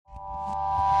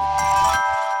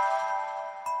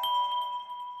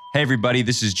Hey everybody,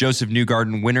 this is Josef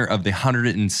Newgarden, winner of the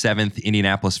 107th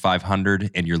Indianapolis 500,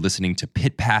 and you're listening to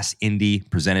Pit Pass Indy,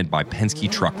 presented by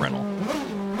Penske Truck Rental.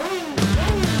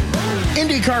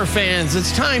 IndyCar fans,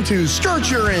 it's time to start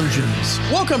your engines.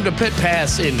 Welcome to Pit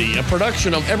Pass Indy, a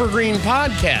production of Evergreen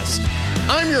Podcast.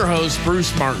 I'm your host,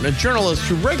 Bruce Martin, a journalist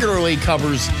who regularly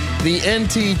covers the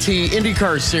NTT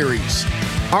IndyCar Series.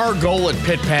 Our goal at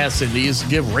Pit Pass Indy is to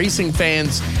give racing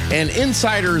fans an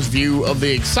insider's view of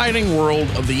the exciting world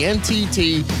of the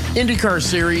NTT IndyCar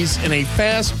Series in a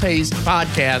fast-paced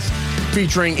podcast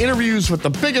featuring interviews with the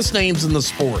biggest names in the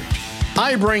sport.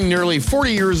 I bring nearly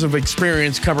 40 years of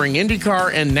experience covering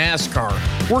IndyCar and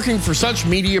NASCAR, working for such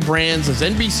media brands as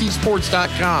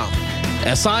NBCSports.com,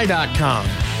 SI.com,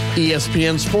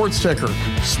 ESPN Sports Ticker,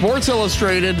 Sports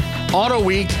Illustrated, Auto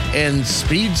Week, and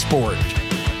Speed Sport.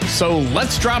 So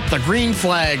let's drop the green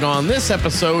flag on this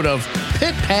episode of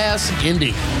Pit Pass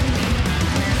Indy.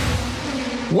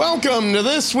 Welcome to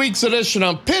this week's edition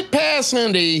of Pit Pass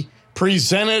Indy,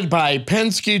 presented by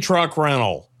Penske Truck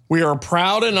Rental. We are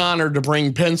proud and honored to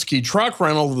bring Penske Truck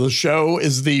Rental to the show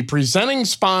as the presenting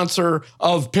sponsor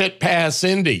of Pit Pass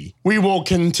Indy. We will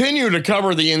continue to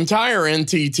cover the entire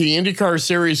NTT IndyCar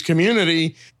Series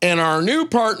community, and our new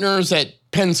partners at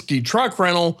Penske Truck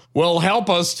Rental will help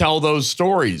us tell those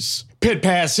stories. Pit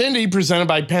Pass Indy, presented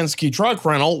by Penske Truck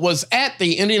Rental, was at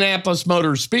the Indianapolis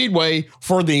Motor Speedway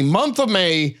for the month of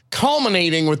May,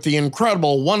 culminating with the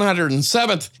incredible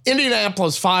 107th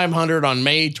Indianapolis 500 on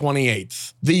May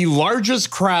 28th. The largest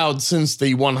crowd since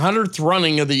the 100th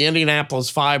running of the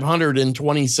Indianapolis 500 in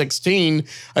 2016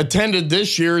 attended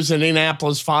this year's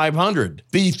Indianapolis 500.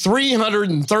 The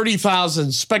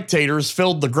 330,000 spectators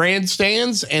filled the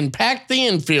grandstands and packed the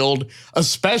infield,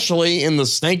 especially in the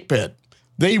snake pit.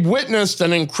 They witnessed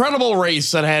an incredible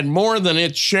race that had more than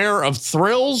its share of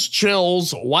thrills,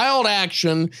 chills, wild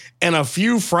action, and a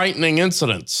few frightening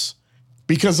incidents.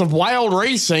 Because of wild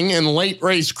racing and late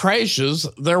race crashes,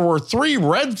 there were 3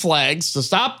 red flags to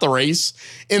stop the race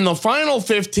in the final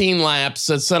 15 laps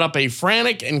that set up a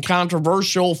frantic and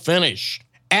controversial finish.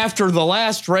 After the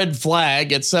last red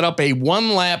flag, it set up a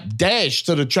 1-lap dash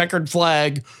to the checkered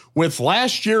flag, with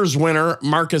last year's winner,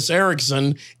 Marcus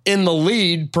Ericsson, in the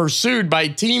lead, pursued by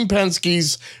Team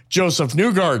Penske's Josef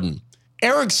Newgarden.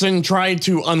 Ericsson tried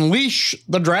to unleash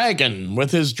the dragon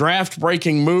with his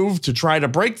draft-breaking move to try to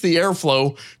break the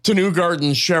airflow to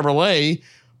Newgarden's Chevrolet,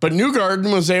 but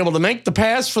Newgarden was able to make the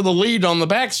pass for the lead on the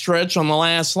backstretch on the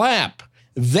last lap.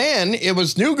 Then it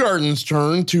was Newgarden's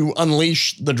turn to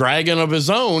unleash the dragon of his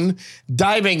own,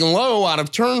 diving low out of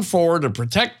turn 4 to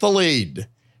protect the lead.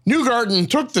 Newgarden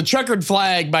took the checkered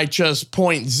flag by just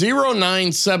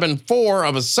 .0974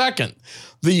 of a second,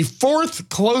 the 4th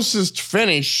closest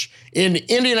finish in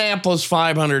Indianapolis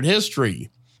 500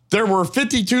 history. There were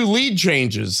 52 lead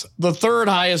changes, the 3rd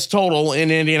highest total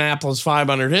in Indianapolis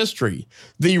 500 history.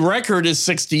 The record is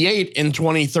 68 in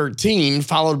 2013,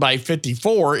 followed by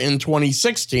 54 in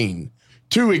 2016.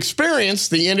 To experience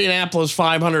the Indianapolis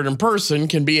 500 in person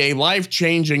can be a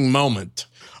life-changing moment.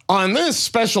 On this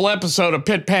special episode of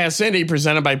Pit Pass Indy,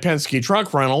 presented by Penske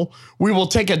Truck Rental, we will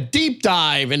take a deep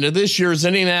dive into this year's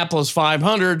Indianapolis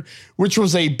 500, which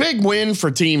was a big win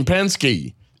for Team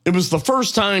Penske. It was the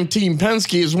first time Team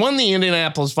Penske has won the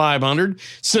Indianapolis 500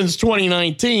 since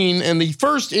 2019, and the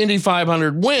first Indy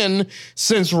 500 win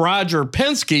since Roger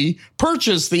Penske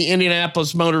purchased the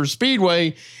Indianapolis Motor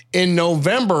Speedway in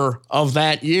November of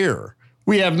that year.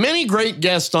 We have many great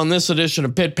guests on this edition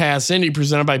of Pit Pass Indy,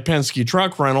 presented by Penske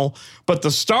Truck Rental, but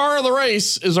the star of the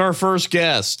race is our first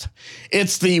guest.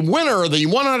 It's the winner of the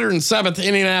 107th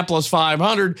Indianapolis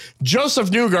 500, Josef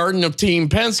Newgarden of Team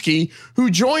Penske, who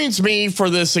joins me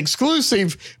for this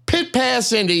exclusive Pit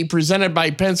Pass Indy, presented by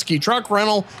Penske Truck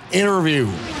Rental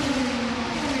interview.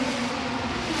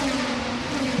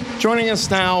 Joining us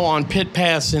now on Pit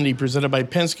Pass Indy, presented by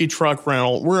Penske Truck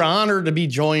Rental, we're honored to be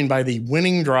joined by the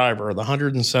winning driver of the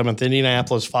 107th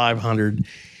Indianapolis 500.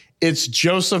 It's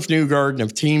Josef Newgarden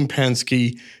of Team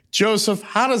Penske. Josef,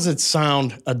 how does it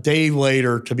sound a day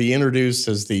later to be introduced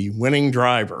as the winning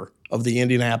driver of the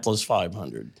Indianapolis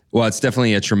 500? Well, it's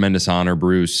definitely a tremendous honor,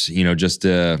 Bruce, just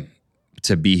to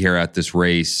be here at this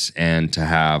race and to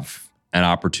have an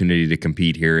opportunity to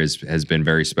compete here has been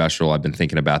very special. I've been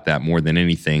thinking about that more than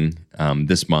anything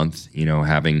this month,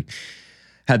 having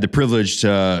had the privilege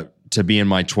to be in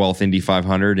my 12th Indy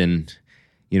 500 and,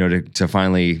 to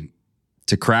finally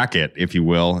to crack it, if you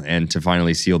will, and to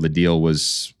finally seal the deal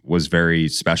was very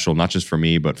special, not just for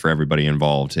me, but for everybody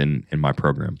involved in my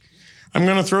program. I'm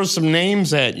going to throw some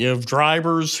names at you of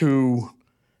drivers who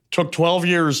took 12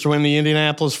 years to win the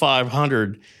Indianapolis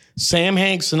 500. Sam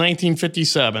Hanks in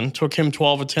 1957, took him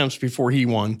 12 attempts before he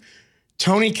won.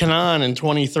 Tony Kanaan in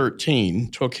 2013,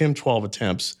 took him 12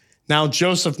 attempts. Now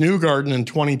Josef Newgarden in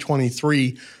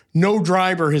 2023, no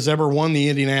driver has ever won the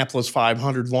Indianapolis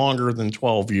 500 longer than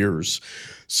 12 years.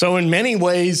 So in many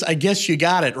ways, I guess you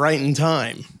got it right in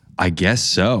time. I guess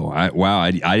so. I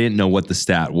didn't know what the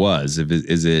stat was.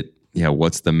 Is it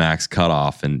what's the max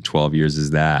cutoff, and 12 years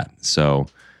is that? So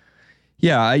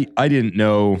yeah, I didn't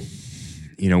know,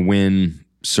 when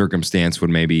circumstance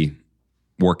would maybe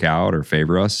work out or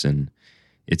favor us. And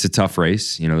it's a tough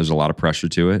race. There's a lot of pressure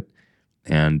to it.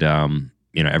 And,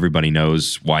 everybody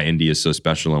knows why Indy is so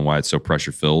special and why it's so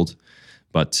pressure filled.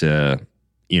 But to,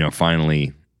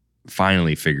 finally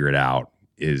figure it out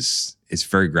is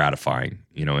very gratifying,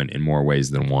 in more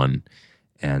ways than one.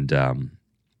 And,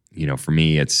 for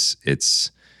me, it's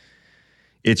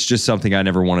just something I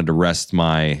never wanted to rest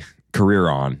my career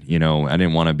on. I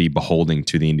didn't want to be beholden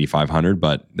to the Indy 500,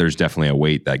 but there's definitely a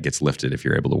weight that gets lifted if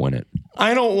you're able to win it.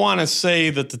 I don't want to say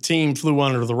that the team flew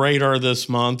under the radar this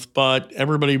month, but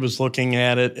everybody was looking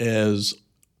at it as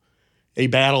a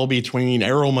battle between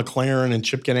Arrow McLaren and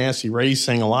Chip Ganassi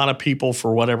Racing. A lot of people,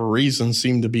 for whatever reason,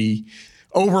 seem to be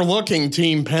overlooking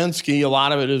Team Penske. A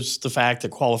lot of it is the fact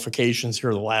that qualifications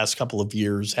here the last couple of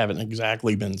years haven't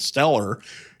exactly been stellar.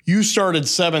 You started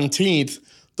 17th.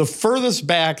 The furthest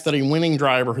back that a winning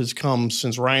driver has come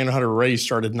since Ryan Hunter-Reay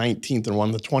started 19th and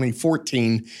won the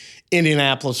 2014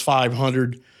 Indianapolis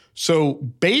 500. So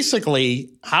basically,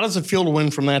 how does it feel to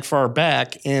win from that far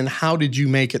back, and how did you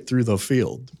make it through the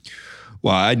field?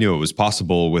 Well, I knew it was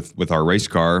possible with our race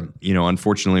car.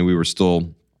 Unfortunately, we were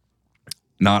still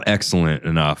not excellent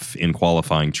enough in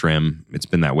qualifying trim. It's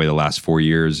been that way the last 4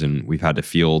 years, and we've had to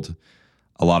field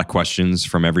a lot of questions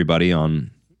from everybody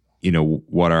on,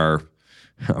 what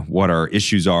our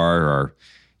issues are, or,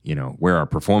 where our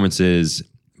performance is.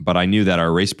 But I knew that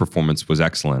our race performance was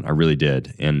excellent. I really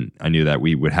did. And I knew that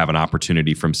we would have an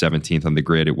opportunity from 17th on the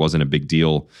grid. It wasn't a big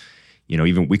deal.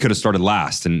 Even we could have started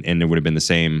last and it would have been the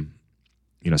same,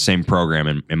 same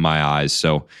program in my eyes.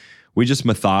 So we just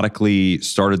methodically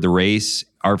started the race.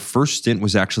 Our first stint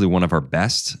was actually one of our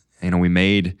best. I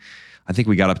think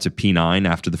we got up to P9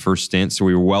 after the first stint. So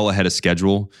we were well ahead of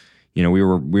schedule. We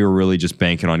were really just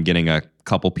banking on getting a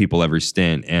couple people every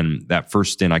stint. And that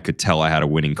first stint, I could tell I had a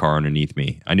winning car underneath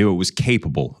me. I knew it was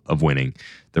capable of winning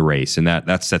the race. And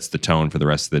that sets the tone for the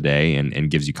rest of the day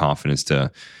and gives you confidence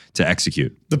to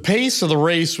execute. The pace of the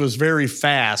race was very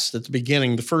fast at the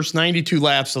beginning. The first 92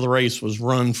 laps of the race was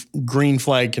run green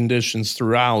flag conditions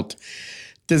throughout.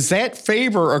 Does that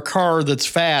favor a car that's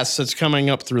fast that's coming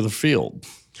up through the field?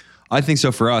 I think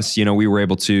so for us. We were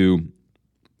able to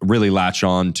really latch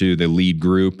on to the lead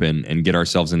group and get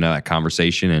ourselves into that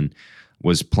conversation, and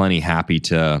was plenty happy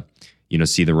to,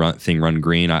 see the thing run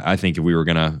green. I think if we were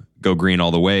going to go green all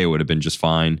the way, it would have been just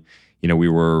fine. We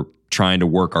were trying to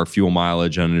work our fuel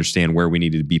mileage and understand where we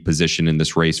needed to be positioned in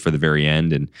this race for the very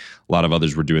end. And a lot of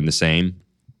others were doing the same.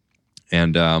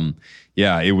 And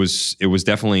it was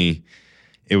definitely,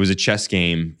 it was a chess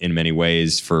game in many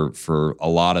ways for a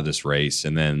lot of this race.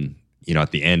 And then,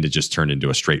 at the end, it just turned into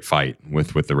a straight fight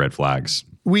with the red flags.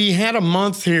 We had a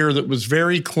month here that was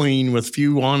very clean with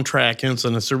few on-track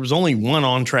incidents. There was only one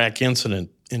on-track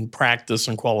incident in practice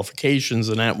and qualifications,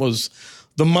 and that was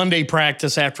the Monday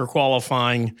practice after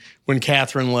qualifying when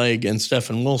Catherine Legg and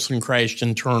Stephen Wilson crashed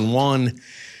in turn one.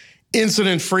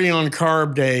 Incident-free on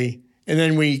carb day. And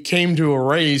then we came to a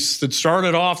race that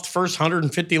started off the first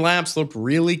 150 laps, looked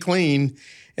really clean.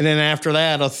 And then after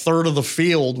that, a third of the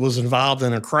field was involved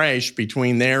in a crash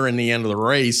between there and the end of the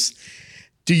race.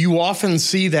 Do you often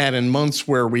see that in months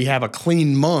where we have a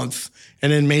clean month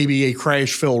and then maybe a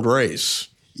crash-filled race?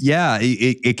 Yeah,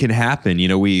 it can happen.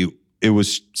 It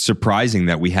was surprising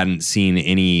that we hadn't seen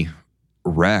any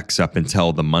wrecks up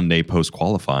until the Monday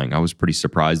post-qualifying. I was pretty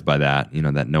surprised by that,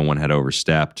 that no one had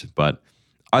overstepped. But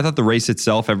I thought the race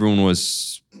itself, everyone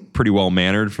was pretty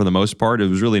well-mannered for the most part. It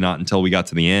was really not until we got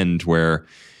to the end where,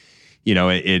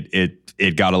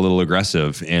 it got a little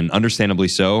aggressive, and understandably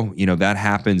so. That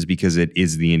happens because it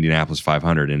is the Indianapolis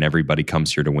 500 and everybody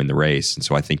comes here to win the race. And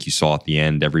so I think you saw at the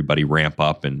end, everybody ramp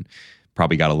up and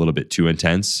probably got a little bit too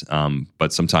intense.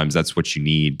 But sometimes that's what you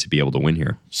need to be able to win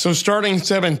here. So starting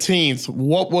 17th,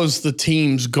 what was the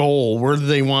team's goal? Where did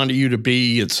they want you to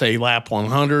be at, say, lap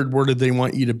 100? Where did they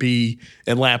want you to be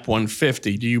at lap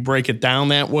 150? Do you break it down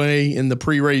that way in the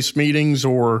pre-race meetings,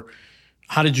 or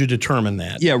how did you determine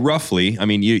that? Yeah, roughly. I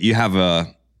mean, you have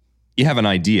a you have an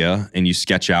idea and you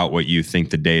sketch out what you think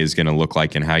the day is going to look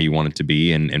like and how you want it to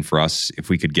be. And for us, if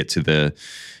we could get to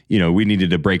we needed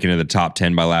to break into the top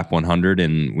 10 by lap 100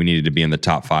 and we needed to be in the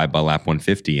top 5 by lap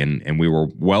 150. And we were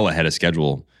well ahead of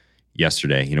schedule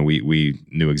yesterday. We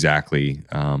knew exactly,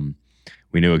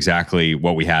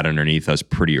 what we had underneath us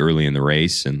pretty early in the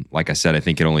race. And like I said, I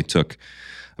think it only took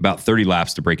about 30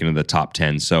 laps to break into the top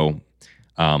 10. So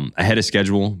ahead of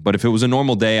schedule. But if it was a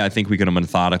normal day, I think we could have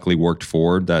methodically worked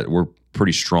forward. That we're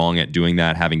pretty strong at doing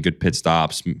that, having good pit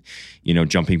stops,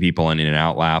 jumping people in and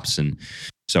out laps. And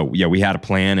so, yeah, we had a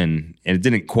plan, and it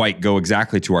didn't quite go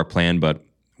exactly to our plan, but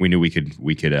we knew we could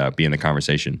be in the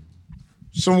conversation.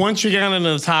 So once you got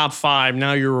into the top 5,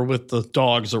 now you were with the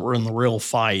dogs that were in the real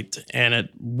fight. And at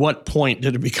what point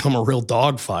did it become a real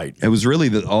dog fight? It was really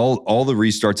all the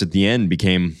restarts at the end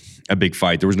became a big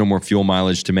fight. There was no more fuel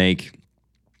mileage to make.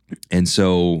 And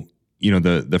so,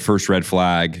 the first red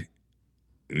flag,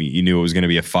 you knew it was going to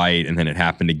be a fight, and then it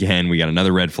happened again. We got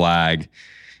another red flag,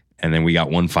 and then we got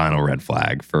one final red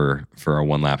flag for a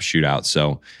one-lap shootout.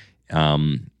 So, I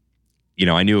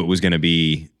knew it was going to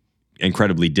be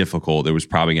incredibly difficult. It was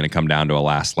probably going to come down to a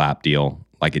last lap deal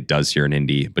like it does here in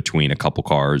Indy between a couple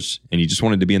cars. And you just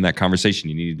wanted to be in that conversation.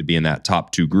 You needed to be in that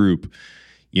top 2 group,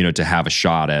 to have a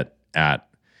shot at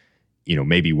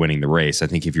maybe winning the race. I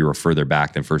think if you were further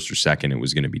back than first or second, it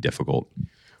was going to be difficult.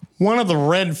 One of the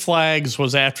red flags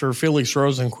was after Felix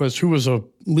Rosenqvist, who was a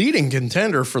leading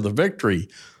contender for the victory,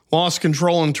 lost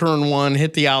control in turn 1,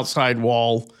 hit the outside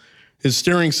wall. His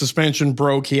steering suspension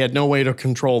broke. He had no way to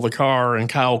control the car, and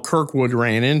Kyle Kirkwood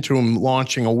ran into him,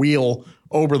 launching a wheel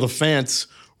over the fence.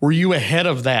 Were you ahead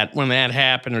of that when that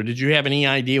happened, or did you have any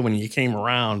idea when you came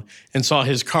around and saw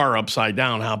his car upside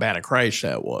down how bad a crash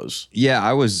that was? Yeah,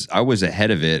 I was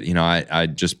ahead of it. I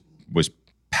just was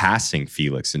passing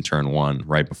Felix in turn 1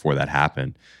 right before that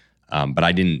happened, but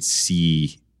I didn't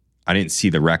see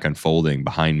the wreck unfolding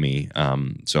behind me.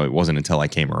 So it wasn't until I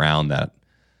came around that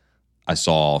I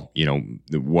saw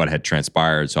what had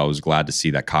transpired. So I was glad to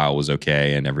see that Kyle was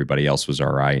okay and everybody else was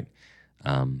all right.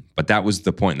 But that was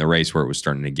the point in the race where it was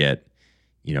starting to get,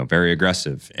 very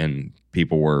aggressive, and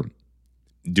people were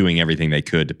doing everything they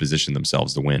could to position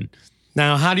themselves to win.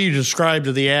 Now, how do you describe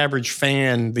to the average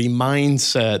fan the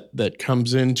mindset that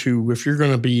comes into, if you're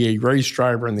going to be a race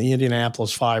driver in the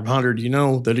Indianapolis 500, you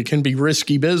know that it can be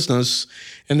risky business,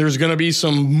 and there's going to be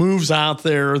some moves out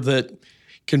there that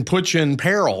can put you in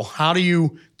peril. How do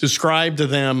you describe to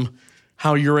them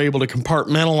how you're able to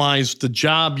compartmentalize the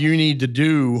job you need to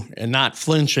do and not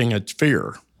flinching at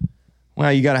fear?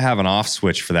 Well, you got to have an off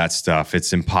switch for that stuff.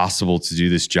 It's impossible to do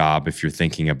this job if you're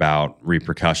thinking about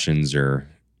repercussions or,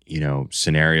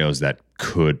 scenarios that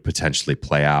could potentially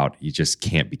play out. You just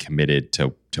can't be committed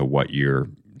to what you're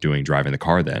doing driving the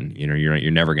car then.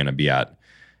 You're never going to be at,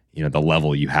 the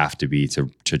level you have to be to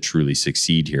truly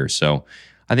succeed here. So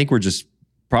I think we're just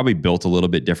probably built a little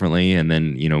bit differently. And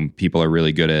then, people are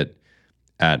really good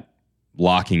at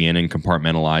locking in and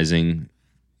compartmentalizing,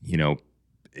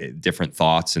 different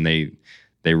thoughts, and they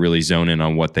really zone in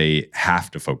on what they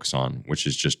have to focus on, which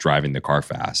is just driving the car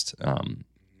fast.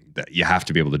 That you have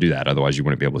to be able to do that. Otherwise, you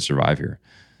wouldn't be able to survive here.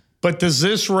 But does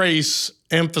this race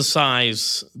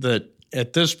emphasize that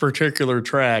at this particular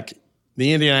track,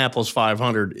 the Indianapolis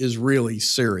 500 is really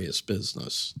serious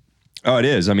business? Oh, it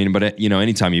is. I mean, but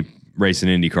anytime you race an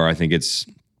IndyCar, I think it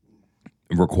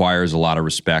requires a lot of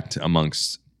respect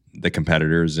amongst the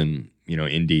competitors, and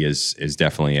Indy is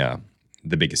definitely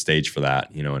the biggest stage for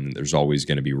that. And there's always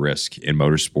going to be risk in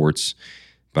motorsports,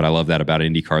 but I love that about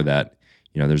IndyCar, that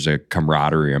there's a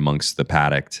camaraderie amongst the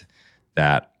paddock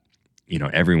that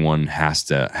everyone has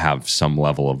to have some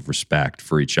level of respect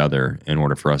for each other in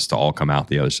order for us to all come out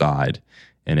the other side,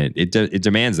 and it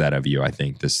demands that of you. I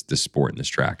think this sport and this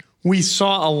track. We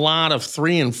saw a lot of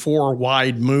 3 and 4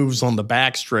 wide moves on the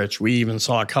backstretch. We even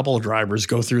saw a couple of drivers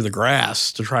go through the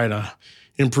grass to try to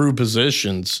improve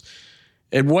positions.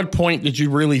 At what point did you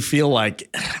really feel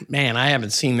like, man, I haven't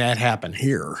seen that happen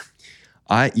here?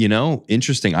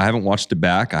 Interesting. I haven't watched it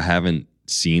back. I haven't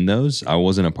seen those. I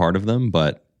wasn't a part of them,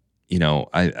 but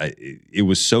it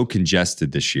was so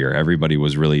congested this year. Everybody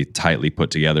was really tightly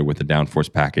put together with the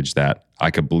downforce package that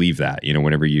I could believe that.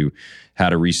 Whenever you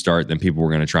had a restart, then people were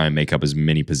going to try and make up as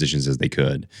many positions as they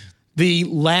could. The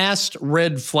last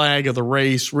red flag of the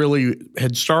race really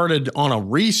had started on a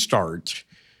restart,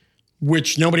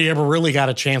 which nobody ever really got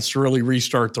a chance to really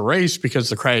restart the race because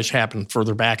the crash happened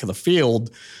further back of the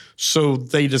field. So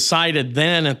they decided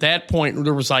then at that point,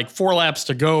 there was like 4 laps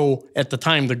to go at the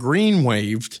time the green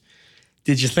waved.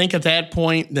 Did you think at that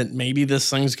point that maybe this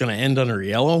thing's going to end under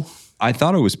yellow? I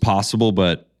thought it was possible,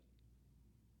 but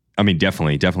I mean,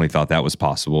 definitely thought that was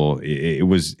possible. It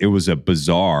was a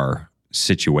bizarre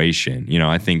situation.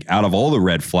 I think out of all the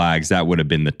red flags, that would have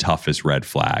been the toughest red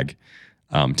flag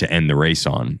to end the race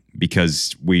on,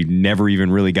 because we never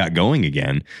even really got going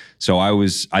again. So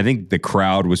I think the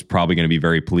crowd was probably going to be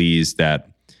very pleased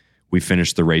that we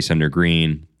finished the race under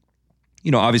green.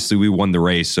 Obviously we won the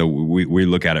race, so we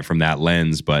look at it from that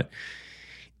lens, but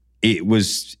it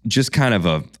was just kind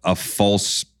of a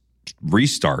false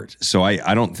restart. So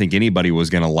I don't think anybody was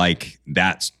going to like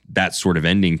that sort of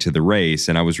ending to the race.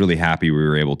 And I was really happy we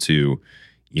were able to,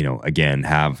 again,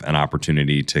 have an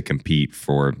opportunity to compete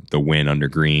for the win under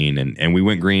green. And we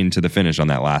went green to the finish on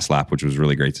that last lap, which was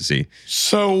really great to see.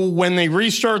 So when they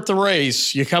restart the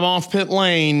race, you come off pit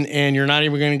lane and you're not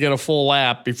even going to get a full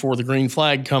lap before the green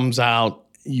flag comes out.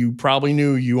 You probably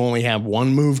knew you only have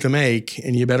one move to make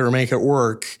and you better make it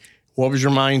work. What was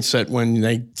your mindset when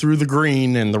they threw the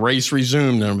green and the race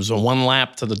resumed and it was a one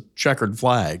lap to the checkered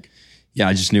flag? Yeah,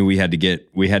 I just knew we had to get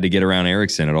around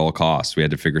Ericsson at all costs. We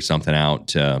had to figure something out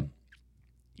to,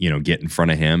 get in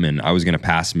front of him, and I was going to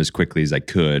pass him as quickly as I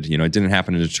could. It didn't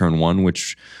happen into turn one,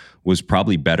 which was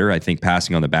probably better. I think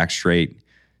passing on the back straight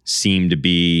seemed to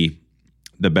be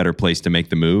the better place to make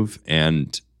the move,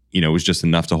 and it was just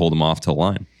enough to hold him off to the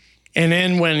line. And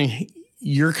then when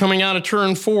you're coming out of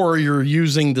turn four, you're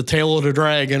using the tail of the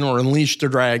dragon or unleash the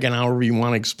dragon, however you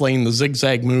want to explain the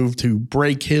zigzag move, to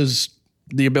break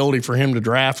the ability for him to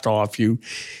draft off you.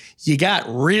 You got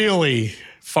really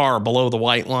far below the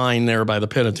white line there by the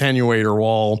pit attenuator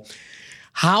wall.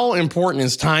 How important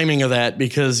is timing of that?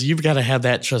 Because you've got to have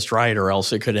that just right or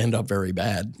else it could end up very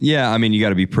bad. Yeah, I mean, you got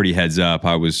to be pretty heads up.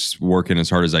 I was working as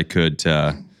hard as I could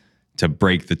to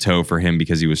break the toe for him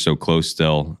because he was so close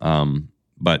still.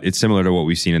 But it's similar to what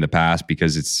we've seen in the past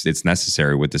because it's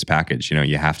necessary with this package.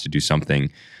 You have to do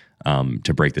something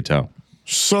to break the toe.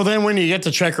 So then when you get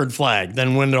the checkered flag,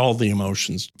 then when did all the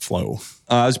emotions flow?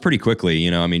 It was pretty quickly,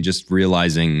 just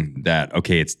realizing that,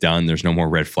 okay, it's done. There's no more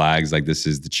red flags. Like, this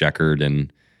is the checkered.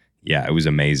 And yeah, it was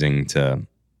amazing to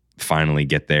finally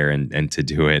get there and to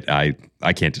do it. I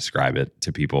can't describe it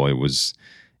to people. It was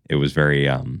very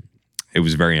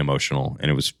emotional,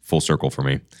 and it was full circle for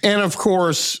me. And of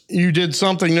course, you did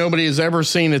something nobody has ever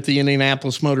seen at the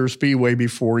Indianapolis Motor Speedway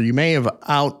before. You may have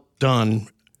outdone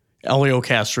Elio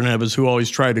Castroneves, who always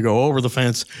tried to go over the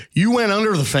fence. You went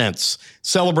under the fence,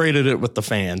 celebrated it with the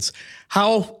fans.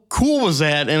 How cool was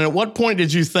that? And at what point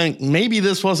did you think maybe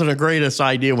this wasn't the greatest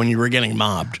idea when you were getting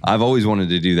mobbed? I've always wanted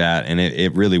to do that, and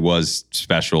it really was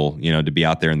special, to be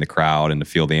out there in the crowd and to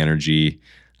feel the energy.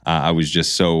 I was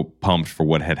just so pumped for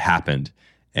what had happened,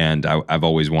 and I've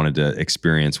always wanted to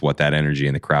experience what that energy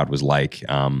in the crowd was like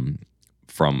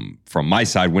from my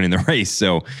side winning the race.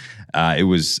 So it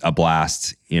was a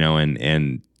blast,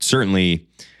 and certainly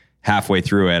halfway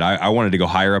through it, I wanted to go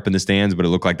higher up in the stands, but it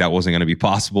looked like that wasn't going to be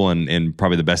possible. And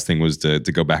probably the best thing was to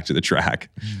go back to the track.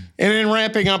 And then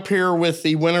wrapping up here with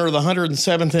the winner of the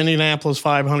 107th Indianapolis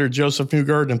 500, Josef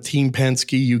Newgarden of Team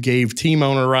Penske, you gave team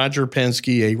owner Roger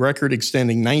Penske a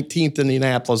record-extending 19th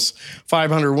Indianapolis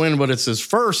 500 win, but it's his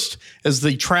first as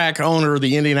the track owner of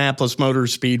the Indianapolis Motor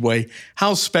Speedway.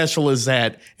 How special is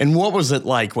that? And what was it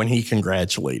like when he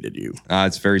congratulated you?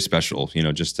 It's very special,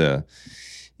 just to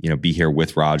be here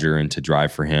with Roger and to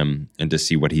drive for him and to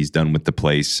see what he's done with the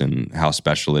place and how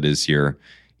special it is here.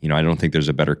 I don't think there's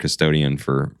a better custodian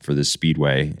for this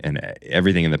speedway, and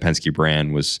everything in the Penske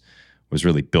brand was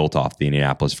really built off the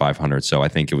Indianapolis 500. So I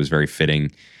think it was very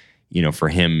fitting, for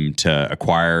him to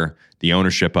acquire the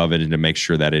ownership of it and to make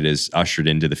sure that it is ushered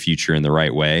into the future in the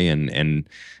right way. And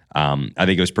I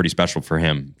think it was pretty special for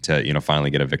him to,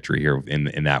 finally get a victory here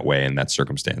in that way, in that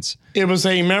circumstance. It was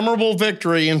a memorable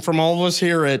victory, and from all of us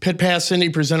here at Pit Pass Indy,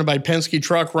 presented by Penske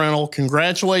Truck Rental,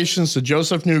 congratulations to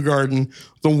Josef Newgarden,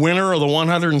 the winner of the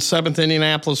 107th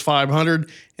Indianapolis 500,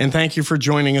 and thank you for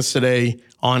joining us today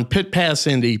on Pit Pass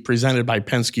Indy, presented by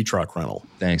Penske Truck Rental.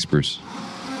 Thanks, Bruce.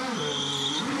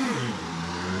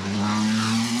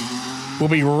 We'll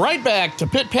be right back to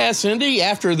Pit Pass Indy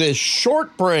after this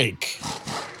short break.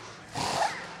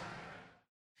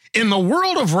 In the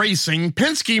world of racing,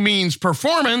 Penske means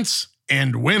performance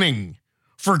and winning.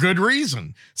 For good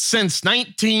reason. Since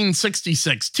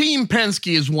 1966, Team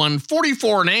Penske has won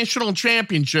 44 national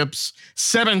championships,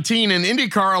 17 in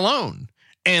IndyCar alone.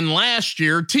 And last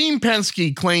year, Team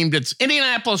Penske claimed its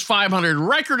Indianapolis 500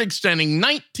 record-extending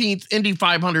 19th Indy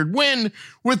 500 win,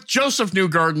 with Josef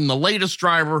Newgarden the latest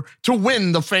driver to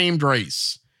win the famed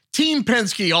race. Team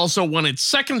Penske also won its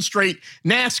second straight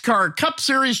NASCAR Cup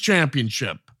Series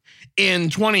championship. In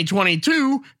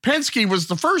 2022, Penske was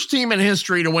the first team in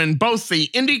history to win both the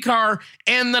IndyCar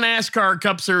and the NASCAR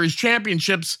Cup Series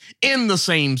championships in the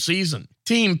same season.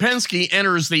 Team Penske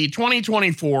enters the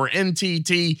 2024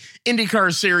 NTT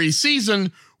IndyCar Series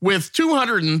season with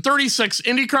 236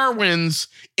 IndyCar wins,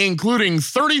 including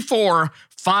 34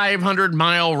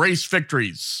 500-mile race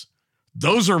victories.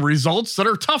 Those are results that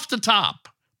are tough to top.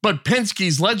 But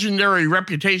Penske's legendary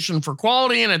reputation for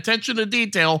quality and attention to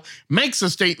detail makes a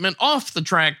statement off the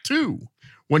track, too.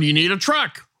 When you need a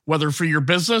truck, whether for your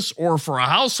business or for a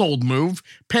household move,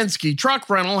 Penske Truck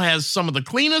Rental has some of the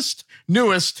cleanest,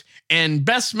 newest, and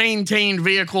best-maintained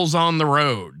vehicles on the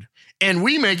road. And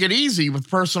we make it easy with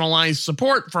personalized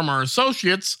support from our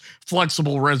associates,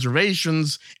 flexible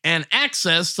reservations, and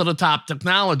access to the top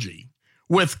technology.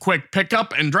 With quick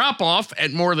pickup and drop-off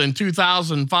at more than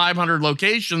 2,500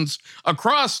 locations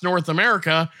across North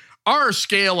America, our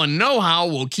scale and know-how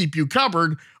will keep you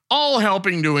covered, all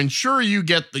helping to ensure you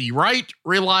get the right,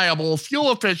 reliable,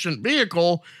 fuel-efficient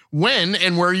vehicle when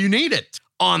and where you need it.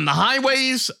 On the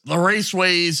highways, the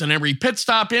raceways, and every pit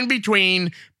stop in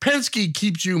between, Penske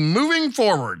keeps you moving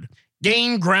forward.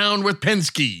 Gain ground with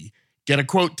Penske. Get a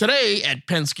quote today at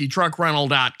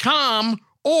PenskeTruckRental.com,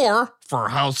 or for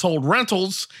household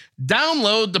rentals,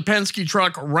 download the Penske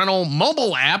Truck Rental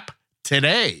mobile app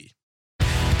today.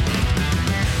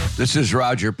 This is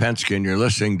Roger Penske, and you're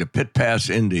listening to Pit Pass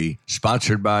Indy,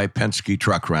 sponsored by Penske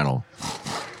Truck Rental.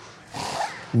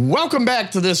 Welcome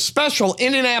back to this special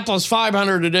Indianapolis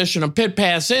 500 edition of Pit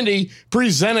Pass Indy,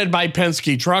 presented by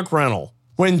Penske Truck Rental.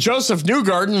 When Josef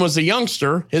Newgarden was a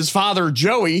youngster, his father,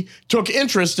 Joey, took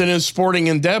interest in his sporting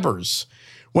endeavors.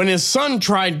 When his son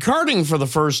tried karting for the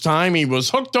first time, he was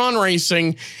hooked on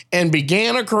racing and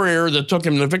began a career that took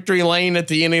him to victory lane at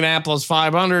the Indianapolis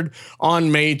 500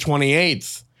 on May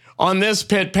 28th. On this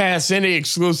Pit Pass Indy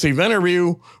exclusive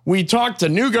interview, we talked to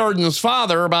Newgarden's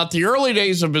father about the early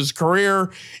days of his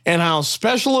career and how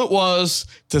special it was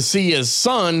to see his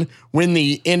son win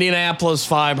the Indianapolis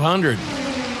 500.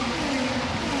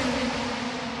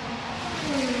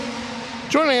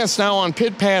 Joining us now on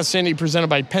Pit Pass Indy, presented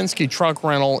by Penske Truck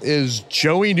Rental, is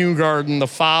Joey Newgarden, the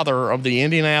father of the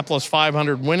Indianapolis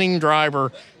 500 winning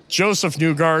driver, Josef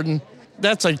Newgarden.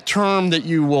 That's a term that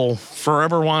you will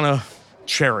forever want to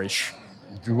cherish.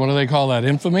 What do they call that?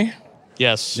 Infamy?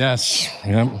 Yes. Yes.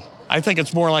 Yep. I think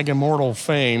it's more like immortal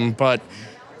fame, but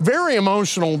very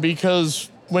emotional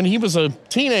because when he was a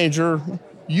teenager,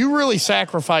 you really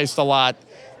sacrificed a lot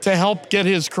to help get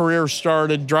his career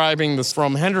started driving this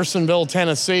from Hendersonville,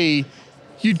 Tennessee.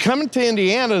 You'd come into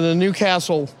Indiana, the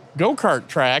Newcastle go-kart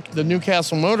track, the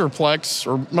Newcastle Motorplex,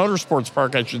 or Motorsports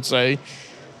Park, I should say.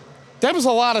 That was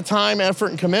a lot of time, effort,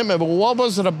 and commitment, but what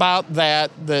was it about that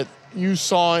you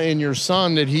saw in your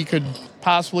son that he could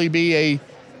possibly be a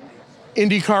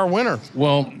IndyCar winner?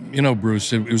 Well,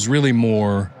 Bruce, it was really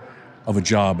more of a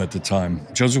job at the time.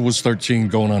 Joseph was 13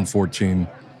 going on 14,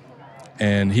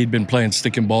 and he'd been playing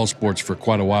stick and ball sports for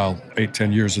quite a while,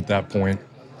 8-10 years at that point.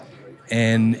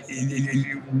 And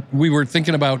we were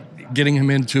thinking about getting him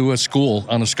into a school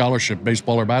on a scholarship,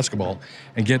 baseball or basketball,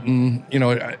 and getting,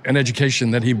 an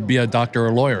education that he'd be a doctor or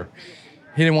a lawyer.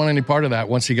 He didn't want any part of that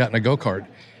once he got in a go-kart.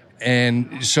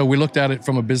 And so we looked at it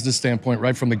from a business standpoint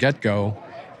right from the get-go,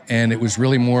 and it was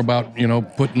really more about,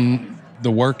 putting the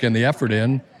work and the effort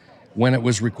in when it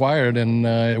was required, and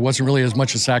it wasn't really as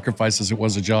much a sacrifice as it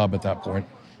was a job at that point.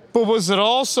 But was it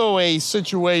also a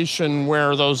situation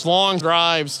where those long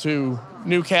drives to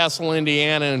Newcastle,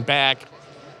 Indiana, and back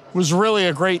was really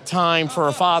a great time for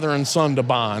a father and son to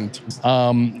bond?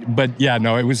 But yeah,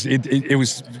 no, it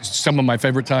was some of my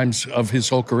favorite times of his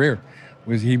whole career.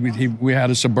 We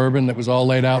had a Suburban that was all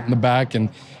laid out in the back, and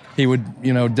he would,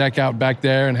 deck out back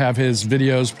there and have his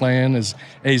videos playing, his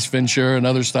Ace Ventura and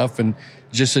other stuff, and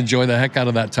just enjoy the heck out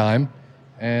of that time.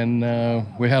 And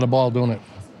we had a ball doing it.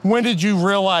 When did you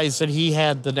realize that he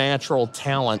had the natural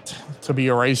talent to be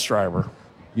a race driver?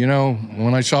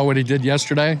 When I saw what he did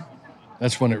yesterday,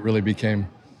 that's when it really became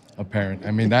apparent.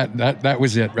 I mean, that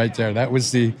was it right there. That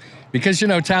was because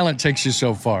talent takes you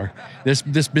so far.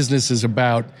 This business is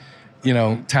about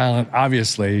talent,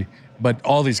 obviously, but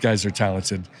all these guys are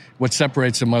talented. What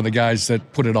separates them are the guys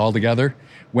that put it all together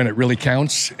when it really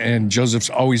counts, and Joseph's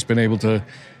always been able to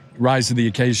rise to the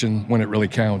occasion when it really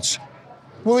counts.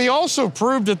 Well, he also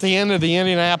proved at the end of the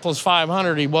Indianapolis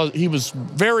 500 he was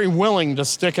very willing to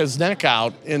stick his neck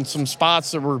out in some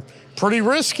spots that were pretty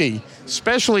risky,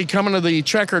 especially coming to the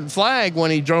checkered flag when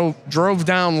he drove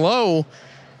down low,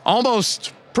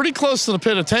 almost pretty close to the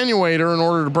pit attenuator in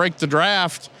order to break the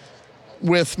draft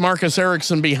with Marcus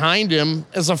Ericsson behind him.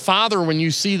 As a father, when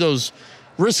you see those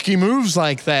risky moves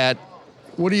like that.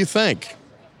 What do you think?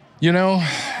 You know,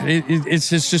 it's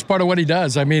just part of what he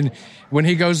does. I mean, when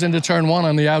he goes into turn one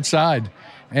on the outside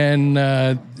and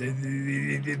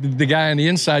the guy on the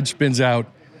inside spins out,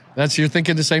 you're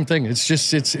thinking the same thing. It's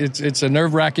just it's a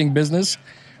nerve-wracking business,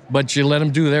 but you let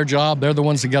them do their job. They're the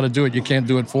ones that got to do it. You can't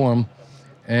do it for them.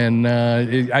 And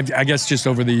I guess just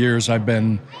over the years I've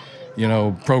been,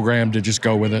 programmed to just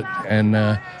go with it. And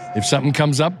if something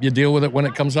comes up, you deal with it when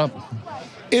it comes up.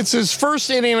 It's his first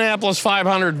Indianapolis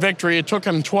 500 victory. It took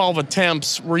him 12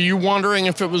 attempts. Were you wondering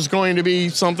if it was going to be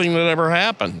something that ever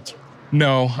happened?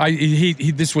 No,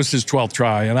 this was his 12th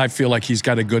try, and I feel like he's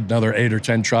got a good another 8 or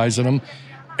 10 tries in him.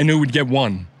 I knew we'd get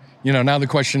one. Now the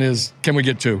question is, can we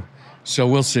get 2? So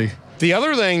we'll see. The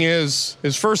other thing is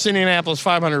his first Indianapolis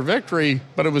 500 victory,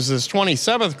 but it was his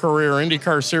 27th career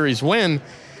IndyCar Series win,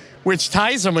 which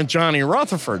ties him with Johnny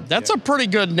Rutherford. That's a pretty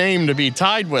good name to be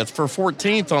tied with for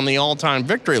 14th on the all-time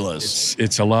victory list.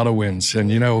 It's a lot of wins.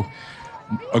 And,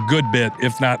 a good bit,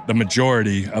 if not the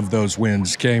majority of those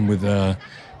wins came with a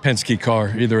Penske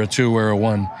car, either a 2 or a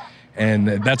 1. And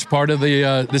that's part of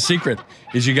the secret,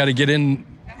 is you got to get in,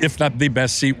 if not the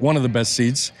best seat, one of the best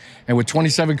seats. And with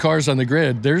 27 cars on the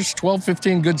grid, there's 12,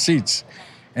 15 good seats.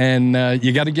 And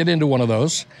you got to get into one of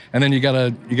those, and then you got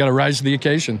to rise to the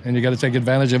occasion, and you got to take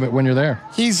advantage of it when you're there.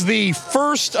 He's the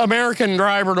first American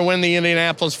driver to win the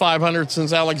Indianapolis 500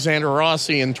 since Alexander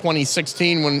Rossi in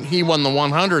 2016 when he won the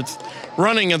 100th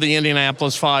running of the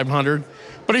Indianapolis 500.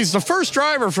 But he's the first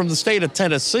driver from the state of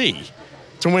Tennessee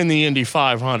to win the Indy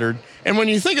 500. And when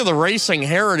you think of the racing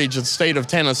heritage of the state of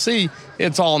Tennessee,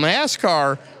 it's all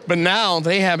NASCAR. But now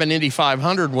they have an Indy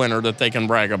 500 winner that they can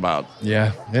brag about.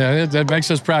 Yeah, that makes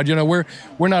us proud.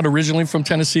 We're not originally from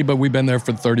Tennessee, but we've been there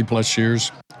for 30-plus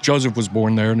years. Josef was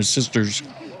born there, and his sisters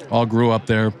all grew up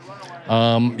there.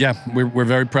 We're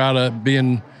very proud of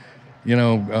being,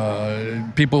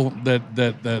 people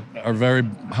that are very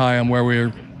high on where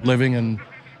we're living, and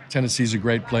Tennessee's a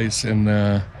great place, and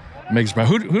makes us proud.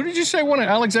 Who did you say won it?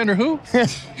 Alexander who?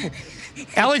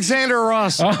 Alexander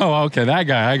Rossi. Oh, okay, that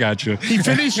guy. I got you. He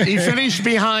finished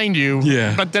behind you.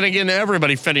 Yeah. But then again,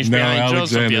 everybody finished behind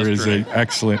Josef yesterday. Alexander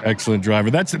is an excellent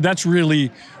driver. That's really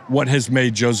what has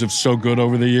made Josef so good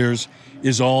over the years,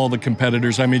 is all the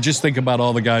competitors. I mean, just think about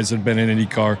all the guys that have been in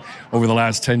IndyCar over the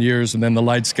last 10 years, and then the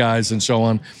lights guys and so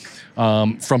on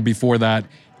from before that.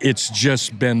 It's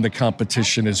just been the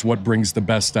competition is what brings the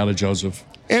best out of Josef.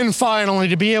 And finally,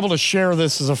 to be able to share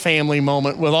this as a family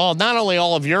moment with not only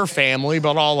all of your family,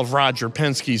 but all of Roger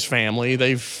Penske's family.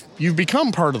 You've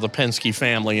become part of the Penske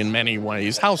family in many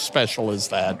ways. How special is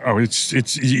that? Oh, it's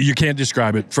you can't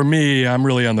describe it. For me, I'm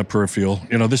really on the peripheral.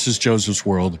 This is Josef's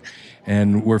world,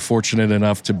 and we're fortunate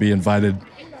enough to be invited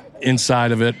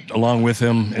inside of it along with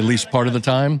him at least part of the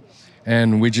time.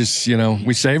 And we just,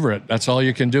 we savor it. That's all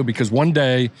you can do, because one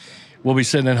day we'll be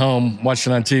sitting at home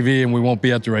watching on TV and we won't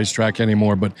be at the racetrack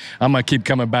anymore. But I'm going to keep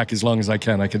coming back as long as I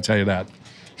can tell you that.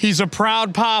 He's a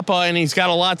proud papa, and he's got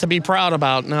a lot to be proud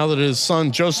about now that his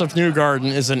son, Josef Newgarden,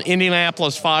 is an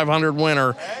Indianapolis 500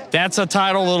 winner. That's a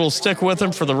title that'll stick with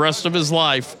him for the rest of his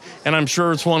life, and I'm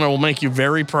sure it's one that will make you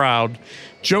very proud.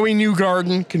 Joey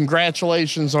Newgarden,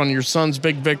 congratulations on your son's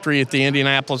big victory at the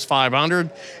Indianapolis 500,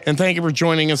 and thank you for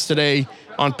joining us today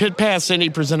on Pit Pass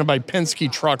Indy, presented by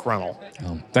Penske Truck Rental.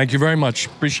 Thank you very much.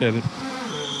 Appreciate it.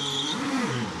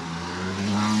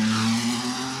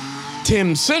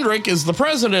 Tim Cindric is the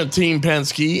president of Team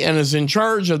Penske and is in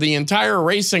charge of the entire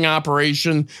racing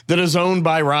operation that is owned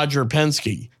by Roger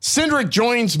Penske. Cindric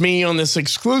joins me on this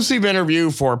exclusive interview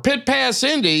for Pit Pass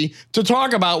Indy to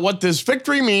talk about what this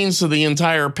victory means to the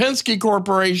entire Penske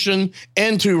Corporation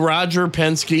and to Roger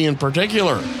Penske in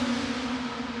particular.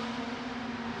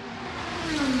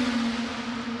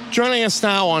 Joining us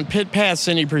now on Pit Pass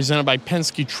Indy, presented by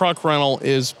Penske Truck Rental,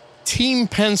 is Team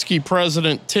Penske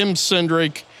President Tim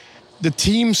Cindric. The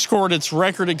team scored its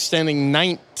record-extending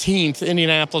 19th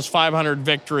Indianapolis 500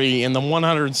 victory in the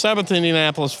 107th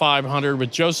Indianapolis 500 with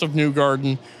Josef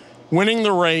Newgarden winning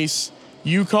the race.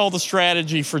 You called the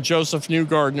strategy for Josef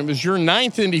Newgarden. It was your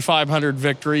 9th Indy 500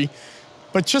 victory,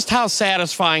 but just how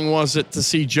satisfying was it to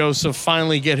see Josef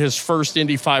finally get his first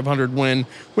Indy 500 win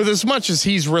with as much as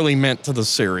he's really meant to the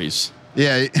series?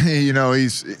 Yeah,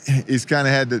 he's kind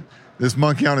of had this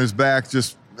monkey on his back,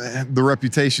 just the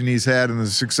reputation he's had and the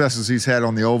successes he's had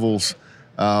on the ovals.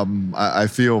 I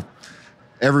feel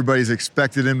everybody's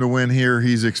expected him to win here.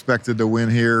 He's expected to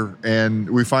win here, and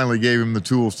we finally gave him the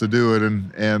tools to do it,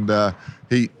 and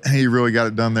he really got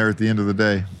it done there at the end of the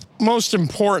day. Most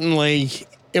importantly,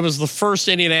 it was the first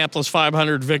Indianapolis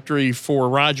 500 victory for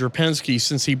Roger Penske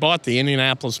since he bought the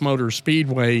Indianapolis Motor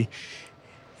Speedway.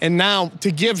 And now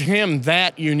to give him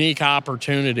that unique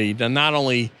opportunity to not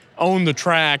only own the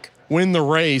track, win the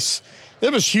race,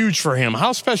 it was huge for him.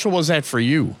 How special was that for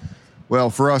you? Well,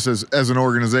 for us as an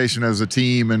organization, as a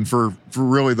team, and for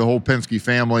really the whole Penske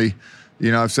family,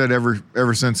 you know, I've said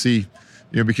ever since he,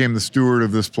 you know, became the steward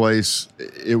of this place,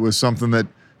 it was something that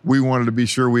we wanted to be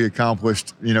sure we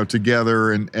accomplished, you know,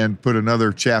 together and put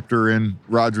another chapter in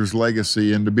Roger's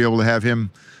legacy. And to be able to have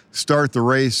him start the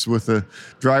race with the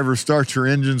driver start your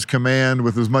engines command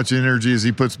with as much energy as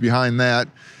he puts behind that.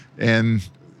 And,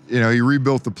 you know, he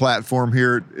rebuilt the platform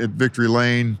here at Victory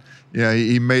Lane. Yeah,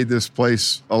 he made this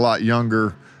place a lot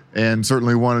younger, and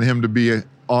certainly wanted him to be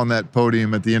on that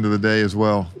podium at the end of the day as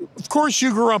well. Of course,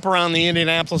 you grew up around the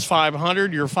Indianapolis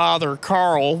 500. Your father,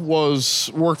 Carl,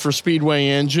 worked for Speedway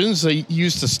Engines. They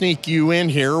used to sneak you in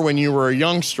here when you were a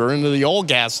youngster into the old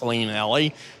gasoline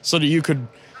alley so that you could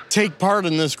take part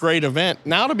in this great event.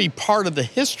 Now to be part of the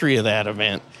history of that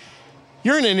event.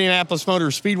 You're an Indianapolis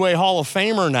Motor Speedway Hall of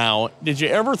Famer now. Did you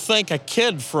ever think a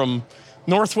kid from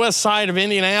northwest side of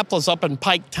Indianapolis up in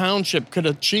Pike Township could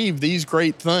achieve these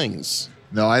great things?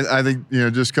 No, I think, you know,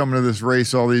 just coming to this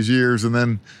race all these years and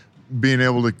then being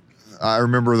able to, I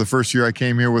remember the first year I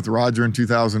came here with Roger in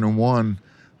 2001,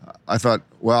 I thought,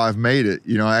 well, I've made it.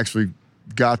 You know, I actually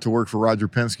got to work for Roger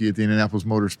Penske at the Indianapolis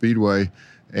Motor Speedway.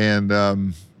 And,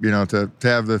 you know, to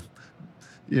have the,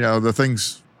 you know, the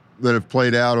things that have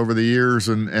played out over the years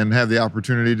and have the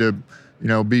opportunity to, you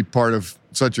know, be part of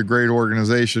such a great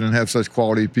organization and have such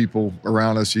quality people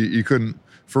around us. You couldn't,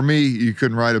 for me, you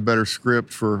couldn't write a better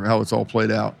script for how it's all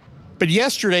played out. But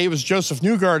yesterday it was Josef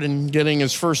Newgarden getting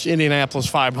his first Indianapolis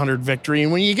 500 victory.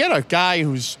 And when you get a guy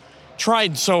who's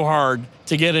tried so hard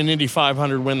to get an Indy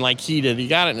 500 win like he did, he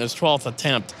got it in his 12th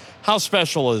attempt. How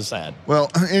special is that?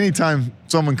 Well, anytime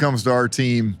someone comes to our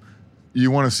team, you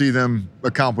want to see them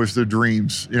accomplish their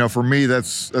dreams. You know, for me,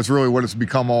 that's really what it's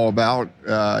become all about.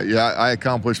 Yeah, I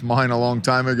accomplished mine a long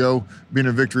time ago, being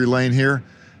in Victory Lane here.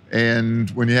 And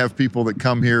when you have people that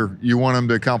come here, you want them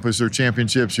to accomplish their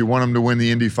championships. You want them to win the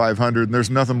Indy 500. And there's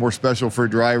nothing more special for a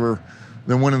driver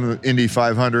than winning the Indy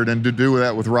 500. And to do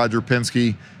that with Roger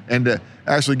Penske and to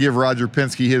actually give Roger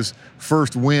Penske his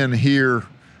first win here,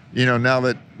 you know, now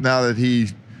that he,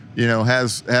 you know,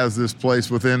 has this place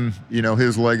within, you know,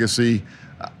 his legacy,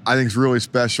 I think it's really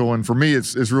special. And for me,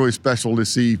 it's really special to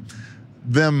see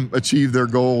them achieve their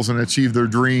goals and achieve their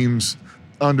dreams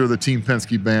under the Team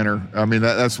Penske banner. I mean,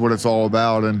 that's what it's all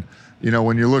about. And, you know,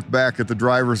 when you look back at the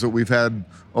drivers that we've had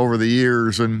over the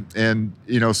years and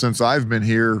you know, since I've been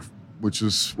here, which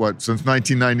is since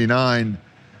 1999,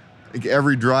 I think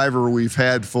every driver we've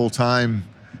had full time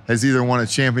has either won a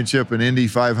championship, an Indy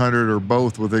 500, or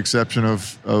both, with the exception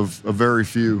of a very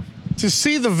few. To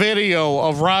see the video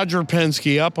of Roger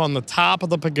Penske up on the top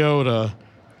of the pagoda,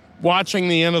 watching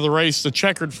the end of the race, the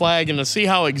checkered flag, and to see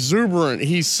how exuberant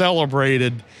he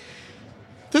celebrated.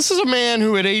 This is a man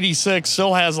who at 86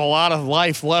 still has a lot of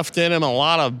life left in him, a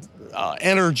lot of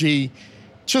energy.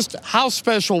 Just how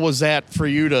special was that for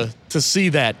you to see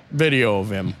that video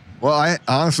of him? Well, I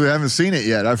honestly haven't seen it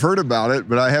yet. I've heard about it,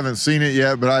 but I haven't seen it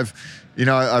yet. But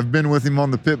I've been with him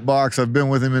on the pit box. I've been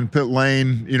with him in pit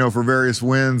lane, you know, for various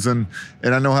wins, and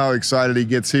I know how excited he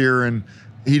gets here, and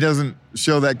he doesn't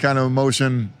show that kind of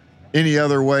emotion any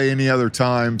other way, any other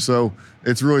time. So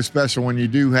it's really special when you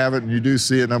do have it and you do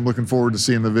see it, and I'm looking forward to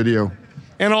seeing the video.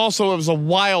 And also, it was a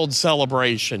wild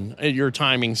celebration at your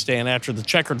timing stand after the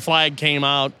checkered flag came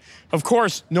out. Of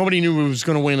course, nobody knew who was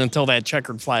going to win until that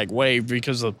checkered flag waved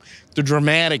because of the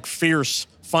dramatic, fierce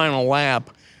final lap.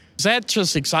 Is that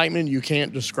just excitement you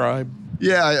can't describe?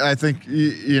 Yeah, I think,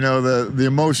 you know, the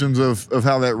emotions of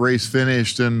how that race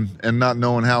finished and not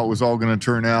knowing how it was all going to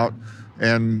turn out,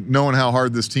 and knowing how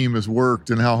hard this team has worked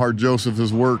and how hard Josef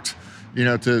has worked, you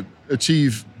know, to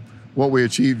achieve what we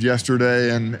achieved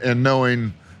yesterday, and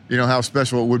knowing, you know, how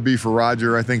special it would be for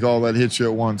Roger. I think all that hits you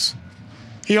at once.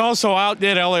 He also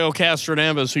outdid Elio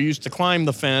Castroneves, who used to climb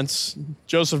the fence.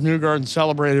 Josef Newgarden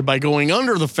celebrated by going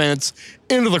under the fence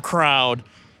into the crowd.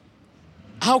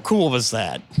 How cool was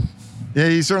that? Yeah,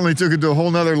 he certainly took it to a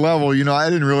whole nother level. You know, I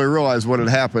didn't really realize what had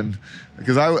happened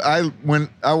because when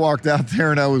I walked out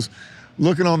there and I was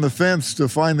looking on the fence to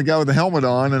find the guy with the helmet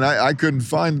on, and I couldn't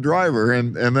find the driver.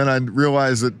 And then I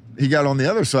realized that he got on the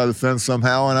other side of the fence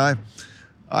somehow, and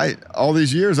I all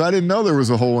these years, I didn't know there was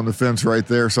a hole in the fence right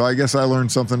there, so I guess I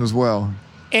learned something as well.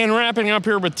 And wrapping up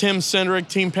here with Tim Cindric,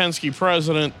 Team Penske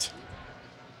President.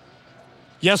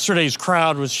 Yesterday's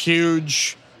crowd was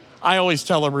huge. I always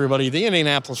tell everybody the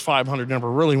Indianapolis 500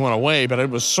 never really went away, but it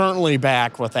was certainly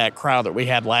back with that crowd that we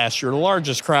had last year, the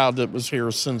largest crowd that was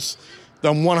here since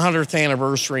the 100th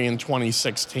anniversary in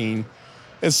 2016.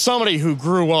 as somebody who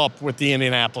grew up with the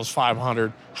Indianapolis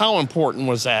 500, how important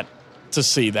was that to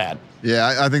see that?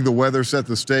 Yeah, I think the weather set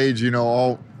the stage,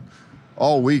 all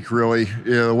week, really.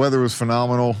 Yeah, the weather was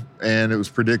phenomenal, and it was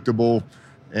predictable.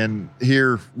 And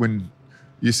here, when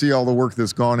you see all the work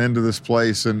that's gone into this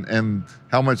place and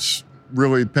how much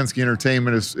really Penske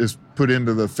Entertainment is put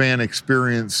into the fan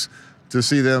experience, to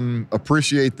see them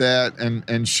appreciate that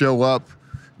and show up,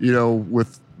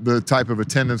 with the type of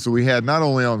attendance that we had, not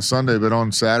only on Sunday, but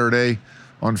on Saturday,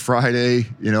 on Friday,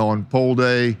 on pole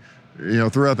day,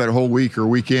 throughout that whole week or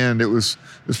weekend, it was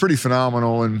pretty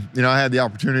phenomenal. And, I had the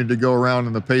opportunity to go around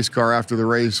in the pace car after the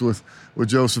race with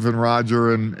Josef and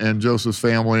Roger and Joseph's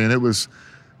family. And it was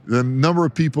the number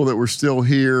of people that were still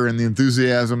here and the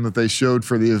enthusiasm that they showed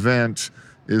for the event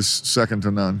is second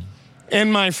to none.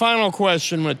 And my final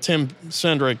question with Tim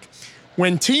Cindric,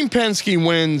 when Team Penske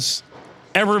wins,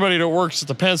 everybody that works at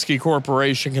the Penske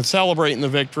Corporation can celebrate in the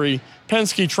victory.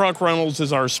 Penske Truck Rentals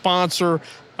is our sponsor.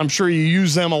 I'm sure you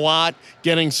use them a lot,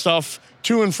 getting stuff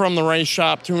to and from the race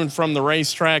shop, to and from the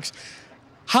racetracks.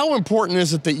 How important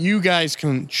is it that you guys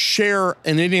can share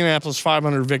an Indianapolis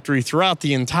 500 victory throughout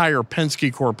the entire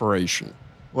Penske Corporation?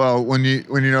 Well, when you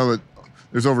know that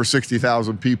there's over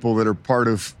 60,000 people that are part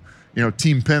of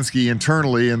Team Penske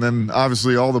internally, and then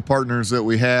obviously all the partners that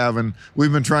we have. And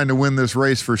we've been trying to win this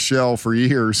race for Shell for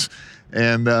years.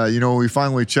 And, we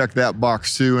finally checked that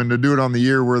box too. And to do it on the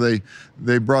year where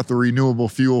they brought the renewable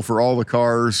fuel for all the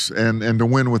cars and to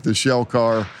win with the Shell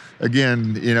car,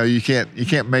 again, you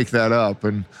can't make that up.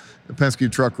 And the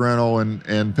Penske Truck Rental and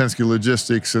Penske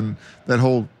Logistics and that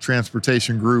whole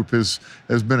transportation group has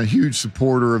been a huge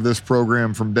supporter of this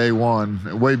program from day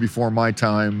one, way before my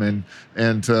time.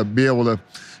 And to be able to,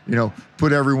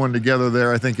 put everyone together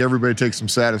there, I think everybody takes some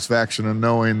satisfaction in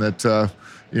knowing that,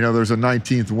 there's a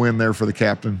 19th win there for the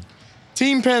captain.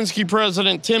 Team Penske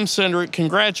President Tim Cindric,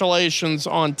 congratulations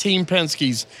on Team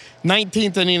Penske's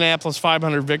 19th Indianapolis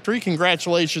 500 victory.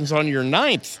 Congratulations on your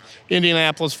 9th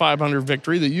Indianapolis 500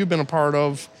 victory that you've been a part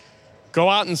of. Go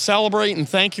out and celebrate, and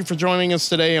thank you for joining us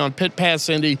today on Pit Pass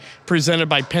Indy, presented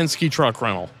by Penske Truck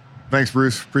Rental. Thanks,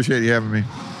 Bruce. Appreciate you having me.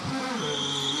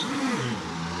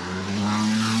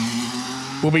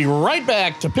 We'll be right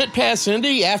back to Pit Pass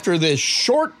Indy after this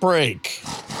short break.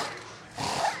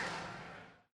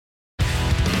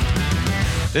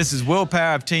 This is Will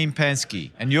Power of Team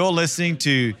Penske, and you're listening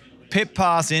to Pit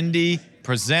Pass Indy,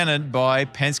 presented by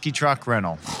Penske Truck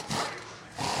Rental.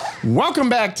 Welcome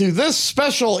back to this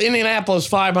special Indianapolis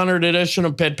 500 edition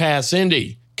of Pit Pass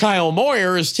Indy. Kyle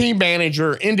Moyer is team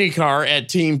manager IndyCar at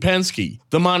Team Penske.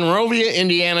 The Monrovia,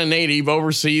 Indiana native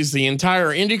oversees the entire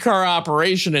IndyCar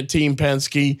operation at Team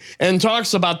Penske and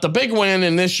talks about the big win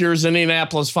in this year's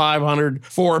Indianapolis 500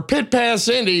 for Pit Pass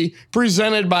Indy,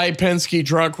 presented by Penske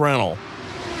Truck Rental.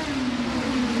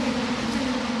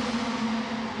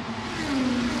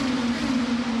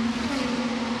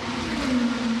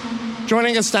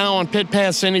 Joining us now on Pit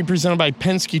Pass Indy, presented by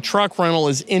Penske Truck Rental,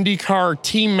 is IndyCar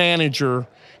team manager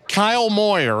Kyle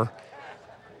Moyer.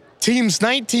 Team's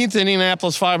 19th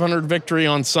Indianapolis 500 victory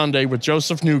on Sunday with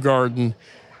Josef Newgarden.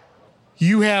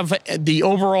 You have the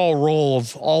overall role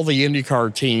of all the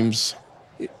IndyCar teams.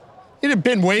 It had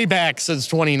been way back since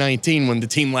 2019 when the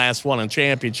team last won a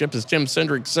championship. As Tim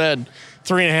Cindric said,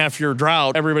 3.5-year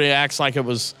drought. Everybody acts like it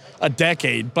was a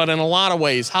decade. But in a lot of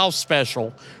ways, how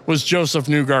special was Josef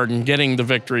Newgarden getting the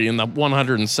victory in the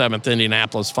 107th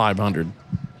Indianapolis 500?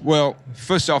 Well,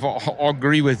 first off, I'll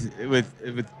agree with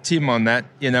Tim on that.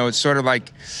 It's sort of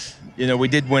like, we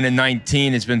did win in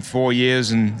 19. It's been 4 years,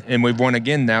 and we've won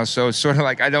again now. So it's sort of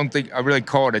like, I don't think I really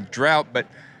call it a drought, but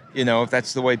if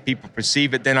that's the way people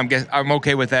perceive it, then I'm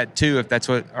okay with that too, if that's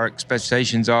what our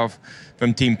expectations are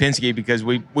from Team Penske, because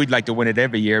we'd like to win it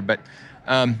every year. But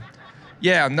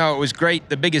it was great.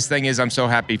 The biggest thing is I'm so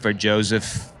happy for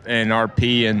Josef and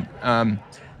RP, and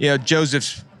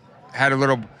Josef's had a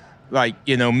little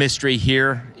mystery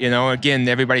here. Again,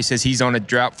 everybody says he's on a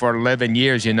drought for 11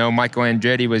 years. Michael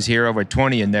Andretti was here over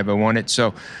 20 and never won it.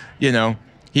 So,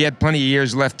 he had plenty of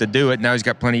years left to do it. Now he's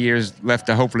got plenty of years left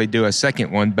to hopefully do a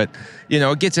second one. But,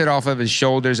 it gets it off of his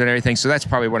shoulders and everything. So that's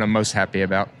probably what I'm most happy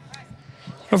about.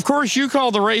 Of course, you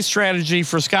call the race strategy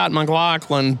for Scott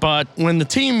McLaughlin, but when the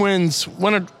team wins,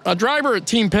 when a driver at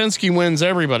Team Penske wins,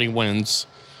 everybody wins.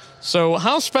 So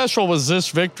how special was this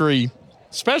victory,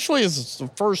 especially as it's the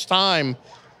first time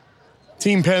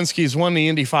Team Penske's won the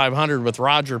Indy 500 with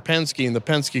Roger Penske and the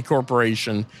Penske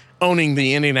Corporation owning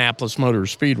the Indianapolis Motor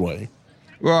Speedway?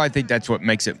 Well, I think that's what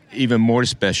makes it even more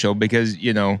special because,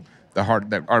 the heart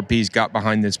that RP's got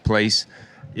behind this place.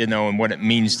 and what it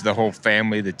means to the whole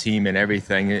family, the team, and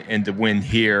everything. And to win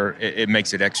here, it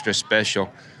makes it extra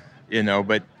special,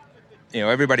 But,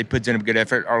 everybody puts in a good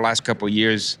effort. Our last couple of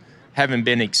years haven't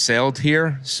been excelled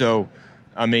here. So,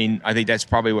 I think that's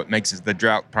probably what makes the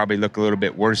drought probably look a little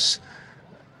bit worse.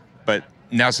 But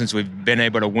now since we've been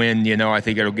able to win, I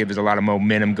think it'll give us a lot of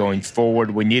momentum going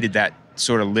forward. We needed that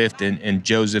sort of lift, and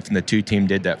Josef and the two team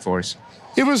did that for us.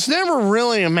 It was never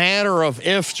really a matter of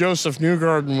if Josef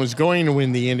Newgarden was going to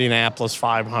win the Indianapolis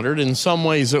 500. In some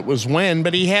ways it was when,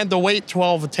 but he had to wait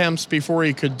 12 attempts before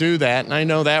he could do that. And I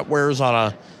know that wears on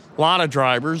a lot of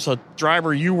drivers. A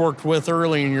driver you worked with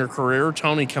early in your career,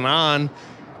 Tony Kanaan,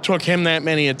 took him that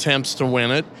many attempts to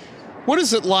win it. What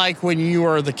is it like when you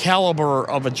are the caliber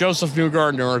of a Josef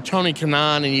Newgarden or a Tony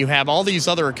Kanaan and you have all these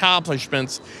other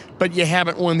accomplishments, but you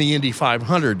haven't won the Indy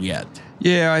 500 yet?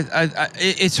 Yeah,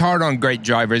 it's hard on great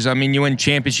drivers. You win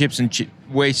championships and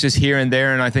races here and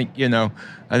there, and I think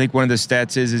one of the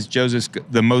stats is Josef's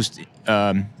the most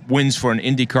wins for an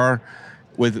IndyCar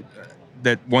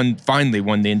finally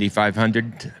won the Indy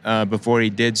 500 before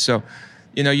he did. So,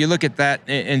 you look at that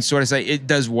and sort of say it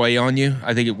does weigh on you.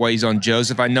 I think it weighs on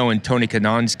Josef. I know in Tony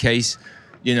Kanaan's case,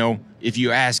 if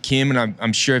you ask him, and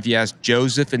I'm sure if you ask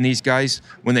Josef and these guys,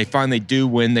 when they finally do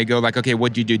win, they go like, okay,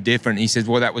 what'd you do different? And he says,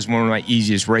 well, that was one of my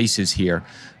easiest races here.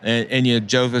 And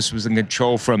Josef was in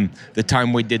control from the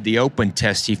time we did the open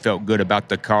test. He felt good about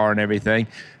the car and everything.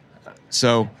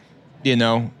 So,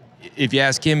 if you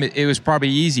ask him, it was probably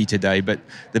easy today. But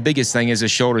the biggest thing is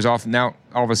his shoulder's off. Now,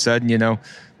 all of a sudden,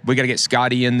 we got to get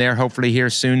Scotty in there, hopefully here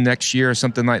soon next year or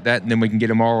something like that, and then we can get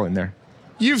them all in there.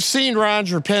 You've seen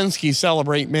Roger Penske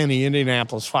celebrate many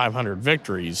Indianapolis 500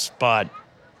 victories, but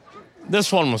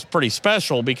this one was pretty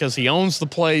special because he owns the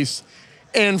place.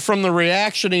 And from the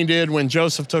reaction he did when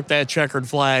Josef took that checkered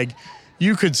flag,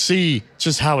 you could see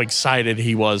just how excited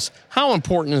he was. How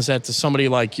important is that to somebody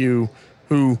like you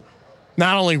who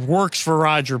not only works for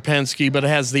Roger Penske, but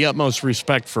has the utmost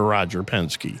respect for Roger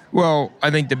Penske? Well,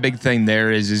 I think the big thing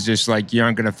there is just like you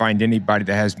aren't going to find anybody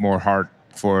that has more heart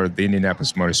for the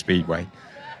Indianapolis Motor Speedway.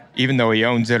 Even though he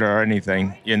owns it or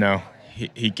anything,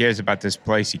 he cares about this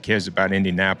place. He cares about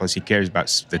Indianapolis. He cares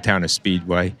about the town of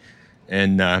Speedway.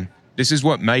 And this is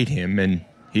what made him, and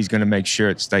he's going to make sure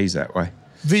it stays that way.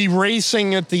 The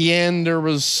racing at the end, there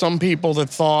was some people that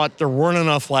thought there weren't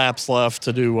enough laps left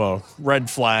to do a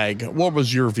red flag. What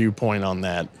was your viewpoint on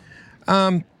that?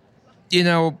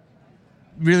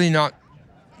 Really not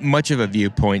much of a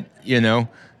viewpoint,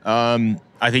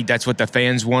 I think that's what the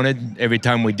fans wanted. Every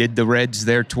time we did the reds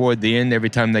there toward the end, every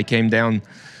time they came down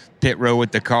pit row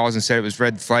with the calls and said it was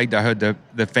red flagged, I heard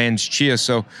the fans cheer.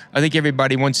 So I think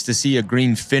everybody wants to see a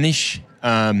green finish.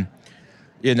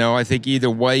 I think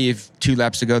either way, if 2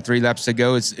 laps to go, 3 laps to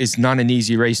go, it's not an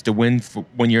easy race to win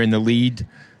when you're in the lead.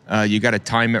 You got to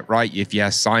time it right. If you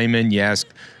ask Simon, you ask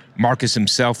Marcus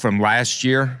himself from last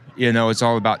year, it's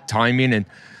all about timing. And,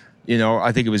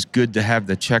 I think it was good to have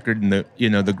the checkered and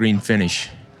the green finish.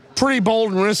 Pretty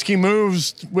bold and risky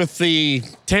moves with the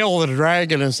tail of the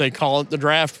dragon, as they call it, the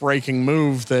draft-breaking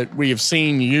move that we have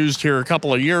seen used here a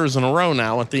couple of years in a row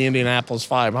now at the Indianapolis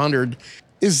 500.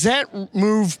 Is that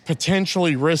move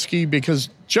potentially risky? Because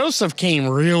Josef came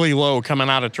really low coming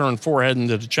out of turn 4 heading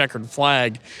to the checkered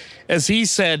flag. As he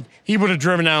said, he would have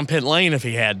driven down pit lane if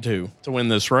he had to win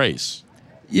this race.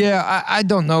 Yeah, I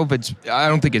don't know if I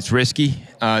don't think it's risky.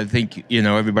 I think,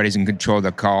 everybody's in control of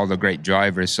the call, the great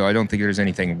drivers, so I don't think there's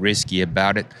anything risky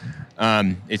about it.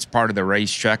 It's part of the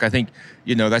racetrack. I think,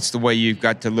 that's the way you've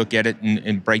got to look at it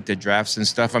and break the drafts and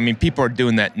stuff. People are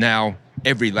doing that now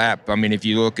every lap. If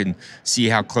you look and see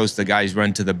how close the guys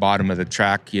run to the bottom of the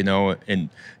track, and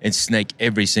snake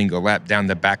every single lap down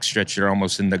the back stretch, they're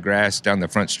almost in the grass. Down the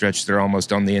front stretch, they're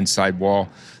almost on the inside wall.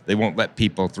 They won't let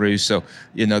people through. So,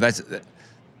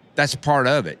 that's part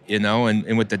of it,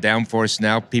 and with the downforce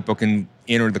now, people can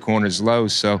enter the corners low.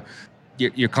 So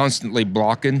you're constantly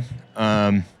blocking,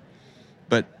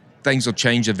 but things will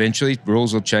change eventually.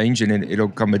 Rules will change, and it'll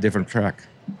come a different track.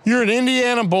 You're an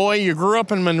Indiana boy. You grew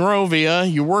up in Monrovia.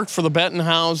 You worked for the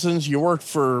Bettenhausens. You worked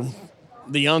for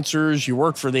the Unsers. You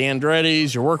worked for the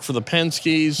Andrettis. You worked for the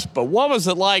Penskes. But what was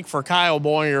it like for Kyle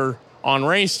Moyer on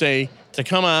race day to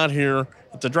come out here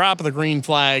at the drop of the green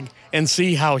flag and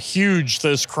see how huge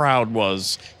this crowd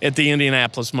was at the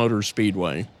Indianapolis Motor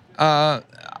Speedway? I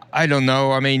don't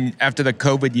know. After the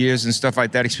COVID years and stuff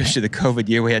like that, especially the COVID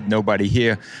year, we had nobody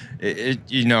here.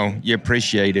 You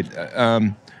appreciate it.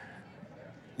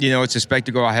 It's a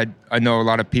spectacle. I know a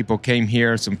lot of people came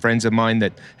here, some friends of mine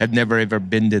that have never, ever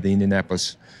been to the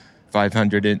Indianapolis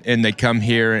 500, and they come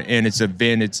here, and it's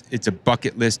a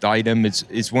bucket list item.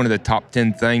 It's one of the top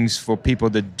 10 things for people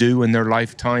to do in their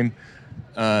lifetime.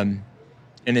 And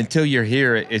until you're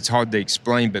here, it's hard to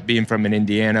explain. But being from an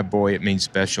Indiana boy, it means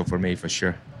special for me for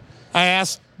sure. I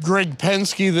asked Greg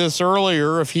Penske this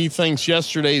earlier if he thinks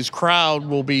yesterday's crowd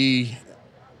will be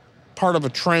part of a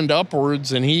trend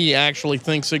upwards, and he actually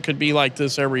thinks it could be like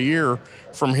this every year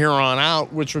from here on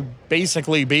out, which would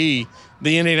basically be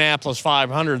the Indianapolis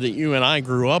 500 that you and I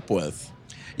grew up with.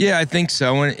 Yeah, I think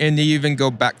so. And you even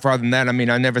go back farther than that. I mean,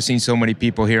 I've never seen so many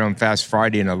people here on Fast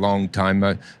Friday in a long time.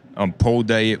 On pole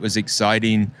day, it was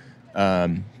exciting.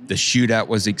 The shootout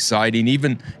was exciting.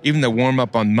 Even the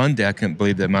warm-up on Monday, I couldn't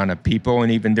believe the amount of people,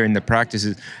 and even during the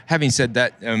practices. Having said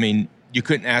that, I mean, you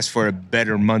couldn't ask for a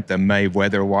better month than May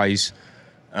weather-wise.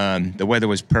 The weather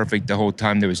was perfect the whole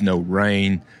time. There was no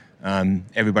rain.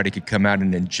 Everybody could come out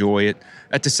and enjoy it.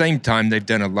 At the same time, they've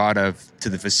done a lot to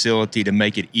the facility to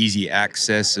make it easy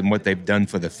access and what they've done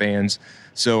for the fans.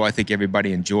 So I think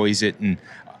everybody enjoys it, and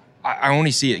I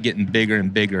only see it getting bigger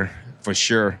and bigger for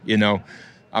sure. You know,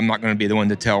 I'm not going to be the one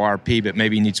to tell RP, but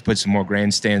maybe he needs to put some more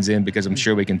grandstands in because I'm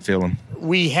sure we can fill them.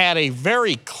 We had a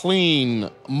very clean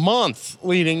month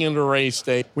leading into race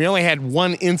day. We only had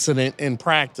one incident in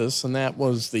practice, and that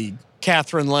was the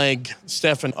Catherine Legg,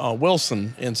 Stephen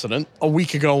Wilson incident a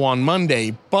week ago on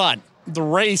Monday. But the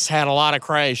race had a lot of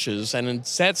crashes, and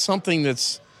that's something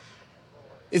it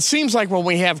seems like when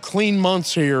we have clean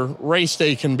months here, race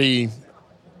day can be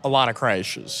a lot of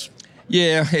crashes.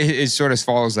 Yeah, it sort of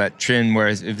follows that trend where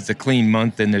if it's a clean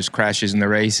month, then there's crashes in the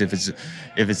race. If it's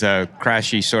a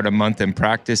crashy sort of month in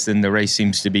practice, then the race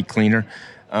seems to be cleaner.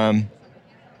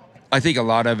 I think a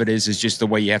lot of it is just the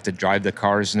way you have to drive the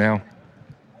cars now.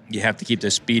 You have to keep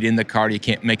the speed in the car. You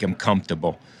can't make them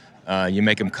comfortable. You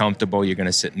make them comfortable, you're going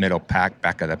to sit middle pack,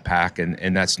 back of the pack,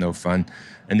 and that's no fun.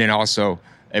 And then also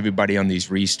everybody on these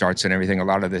restarts and everything, a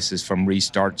lot of this is from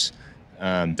restarts.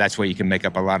 That's where you can make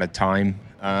up a lot of time.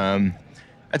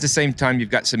 At the same time, you've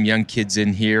got some young kids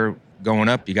in here going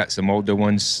up. You got some older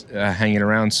ones hanging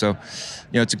around. So,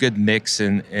 it's a good mix,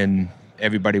 and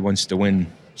everybody wants to win.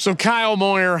 So, Kyle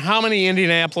Moyer, how many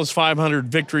Indianapolis 500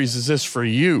 victories is this for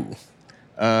you?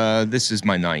 This is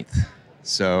my 9th.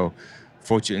 So,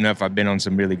 fortunate enough, I've been on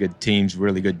some really good teams,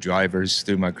 really good drivers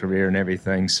through my career and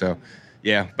everything. So,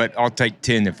 yeah, but I'll take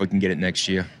 10 if we can get it next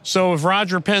year. So if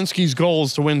Roger Penske's goal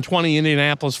is to win 20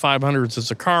 Indianapolis 500s as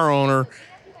a car owner,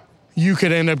 you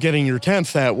could end up getting your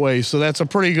 10th that way. So that's a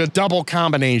pretty good double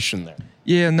combination there.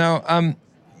 Yeah, no,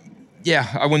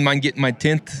 I wouldn't mind getting my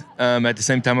 10th. At the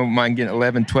same time, I wouldn't mind getting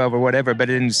 11, 12 or whatever. But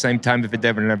at the same time, if it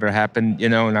never happened,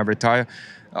 and I retire,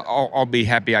 I'll be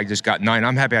happy I just got 9.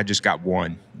 I'm happy I just got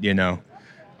 1,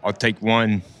 I'll take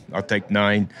 1. I'll take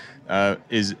 9.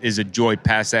 Is a joy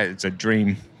past that. It's a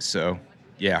dream. So,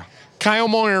 yeah. Kyle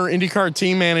Moyer, IndyCar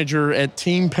team manager at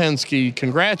Team Penske.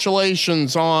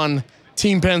 Congratulations on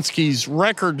Team Penske's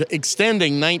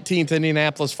record-extending 19th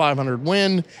Indianapolis 500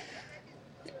 win.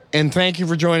 And thank you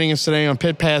for joining us today on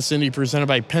Pit Pass Indy, presented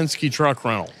by Penske Truck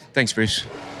Rental. Thanks, Bruce.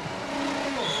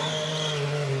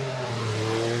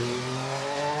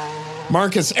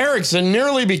 Marcus Ericsson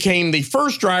nearly became the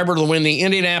first driver to win the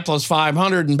Indianapolis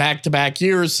 500 in back-to-back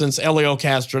years since Helio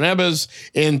Castroneves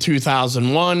in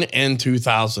 2001 and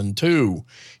 2002.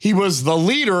 He was the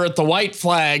leader at the white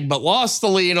flag, but lost the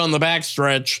lead on the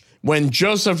backstretch when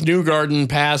Josef Newgarden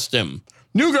passed him.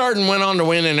 Newgarden went on to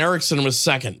win and Ericsson was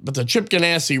second, but the Chip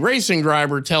Ganassi racing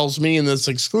driver tells me in this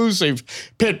exclusive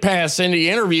Pit Pass Indy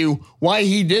interview why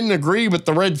he didn't agree with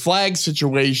the red flag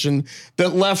situation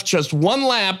that left just one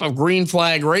lap of green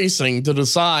flag racing to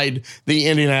decide the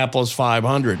Indianapolis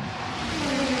 500.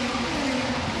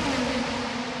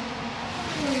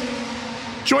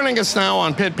 Joining us now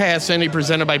on Pit Pass Indy,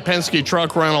 presented by Penske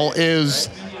Truck Rental, is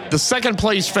the second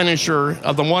place finisher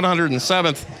of the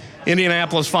 107th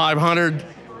Indianapolis 500.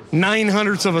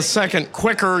 900ths of a second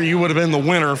quicker, you would have been the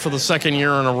winner for the second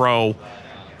year in a row.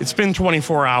 It's been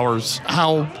 24 hours.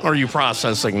 How are you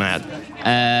processing that?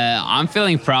 I'm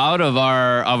feeling proud of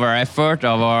our effort,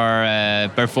 of our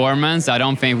performance. I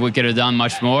don't think we could have done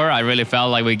much more. I really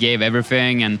felt like we gave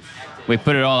everything and we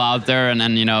put it all out there. And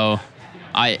then,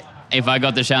 if I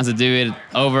got the chance to do it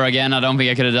over again, I don't think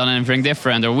I could have done anything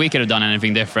different, or we could have done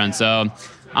anything different. So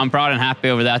I'm proud and happy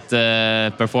over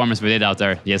that performance we did out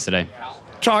there yesterday.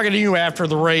 Talking to you after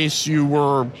the race, you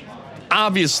were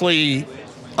obviously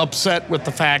upset with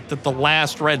the fact that the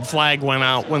last red flag went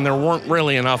out when there weren't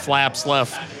really enough laps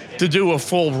left to do a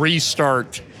full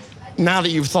restart. Now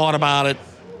that you've thought about it,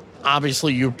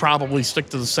 obviously you probably stick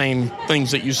to the same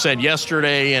things that you said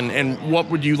yesterday, and what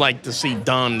would you like to see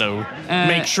done to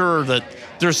make sure that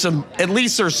there's at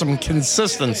least some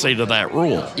consistency to that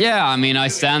rule. Yeah, I mean, I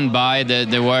stand by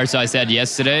the words I said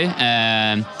yesterday.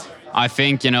 I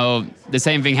think, the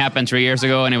same thing happened 3 years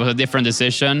ago, and it was a different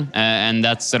decision, and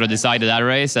that sort of decided that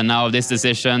race, and now this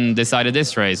decision decided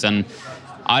this race. And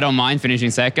I don't mind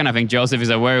finishing second. I think Josef is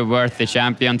a very worthy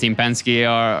champion. Team Penske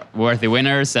are worthy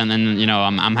winners, and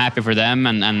I'm happy for them,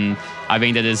 and I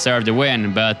think they deserve the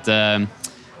win. But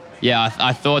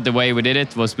I thought the way we did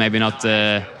it was maybe not.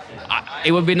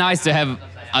 It would be nice to have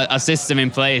a system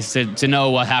in place to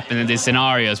know what happened in these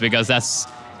scenarios, because that's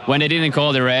when they didn't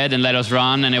call the red and let us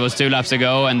run, and it was 2 laps to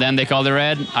go, and then they called the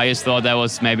red. I just thought that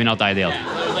was maybe not ideal.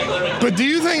 But do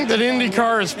you think that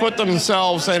IndyCar has put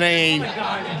themselves in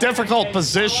a difficult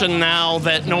position now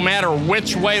that no matter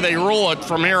which way they rule it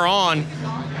from here on,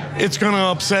 it's going to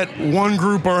upset one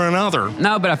group or another?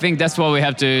 No, but I think that's what we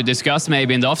have to discuss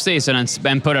maybe in the offseason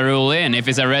and put a rule in. If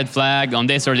it's a red flag on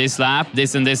this or this lap,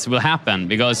 this and this will happen.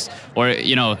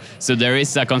 So there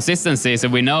is a consistency, so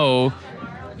we know,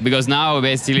 because now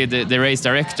basically the race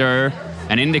director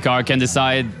and IndyCar can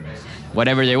decide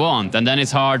whatever they want. And then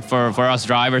it's hard for us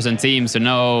drivers and teams to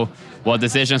know what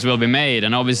decisions will be made.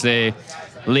 And obviously,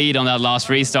 lead on that last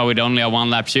restart with only a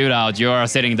 1-lap shootout, you're a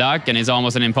sitting duck, and it's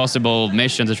almost an impossible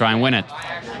mission to try and win it.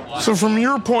 So from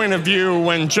your point of view,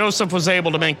 when Josef was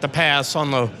able to make the pass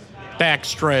on the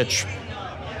backstretch,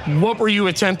 what were you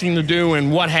attempting to do,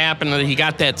 and what happened that he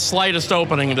got that slightest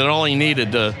opening that all he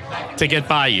needed to get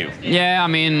by you? Yeah, I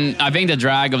mean, I think the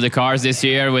drag of the cars this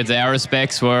year with the aero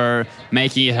specs were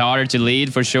making it harder to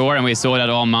lead for sure, and we saw that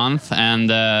all month.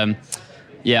 And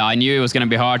I knew it was going to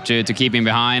be hard to keep him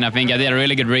behind. I think I did a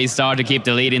really good restart to keep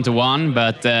the lead into 1,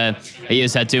 but he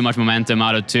just had too much momentum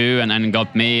out of 2 and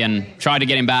got me, and tried to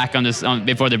get him back on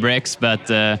before the bricks, but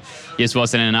just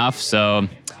wasn't enough. So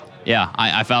yeah,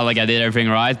 I felt like I did everything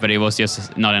right, but it was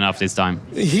just not enough this time.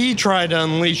 He tried to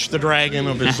unleash the dragon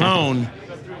of his own.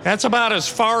 That's about as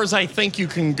far as I think you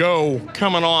can go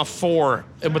coming off 4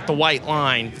 with the white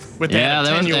line with that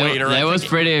attenuator. That was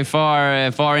pretty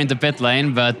far into pit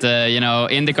lane, but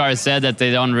IndyCar said that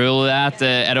they don't rule that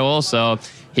at all, so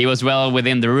he was well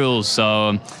within the rules.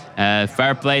 So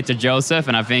fair play to Josef,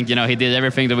 and I think he did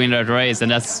everything to win that race,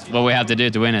 and that's what we have to do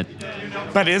to win it.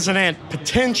 But isn't it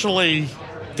potentially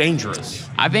dangerous?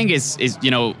 I think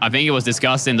I think it was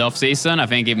discussed in the off-season. I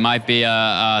think it might be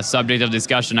a subject of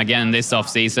discussion again this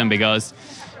off-season, because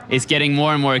it's getting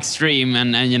more and more extreme,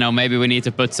 and maybe we need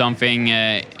to put something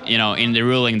in the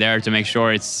ruling there to make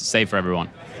sure it's safe for everyone.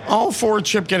 All 4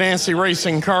 Chip Ganassi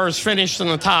racing cars finished in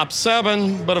the top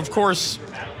 7, but of course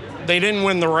they didn't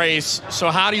win the race. So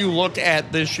how do you look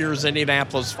at this year's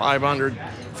Indianapolis 500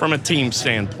 from a team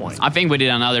standpoint? I think we did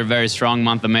another very strong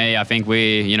month of May. I think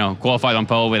we, qualified on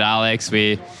pole with Alex.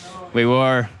 We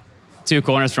were 2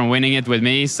 corners from winning it with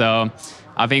me. So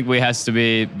I think we have to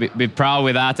be proud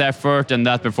with that effort and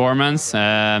that performance.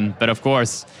 But of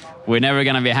course, we're never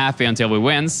going to be happy until we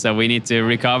win. So we need to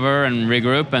recover and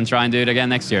regroup and try and do it again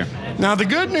next year. Now, the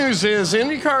good news is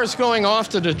IndyCar is going off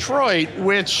to Detroit,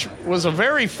 which was a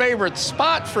very favorite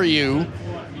spot for you.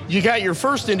 You got your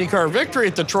first IndyCar victory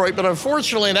at Detroit, but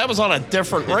unfortunately that was on a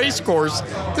different race course.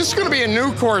 This is going to be a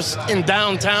new course in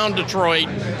downtown Detroit.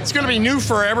 It's going to be new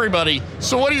for everybody.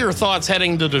 So what are your thoughts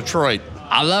heading to Detroit?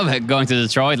 I love going to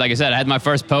Detroit. Like I said, I had my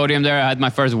first podium there. I had my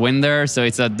first win there. So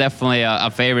it's definitely a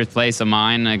favorite place of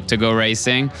mine to go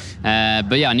racing.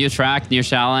 But yeah, new track, new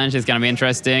challenge. It's going to be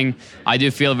interesting. I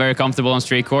do feel very comfortable on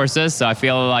street courses. So I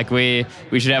feel like we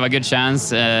should have a good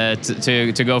chance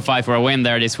to go fight for a win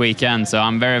there this weekend. So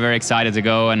I'm very, very excited to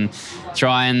go and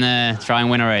try and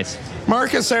win a race.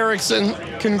 Marcus Ericsson,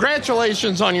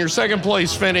 congratulations on your second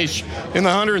place finish in the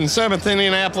 107th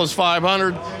Indianapolis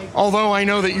 500. Although I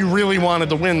know that you really wanted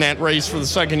to win that race for the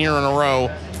second year in a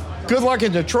row. Good luck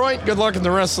in Detroit. Good luck in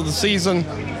the rest of the season.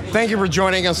 Thank you for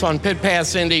joining us on Pit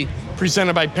Pass Indy,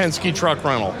 presented by Penske Truck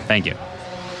Rental. Thank you.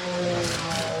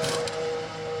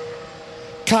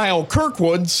 Kyle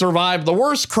Kirkwood survived the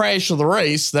worst crash of the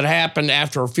race that happened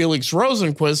after Felix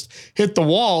Rosenqvist hit the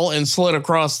wall and slid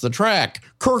across the track.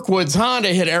 Kirkwood's Honda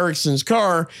hit Ericsson's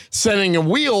car, sending a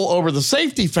wheel over the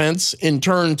safety fence in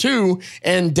turn 2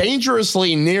 and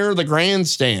dangerously near the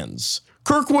grandstands.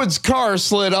 Kirkwood's car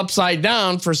slid upside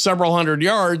down for several hundred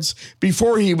yards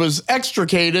before he was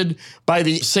extricated by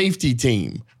the safety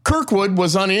team. Kirkwood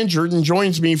was uninjured and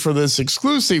joins me for this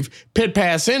exclusive Pit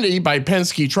Pass Indy by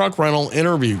Penske Truck Rental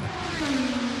interview.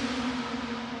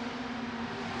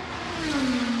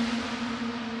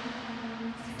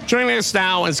 Joining us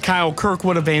now is Kyle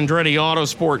Kirkwood of Andretti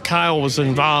Autosport. Kyle was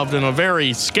involved in a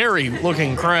very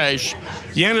scary-looking crash.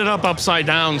 You ended up upside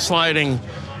down, sliding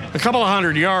a couple of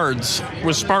 100 yards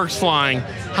with sparks flying.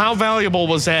 How valuable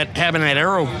was that, having that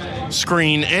aero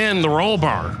screen and the roll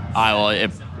bar?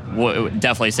 It would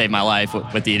definitely saved my life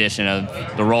with the addition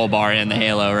of the roll bar and the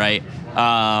halo, right?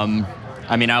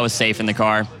 I mean, I was safe in the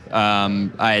car.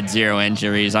 I had 0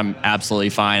 injuries. I'm absolutely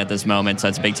fine at this moment. So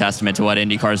that's a big testament to what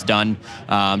IndyCar's done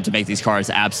to make these cars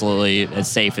absolutely as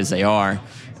safe as they are.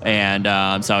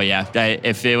 And so, yeah,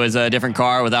 if it was a different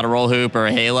car without a roll hoop or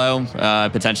a halo,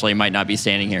 potentially might not be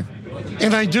standing here.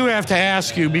 And I do have to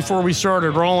ask you, before we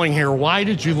started rolling here, why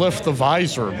did you lift the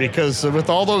visor? Because with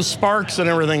all those sparks and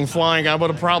everything flying, I would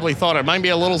have probably thought it might be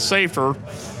a little safer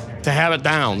to have it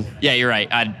down. Yeah, you're right.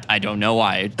 I don't know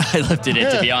why I lifted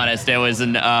it, to be honest. It was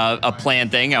a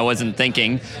planned thing. I wasn't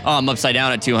thinking, I'm upside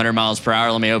down at 200 miles per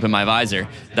hour, let me open my visor.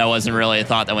 That wasn't really a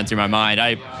thought that went through my mind.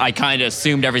 I kind of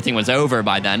assumed everything was over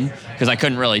by then because I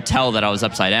couldn't really tell that I was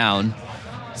upside down.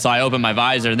 So I opened my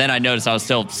visor, then I noticed I was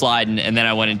still sliding, and then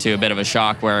I went into a bit of a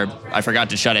shock where I forgot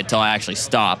to shut it till I actually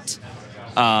stopped.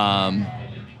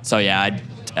 So yeah,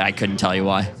 I couldn't tell you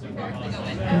why.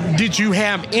 Did you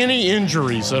have any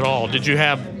injuries at all? Did you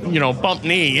have, bump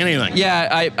knee, anything?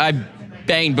 Yeah, I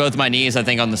banged both my knees, I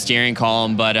think, on the steering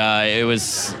column, but it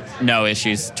was no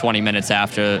issues 20 minutes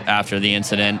after the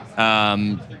incident.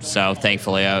 So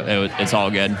thankfully, it's all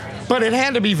good. But it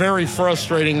had to be very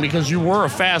frustrating because you were a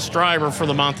fast driver for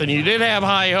the month, and you did have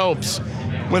high hopes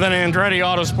with an Andretti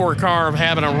Autosport car of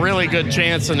having a really good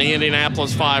chance in the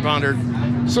Indianapolis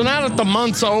 500. So now that the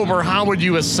month's over, how would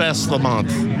you assess the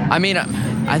month? I mean,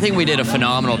 I think we did a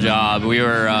phenomenal job. We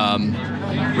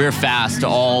were fast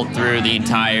all through the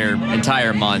entire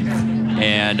month,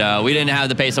 and we didn't have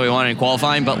the pace that we wanted in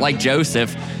qualifying. But like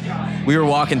Josef, we were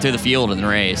walking through the field in the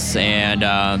race, and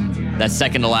that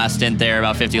second to last stint there,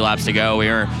 about 50 laps to go, we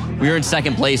were in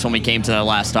second place when we came to the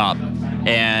last stop,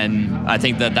 and I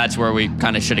think that's where we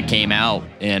kind of should have came out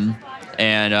in.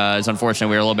 And it's unfortunate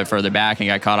we were a little bit further back and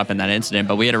got caught up in that incident,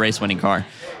 but we had a race-winning car.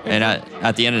 And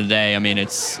at the end of the day, I mean,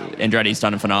 Andretti's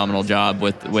done a phenomenal job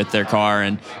with their car,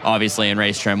 and obviously in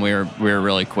race trim we were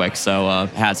really quick. So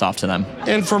hats off to them.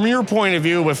 And from your point of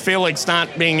view, with Felix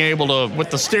not being able to, with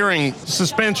the steering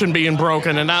suspension being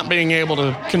broken and not being able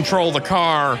to control the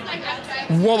car,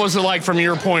 what was it like from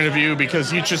your point of view?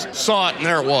 Because you just saw it and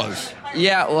there it was.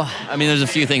 Yeah, well, I mean, there's a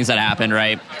few things that happened,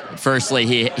 right? Firstly,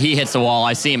 he hits the wall.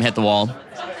 I see him hit the wall.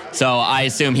 So I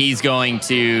assume he's going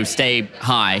to stay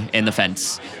high in the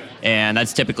fence. And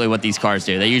that's typically what these cars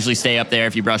do. They usually stay up there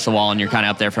if you brush the wall and you're kind of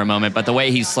up there for a moment. But the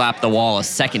way he slapped the wall a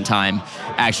second time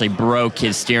actually broke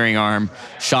his steering arm,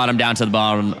 shot him down to the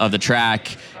bottom of the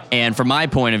track. And from my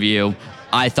point of view,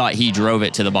 I thought he drove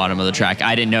it to the bottom of the track.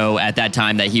 I didn't know at that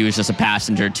time that he was just a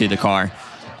passenger to the car.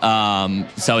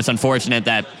 So it's unfortunate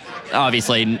that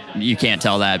obviously you can't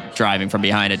tell that driving from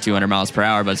behind at 200 miles per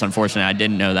hour, but it's unfortunate I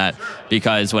didn't know that,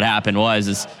 because what happened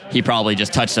was he probably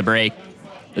just touched the brake.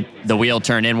 The wheel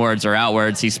turned inwards or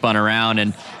outwards. He spun around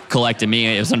and collected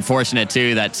me. It was unfortunate,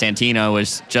 too, that Santino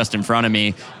was just in front of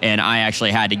me, and I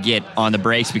actually had to get on the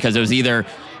brakes because it was either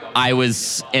I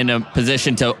was in a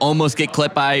position to almost get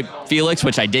clipped by Felix,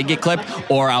 which I did get clipped,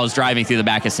 or I was driving through the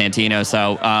back of Santino.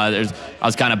 So I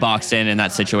was kind of boxed in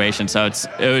that situation. So it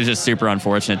was just super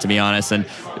unfortunate, to be honest. And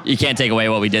you can't take away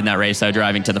what we did in that race, though,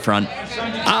 driving to the front.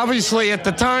 Obviously, at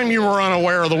the time, you were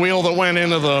unaware of the wheel that went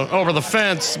over the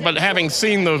fence, but having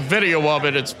seen the video of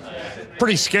it, it's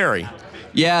pretty scary.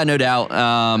 Yeah, no doubt.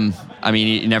 I mean,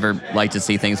 you never like to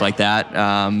see things like that.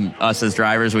 Us as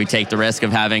drivers, we take the risk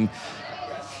of having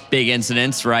big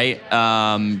incidents, right?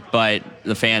 But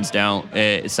the fans don't.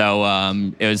 It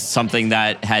was something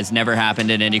that has never happened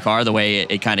in IndyCar, the way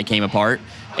it kind of came apart.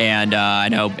 And I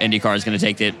know IndyCar is going to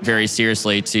take it very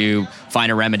seriously to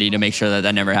find a remedy to make sure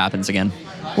that never happens again.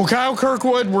 Well, Kyle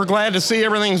Kirkwood, we're glad to see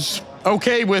everything's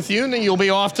okay with you, and you'll be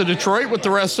off to Detroit with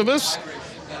the rest of us.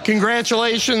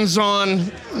 Congratulations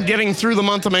on getting through the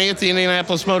month of May at the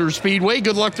Indianapolis Motor Speedway.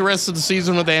 Good luck the rest of the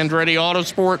season with Andretti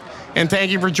Autosport. And thank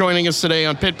you for joining us today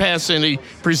on Pit Pass Indy,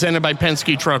 presented by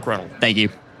Penske Truck Rental. Thank you.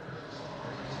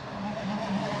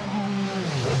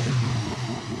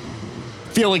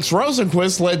 Felix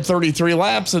Rosenqvist led 33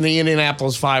 laps in the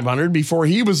Indianapolis 500 before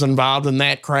he was involved in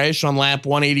that crash on lap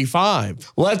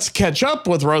 185. Let's catch up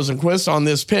with Rosenqvist on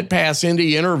this Pit Pass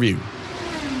Indy interview.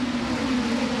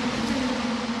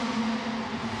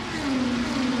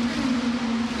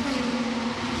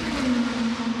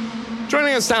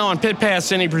 Joining us now on Pit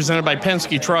Pass Indy, presented by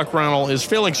Penske Truck Rental, is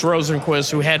Felix Rosenqvist,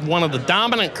 who had one of the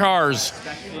dominant cars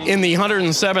in the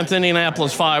 107th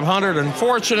Indianapolis 500.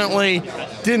 Unfortunately,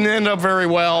 didn't end up very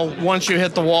well. Once you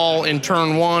hit the wall in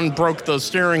turn one, broke the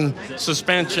steering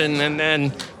suspension, and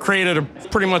then created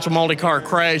pretty much a multi-car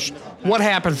crash. What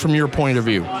happened from your point of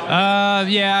view?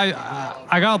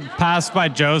 I got passed by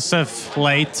Josef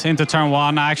late into turn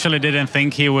one. I actually didn't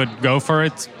think he would go for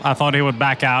it. I thought he would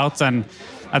back out, and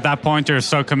at that point you're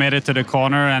so committed to the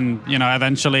corner, and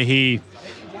eventually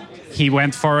he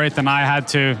went for it, and I had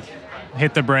to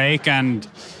hit the brake, and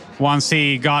once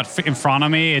he got in front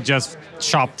of me, it just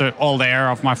chopped all the air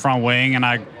off my front wing, and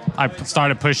I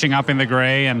started pushing up in the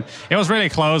gray, and it was really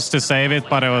close to save it,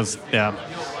 but it was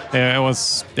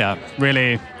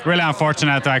really, really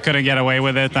unfortunate that I couldn't get away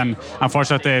with it, and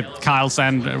unfortunately Kyle's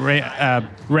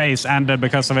race ended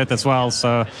because of it as well.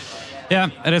 So yeah,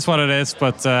 it is what it is,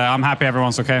 but I'm happy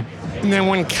everyone's okay. And then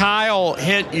when Kyle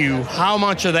hit you, how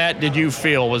much of that did you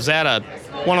feel? Was that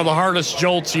one of the hardest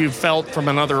jolts you've felt from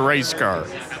another race car?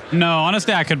 No,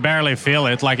 honestly, I could barely feel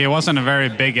it. Like, it wasn't a very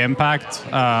big impact.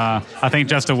 I think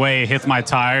just the way he hit my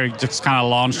tire just kind of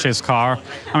launched his car.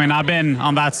 I mean, I've been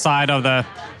on that side of the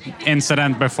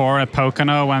incident before at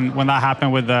Pocono when that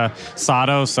happened with the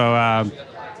Sato. So, at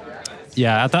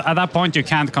that point, you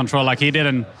can't control. Like, he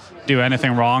didn't do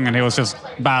anything wrong, and it was just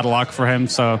bad luck for him.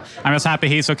 So I'm just happy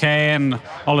he's okay, and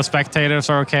all the spectators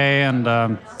are okay, and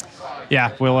we'll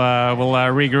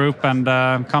regroup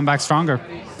and come back stronger.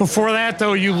 Before that,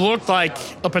 though, you looked like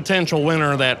a potential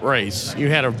winner of that race. You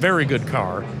had a very good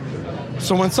car.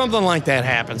 So when something like that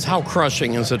happens, how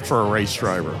crushing is it for a race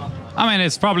driver? I mean,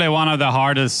 it's probably one of the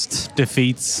hardest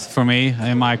defeats for me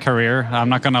in my career. I'm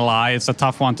not going to lie. It's a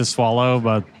tough one to swallow,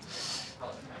 but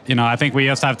I think we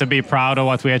just have to be proud of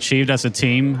what we achieved as a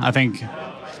team. I think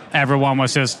everyone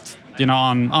was just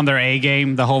on their A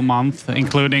game the whole month,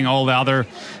 including all the other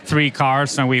 3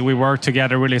 cars, and we worked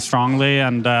together really strongly.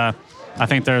 And I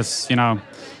think there's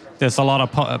a lot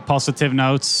of positive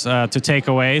notes to take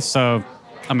away. So,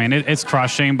 I mean, it's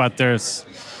crushing, but there's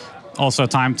also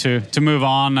time to move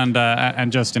on,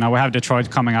 and just we have Detroit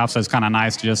coming up, so it's kind of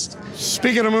nice to just.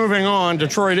 Speaking of moving on,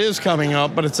 Detroit is coming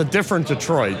up, but it's a different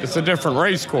Detroit. It's a different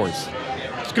race course.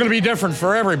 It's going to be different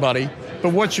for everybody.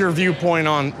 But what's your viewpoint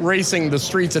on racing the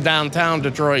streets of downtown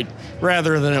Detroit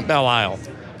rather than at Belle Isle?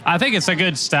 I think it's a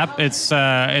good step. It's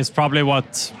probably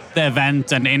what the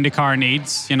event and IndyCar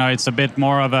needs. It's a bit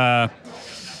more of a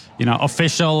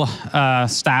official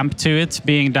stamp to it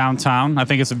being downtown. I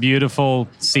think it's a beautiful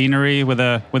scenery with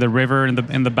a river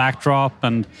in the backdrop,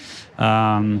 and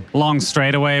long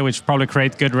straightaway, which probably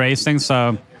create good racing.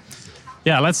 So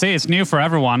yeah, let's see. It's new for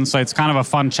everyone, so it's kind of a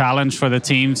fun challenge for the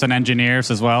teams and engineers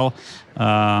as well.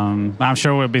 I'm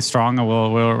sure we'll be strong, and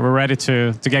we're ready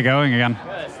to get going again.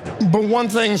 But one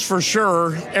thing's for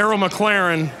sure, Arrow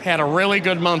McLaren had a really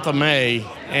good month of May,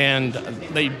 and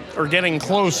they are getting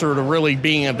closer to really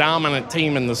being a dominant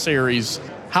team in the series.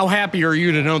 How happy are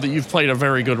you to know that you've played a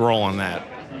very good role in that?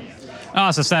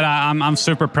 As I said, I'm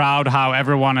super proud how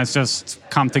everyone has just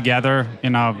come together.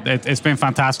 It's been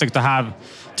fantastic to have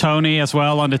Tony as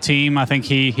well on the team. I think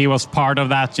he was part of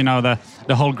that,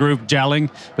 the whole group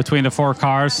gelling between the 4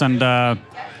 cars. And I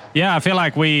feel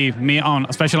like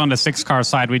especially on the 6-car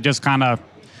side, we just kind of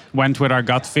went with our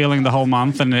gut feeling the whole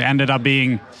month, and it ended up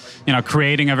being,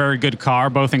 creating a very good car,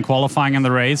 both in qualifying and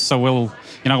the race. So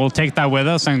we'll take that with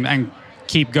us and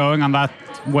keep going on that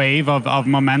wave of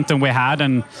momentum we had,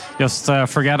 and just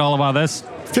forget all about this.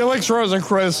 Felix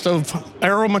Rosenqvist of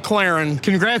Arrow McLaren,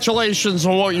 congratulations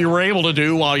on what you were able to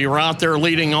do while you were out there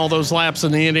leading all those laps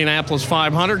in the Indianapolis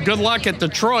 500. Good luck at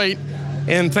Detroit,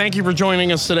 and thank you for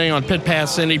joining us today on Pit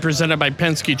Pass Indy, presented by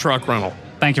Penske Truck Rental.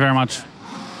 Thank you very much.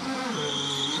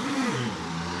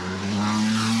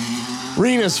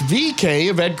 Rinus VeeKay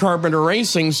of Ed Carpenter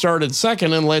Racing started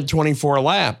second and led 24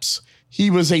 laps. He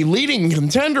was a leading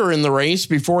contender in the race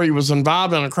before he was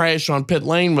involved in a crash on pit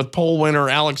lane with pole winner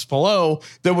Alex Palou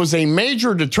that was a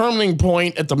major determining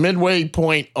point at the midway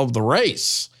point of the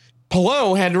race.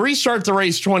 Palou had to restart the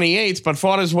race 28th, but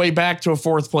fought his way back to a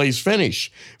 4th place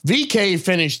finish. VeeKay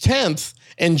finished 10th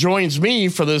and joins me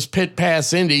for this Pit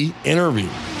Pass Indy interview.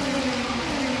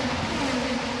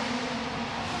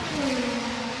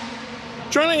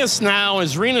 Joining us now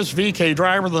is Rinus VeeKay,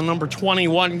 driver of the number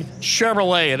 21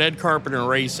 Chevrolet at Ed Carpenter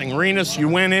Racing. Rinus, you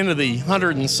went into the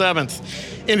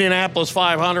 107th Indianapolis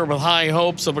 500 with high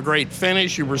hopes of a great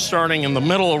finish. You were starting in the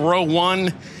middle of row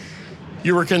 1.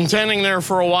 You were contending there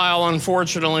for a while.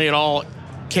 Unfortunately, it all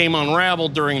came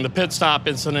unraveled during the pit stop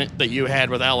incident that you had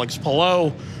with Alex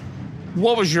Palou.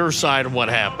 What was your side of what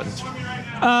happened?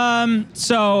 We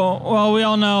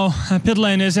all know pit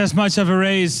lane is as much of a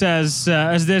race as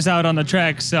this out on the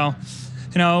track. So,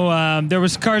 there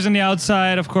was cars on the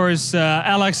outside. Of course,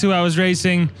 Alex, who I was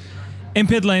racing in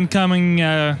pit lane, coming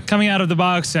out of the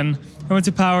box, and I went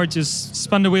to power, just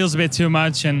spun the wheels a bit too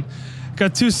much and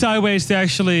got too sideways to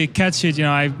actually catch it.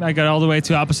 I got all the way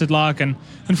to opposite lock, and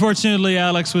unfortunately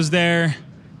Alex was there,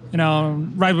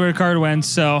 right where the car went.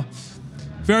 So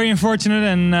very unfortunate,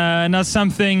 and not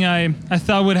something I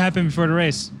thought would happen before the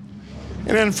race.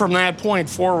 And then from that point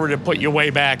forward, it put you way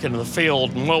back into the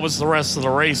field. And what was the rest of the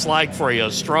race like for you?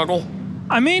 A struggle?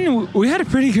 I mean, we had a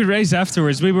pretty good race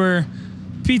afterwards. We were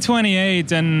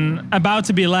P28 and about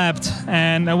to be lapped.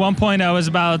 And at one point, I was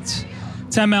about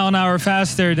 10 mile an hour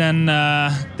faster than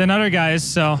other guys.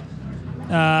 So,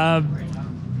 I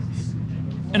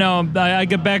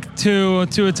get back to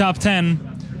a top 10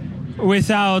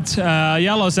 without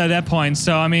yellows at that point.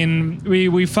 So, I mean,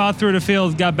 we fought through the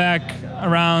field, got back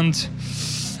around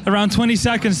 20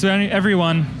 seconds to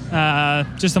everyone,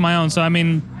 just on my own. So, I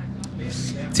mean,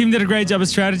 team did a great job of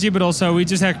strategy, but also we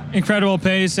just had incredible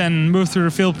pace and moved through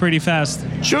the field pretty fast.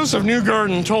 Josef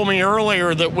Newgarden told me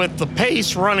earlier that with the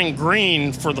pace running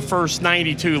green for the first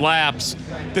 92 laps,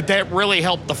 that really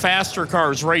helped the faster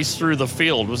cars race through the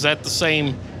field. Was that the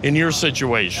same in your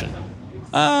situation?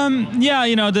 Yeah,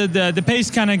 the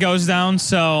pace kind of goes down,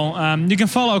 so you can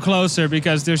follow closer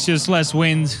because there's just less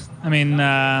wind. I mean,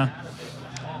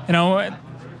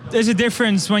 there's a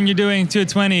difference when you're doing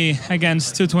 220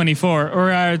 against 224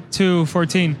 or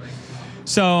 214.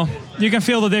 So you can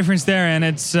feel the difference there, and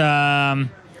it's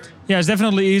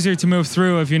definitely easier to move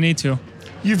through if you need to.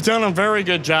 You've done a very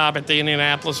good job at the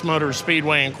Indianapolis Motor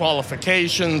Speedway in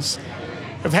qualifications.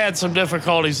 Have had some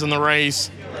difficulties in the race.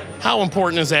 How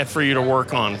important is that for you to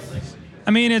work on?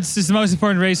 I mean, it's the most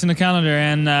important race in the calendar,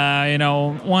 and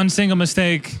one single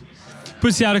mistake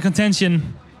puts you out of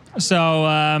contention. So,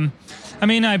 I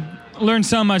mean, I learned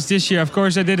so much this year. Of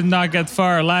course, I did not get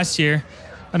far last year,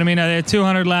 but I mean, I had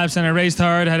 200 laps and I raced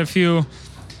hard. I had a few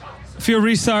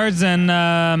restarts, and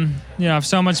have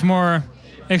so much more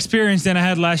experience than I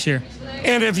had last year.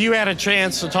 And if you had a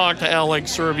chance to talk to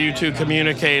Alex, or have you two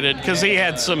communicated? Because he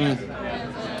had some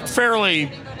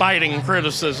fairly biting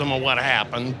criticism of what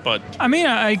happened, but... I mean,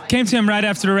 I came to him right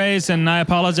after the race, and I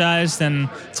apologized and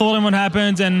told him what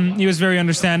happened, and he was very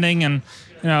understanding, and,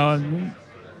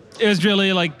 it was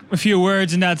really like a few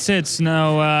words and that's it.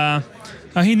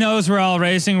 He knows we're all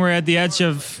racing. We're at the edge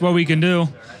of what we can do.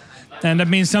 And that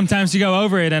means sometimes you go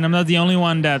over it, and I'm not the only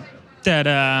one that had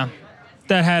a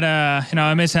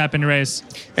mishap in the race.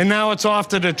 And now it's off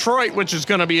to Detroit, which is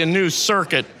going to be a new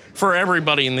circuit for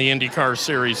everybody in the IndyCar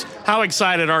series. How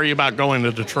excited are you about going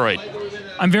to Detroit?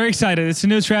 I'm very excited. It's a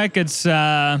new track. It's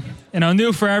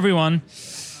new for everyone.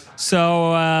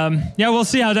 So we'll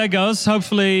see how that goes.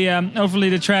 Hopefully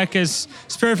the track is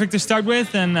perfect to start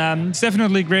with, and it's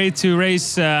definitely great to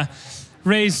race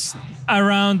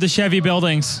around the Chevy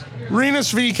buildings.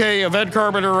 Rinus VeeKay of Ed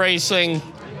Carpenter Racing.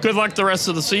 Good luck the rest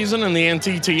of the season in the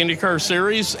NTT IndyCar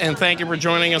Series, and thank you for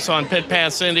joining us on Pit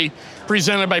Pass Indy,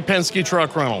 presented by Penske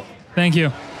Truck Rental. Thank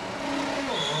you.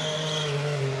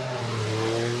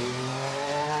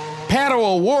 Pato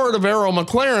O'Ward of Arrow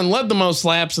McLaren led the most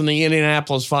laps in the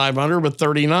Indianapolis 500 with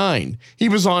 39. He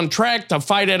was on track to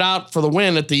fight it out for the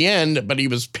win at the end, but he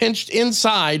was pinched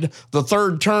inside the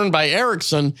third turn by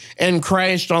Ericsson and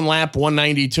crashed on lap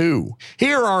 192.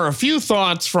 Here are a few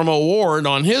thoughts from O'Ward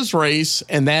on his race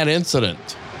and that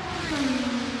incident.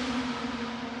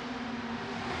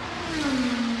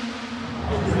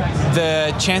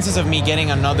 The chances of me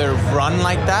getting another run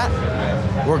like that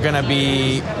were going to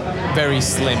be very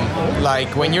slim.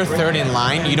 Like when you're third in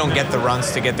line, you don't get the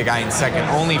runs to get the guy in second.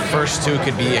 Only first two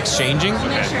could be exchanging.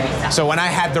 So when I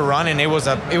had the run, and it was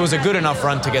a good enough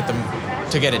run to get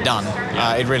it done.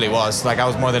 It really was. Like I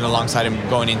was more than alongside him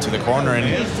going into the corner,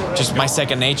 and just my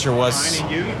second nature was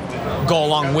go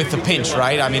along with the pinch,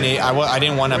 right? I mean, I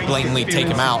didn't want to blatantly take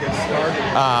him out.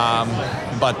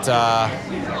 But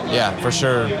for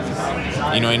sure,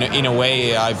 in a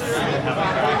way,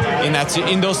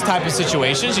 in those type of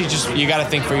situations, you got to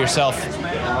think for yourself,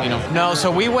 No,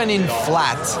 so we went in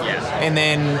flat, and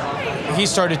then he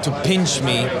started to pinch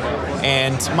me,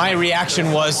 and my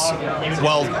reaction was,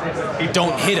 well,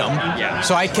 don't hit him.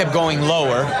 So I kept going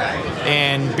lower,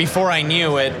 and before I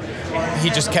knew it, he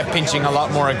just kept pinching a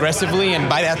lot more aggressively, and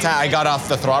by that time I got off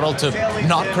the throttle to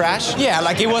not crash. Yeah,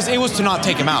 like it was to not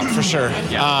take him out for sure.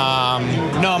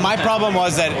 No, my problem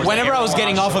was that whenever I was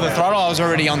getting off of the throttle, I was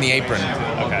already on the apron.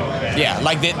 Okay. Yeah,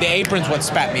 like the apron's what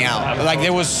spat me out. Like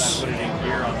there was,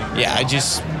 I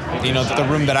just, the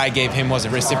room that I gave him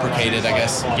wasn't reciprocated, I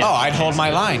guess. Oh, I'd hold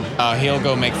my line. He'll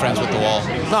go make friends with the wall.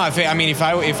 No,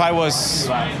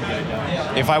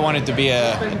 if I wanted to be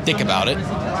a dick about it,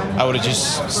 I would have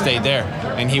just stayed there,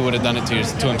 and he would have done it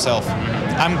to himself.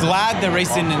 I'm glad the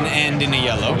race didn't end in a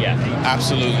yellow. Yeah,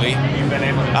 absolutely.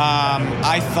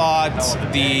 I thought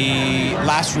the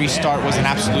last restart was an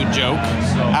absolute joke.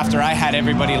 After I had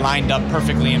everybody lined up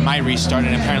perfectly in my restart,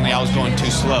 and apparently I was going too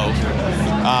slow.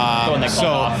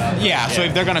 So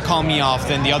if they're going to call me off,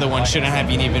 then the other one shouldn't have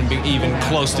been even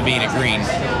close to being a green.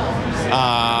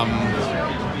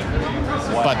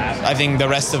 But I think the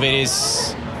rest of it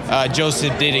is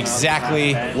Josef did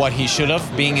exactly what he should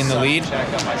have, being in the lead,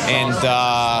 and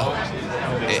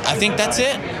I think that's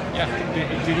it.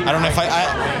 I don't know if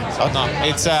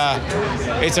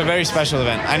it's a very special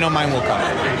event. I know mine will come.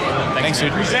 Thanks,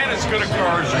 dude. Is that as good a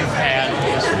car as you've had?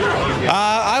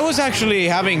 I was actually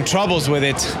having troubles with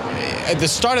it. At the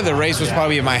start of the race was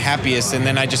probably my happiest, and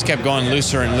then I just kept going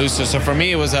looser and looser. So for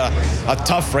me, it was a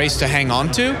tough race to hang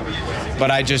on to, but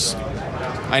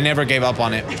I never gave up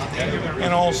on it.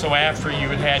 And also, after you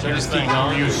had your thing,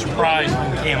 were you surprised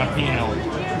when Canapino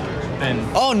then?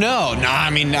 Oh no! I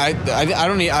mean, I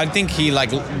don't. I think he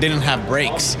didn't have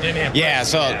brakes. Didn't have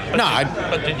brakes.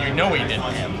 But did you know he didn't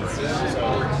have brakes?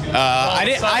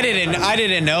 I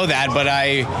didn't know that, but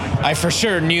I for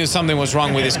sure knew something was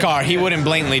wrong with his car. He wouldn't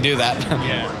blatantly do that.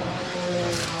 Yeah.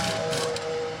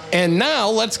 And now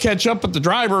let's catch up with the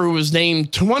driver who was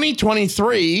named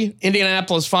 2023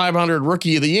 Indianapolis 500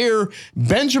 Rookie of the Year,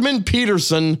 Benjamin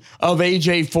Peterson of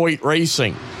AJ Foyt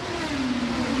Racing.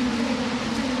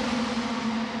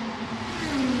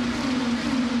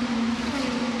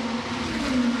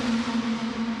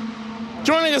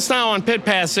 Joining us now on Pit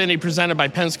Pass Indy, presented by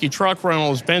Penske Truck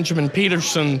Rental, is Benjamin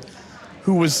Peterson,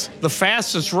 who was the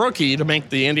fastest rookie to make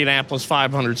the Indianapolis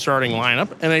 500 starting lineup,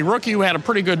 and a rookie who had a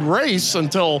pretty good race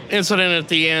until incident at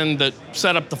the end that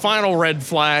set up the final red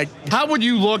flag. How would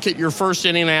you look at your first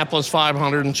Indianapolis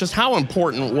 500, and just how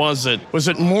important was it? Was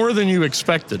it more than you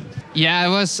expected? Yeah, it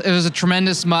was a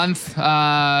tremendous month.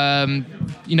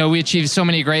 We achieved so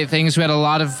many great things. We had a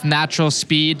lot of natural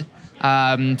speed.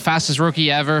 Fastest rookie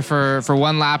ever for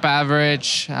one lap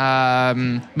average.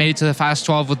 Made it to the Fast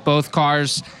 12 with both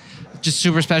cars. Just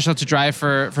super special to drive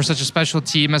for such a special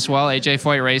team as well, AJ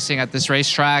Foyt Racing at this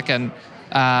racetrack. And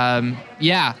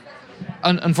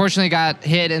unfortunately got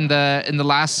hit in the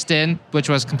last stint, which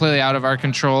was completely out of our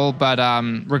control. But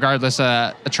regardless,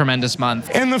 a tremendous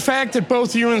month. And the fact that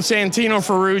both you and Santino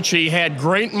Ferrucci had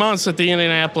great months at the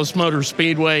Indianapolis Motor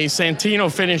Speedway,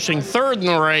 Santino finishing third in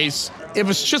the race, it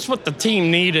was just what the team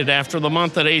needed after the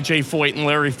month that AJ Foyt and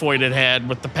Larry Foyt had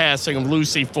with the passing of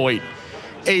Lucy Foyt,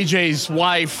 AJ's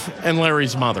wife and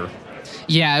Larry's mother.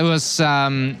 Yeah, it was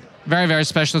very, very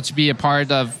special to be a part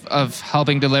of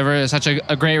helping deliver such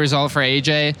a great result for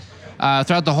AJ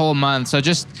throughout the whole month. So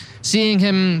just seeing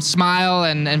him smile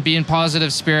and be in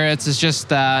positive spirits is just,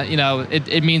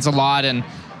 it means a lot. And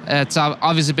it's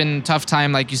obviously been a tough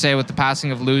time, like you say, with the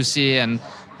passing of Lucy. And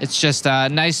it's just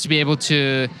nice to be able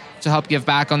to help give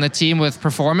back on the team with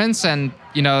performance. And,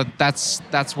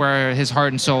 that's where his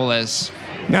heart and soul is.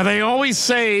 Now, they always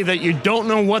say that you don't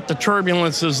know what the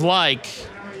turbulence is like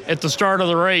at the start of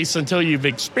the race until you've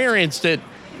experienced it.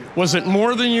 Was it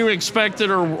more than you expected,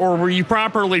 or were you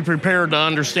properly prepared to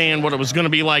understand what it was going to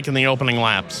be like in the opening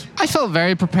laps? I felt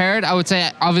very prepared. I would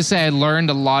say, obviously, I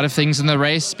learned a lot of things in the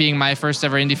race, being my first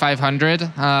ever Indy 500.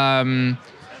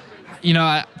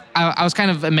 I was kind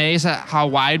of amazed at how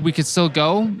wide we could still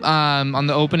go on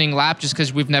the opening lap, just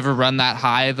because we've never run that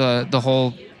high the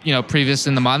whole previous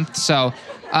in the month. So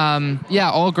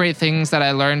all great things that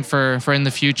I learned for in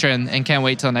the future, and can't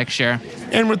wait till next year.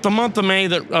 And with the month of May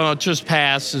that just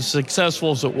passed, as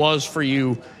successful as it was for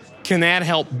you, can that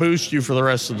help boost you for the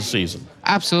rest of the season?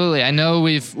 Absolutely. I know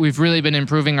we've really been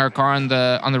improving our car on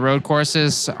the road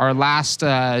courses. Our last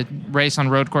race on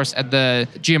road course at the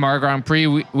GMR Grand Prix,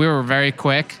 we were very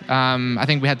quick. I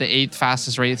think we had the 8th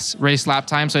fastest race lap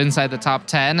time, so inside the top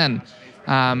 10.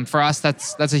 And for us,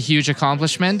 that's a huge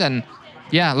accomplishment. And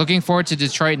looking forward to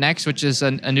Detroit next, which is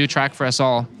a new track for us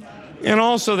all. And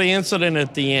also the incident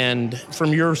at the end,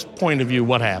 from your point of view,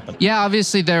 what happened? Yeah,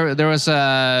 obviously there was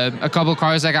a couple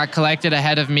cars that got collected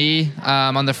ahead of me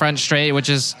on the front straight, which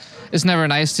is never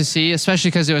nice to see, especially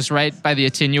because it was right by the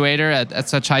attenuator at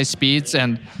such high speeds.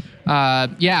 And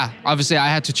obviously I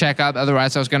had to check up,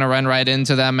 otherwise I was going to run right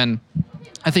into them. And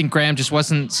I think Graham just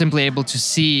wasn't simply able to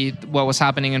see what was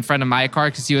happening in front of my car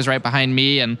because he was right behind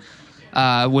me. And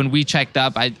when we checked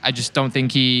up, I just don't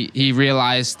think he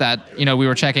realized that, we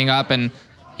were checking up, and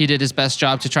he did his best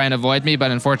job to try and avoid me,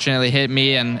 but unfortunately hit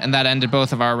me, and that ended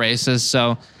both of our races.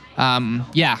 So,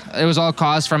 it was all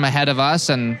caused from ahead of us,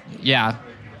 and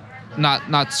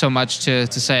not so much to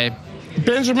say.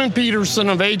 Benjamin Peterson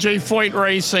of AJ Foyt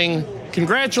Racing,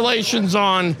 congratulations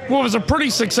on what was a pretty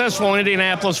successful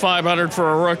Indianapolis 500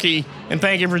 for a rookie. And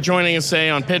thank you for joining us today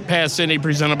on Pit Pass Indy,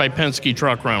 presented by Penske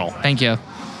Truck Rental. Thank you.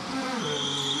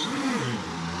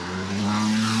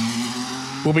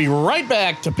 We'll be right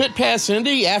back to Pit Pass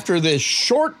Indy after this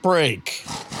short break.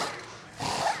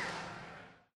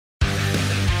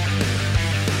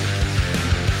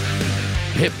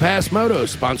 Pit Pass Moto,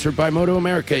 sponsored by Moto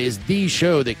America, is the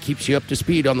show that keeps you up to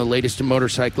speed on the latest in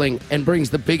motorcycling and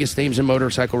brings the biggest names in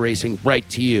motorcycle racing right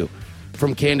to you.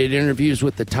 From candid interviews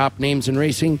with the top names in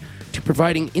racing to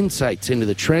providing insights into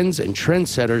the trends and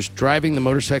trendsetters driving the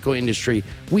motorcycle industry,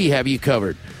 we have you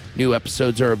covered. New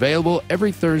episodes are available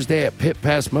every Thursday at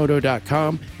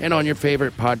pitpassmoto.com and on your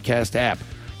favorite podcast app.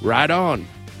 Ride on!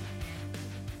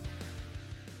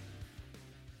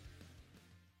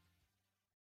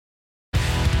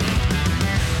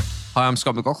 Hi, I'm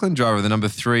Scott McLaughlin, driver of the number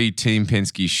 3 Team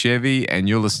Penske Chevy, and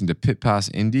you're listening to Pit Pass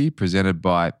Indy, presented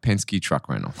by Penske Truck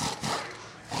Rental.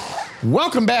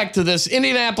 Welcome back to this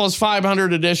Indianapolis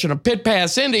 500 edition of Pit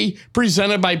Pass Indy,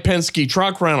 presented by Penske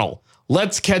Truck Rental.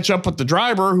 Let's catch up with the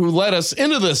driver who led us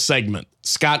into this segment,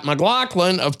 Scott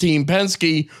McLaughlin of Team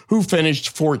Penske, who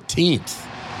finished 14th.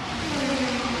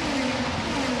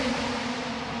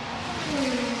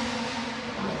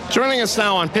 Joining us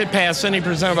now on Pit Pass Indy,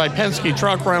 presented by Penske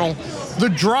Truck Rental, the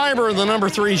driver of the number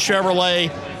 3 Chevrolet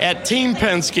at Team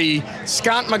Penske,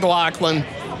 Scott McLaughlin.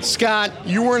 Scott,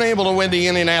 you weren't able to win the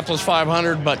Indianapolis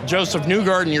 500, but Josef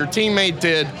Newgarden, your teammate,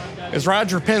 did. As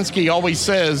Roger Penske always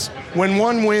says, when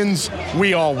one wins,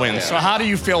 we all win. So how do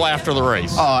you feel after the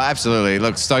race? Oh, absolutely.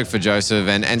 Look, stoked for Josef,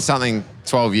 and something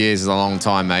 12 years is a long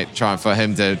time, mate, trying for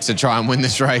him to try and win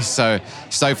this race. So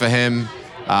stoked for him.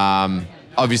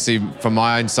 Obviously, from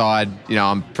my own side, you know,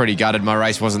 I'm pretty gutted. My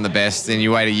race wasn't the best, and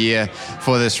you wait a year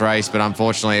for this race, but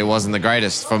unfortunately, it wasn't the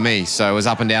greatest for me. So it was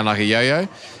up and down like a yo-yo.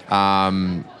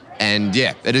 And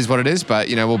yeah, it is what it is, but,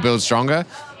 you know, we'll build stronger.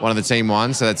 One of the team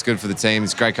won, so that's good for the team.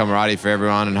 It's great camaraderie for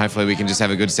everyone, and hopefully we can just have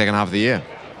a good second half of the year.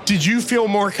 Did you feel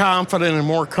more confident and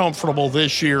more comfortable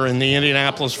this year in the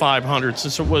Indianapolis 500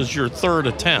 since it was your third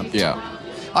attempt? Yeah.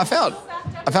 I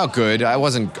felt good. I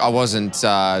wasn't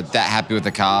that happy with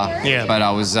the car. Yeah. But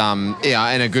I was in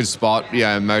a good spot,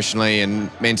 emotionally and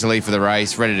mentally for the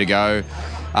race, ready to go.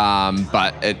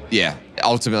 But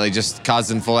ultimately just cars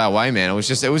didn't fall our way, man. It was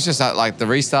just like the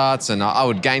restarts, and I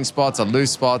would gain spots, I'd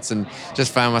lose spots, and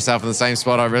just found myself in the same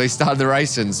spot I really started the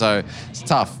race in. So it's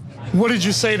tough. What did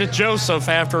you say to Josef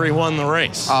after he won the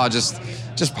race? Oh, just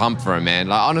pumped for him, man.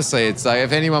 Like, honestly, it's like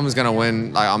if anyone was going to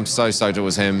win, like, I'm so stoked it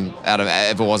was him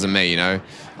if it wasn't me, you know.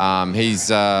 He's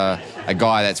a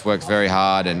guy that's worked very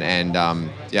hard, and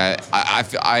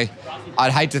I'd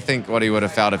hate to think what he would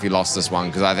have felt if he lost this one,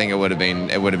 because I think it would have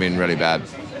been really bad.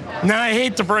 Now, I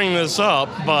hate to bring this up,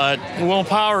 but Will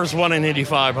Powers won an Indy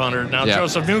 500. Now, Yep.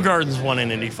 Josef Newgarden's won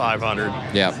an Indy 500.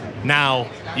 Yeah. Now,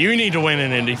 you need to win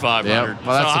an Indy 500. Yep.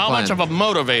 Well, that's so the how plan. much of a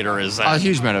motivator is that? A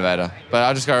huge motivator. But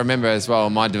I just got to remember as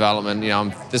well, my development,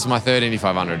 this is my third Indy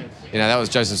 500. That was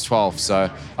Josef's 12th.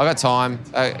 So I've got time.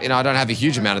 I don't have a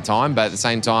huge amount of time, but at the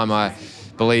same time, I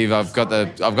believe I've got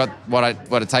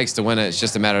what it takes to win it. It's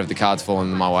just a matter of the cards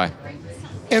falling my way.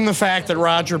 And the fact that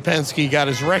Roger Penske got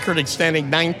his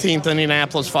record-extending 19th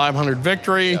Indianapolis 500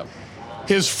 victory,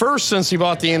 his first since he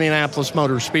bought the Indianapolis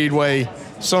Motor Speedway.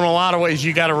 So in a lot of ways,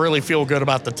 you got to really feel good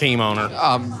about the team owner.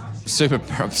 Super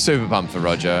pumped for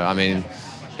Roger. I mean,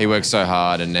 he works so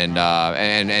hard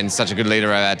and such a good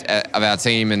leader of our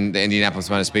team and the Indianapolis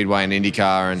Motor Speedway and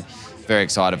IndyCar, and very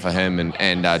excited for him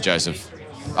and Josef.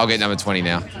 I'll get number 20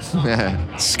 now.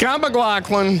 Scott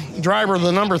McLaughlin, driver of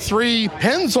the number 3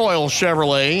 Pennzoil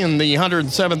Chevrolet in the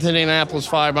 107th Indianapolis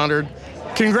 500.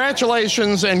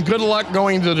 Congratulations and good luck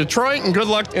going to Detroit, and good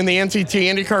luck in the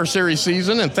NTT IndyCar Series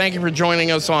season. And thank you for joining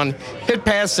us on Pit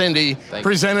Pass Indy,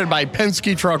 presented by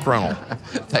Penske Truck Rental.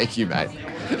 Thank you, mate.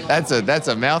 That's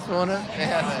a mouthful, isn't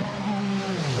it?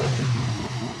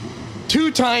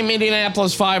 Two-time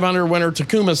Indianapolis 500 winner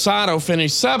Takuma Sato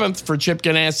finished 7th for Chip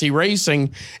Ganassi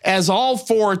Racing, as all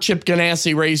 4 Chip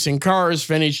Ganassi Racing cars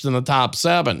finished in the top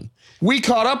 7. We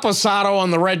caught up with Sato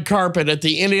on the red carpet at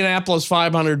the Indianapolis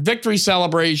 500 victory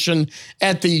celebration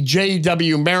at the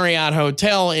JW Marriott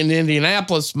Hotel in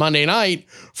Indianapolis Monday night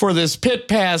for this Pit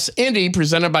Pass Indy,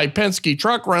 presented by Penske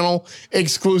Truck Rental,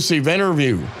 exclusive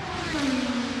interview.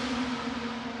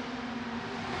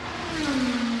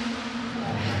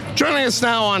 Joining us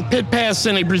now on Pit Pass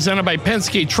Indy, presented by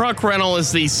Penske Truck Rental,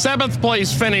 is the 7th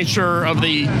place finisher of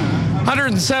the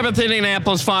 107th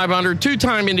Indianapolis 500,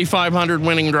 2-time Indy 500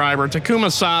 winning driver,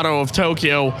 Takuma Sato of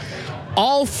Tokyo.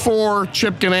 All 4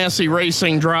 Chip Ganassi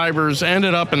Racing drivers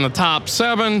ended up in the top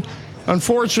 7.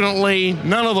 Unfortunately,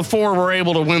 none of the four were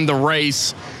able to win the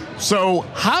race. So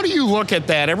how do you look at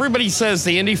that? Everybody says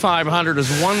the Indy 500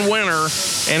 is one winner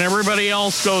and everybody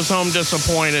else goes home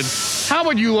disappointed. How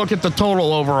would you look at the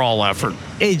total overall effort?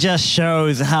 It just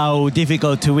shows how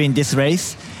difficult to win this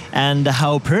race and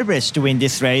how privileged to win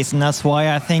this race. And that's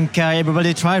why I think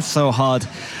everybody tried so hard.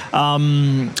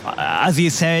 As you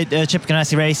said, Chip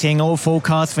Ganassi Racing, all four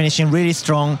cars finishing really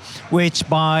strong, which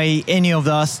by any of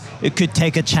us, it could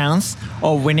take a chance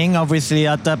of winning. Obviously,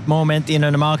 at that moment,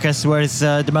 Marcus was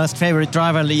the most favorite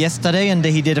driver yesterday, and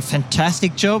he did a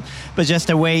fantastic job. But just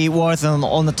the way it was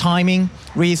on the timing,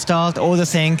 restart, all the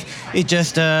thing, it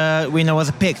just winner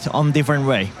was picked on different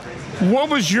way. What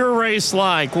was your race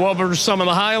like? What were some of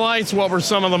the highlights? What were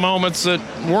some of the moments that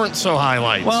weren't so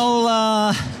highlights?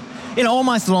 Well,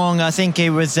 almost long, I think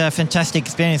it was a fantastic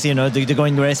experience, to go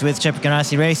in the race with Chip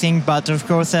Ganassi Racing. But of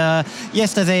course,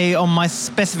 yesterday on my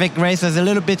specific race was a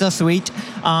little bittersweet.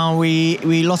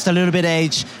 We lost a little bit of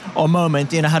edge or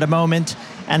moment, had a moment.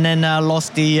 And then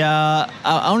lost the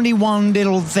only one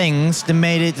little things that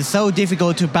made it so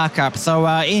difficult to back up. So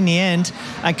in the end,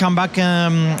 I come back.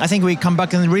 I think we come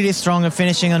back and really strong and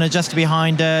finishing on just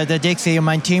behind the Dixie,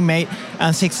 my teammate,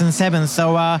 and 6 and 7.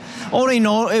 So all in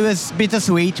all, it was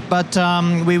bittersweet. But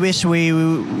we wish we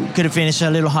could have finished a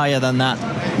little higher than that.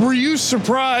 Were you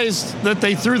surprised that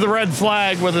they threw the red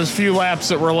flag with as few laps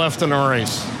that were left in the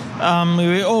race?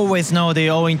 We always know the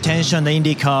whole intention, the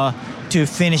IndyCar, to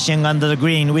finishing under the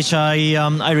green, which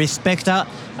I respect that.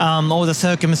 All the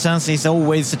circumstances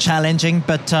always challenging,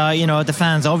 but the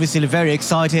fans are obviously very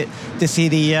excited to see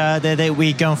the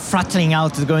we go throttling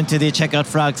out to go into the checkered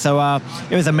flag. So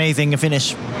it was amazing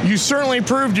finish. You certainly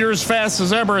proved you're as fast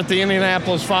as ever at the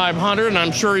Indianapolis 500, and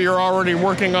I'm sure you're already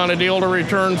working on a deal to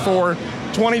return for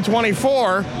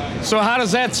 2024. So how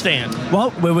does that stand?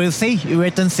 Well, we will see. We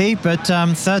wait and see. But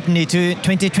certainly to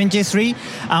 2023,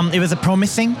 it was a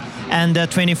promising. And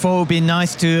 24 would be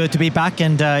nice to be back.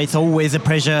 And it's always a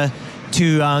pleasure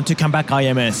to come back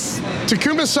IMS.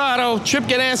 Takuma Sato, Chip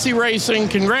Ganassi Racing,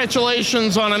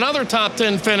 congratulations on another top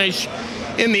 10 finish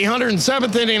in the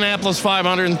 107th Indianapolis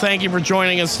 500. And thank you for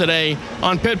joining us today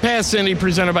on Pit Pass Indy,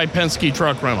 presented by Penske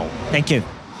Truck Rental. Thank you.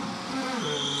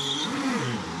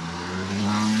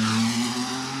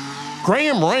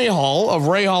 Graham Rahal of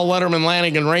Rahal, Letterman,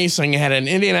 Lanigan Racing had an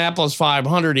Indianapolis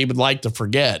 500 he would like to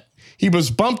forget. He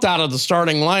was bumped out of the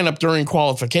starting lineup during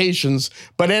qualifications,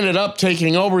 but ended up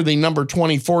taking over the number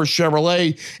 24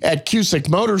 Chevrolet at Cusick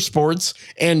Motorsports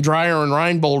and Dreyer and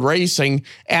Reinbold Racing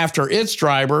after its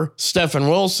driver, Stephen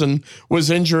Wilson, was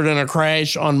injured in a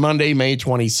crash on Monday, May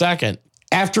 22nd.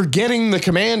 After getting the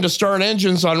command to start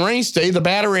engines on race day, the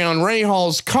battery on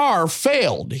Rahal's car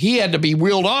failed. He had to be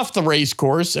wheeled off the race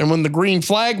course, and when the green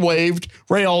flag waved,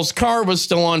 Rahal's car was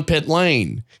still on pit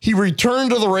lane. He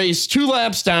returned to the race 2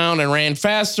 laps down and ran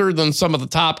faster than some of the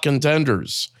top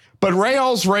contenders. But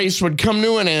Rahal's race would come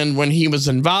to an end when he was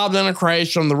involved in a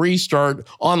crash on the restart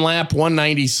on lap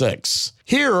 196.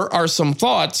 Here are some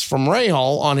thoughts from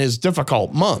Rahal on his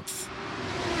difficult month.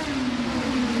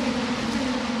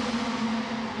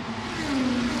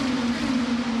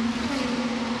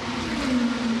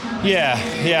 Yeah,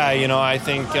 I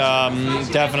think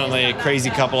definitely a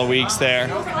crazy couple of weeks there.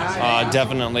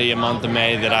 Definitely a month of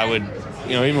May that I would,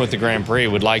 even with the Grand Prix,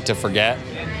 would like to forget.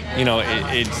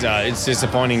 It's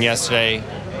disappointing yesterday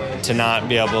to not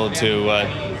be able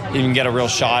to even get a real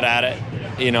shot at it,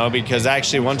 because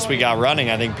actually once we got running,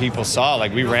 I think people saw,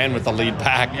 we ran with the lead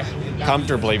pack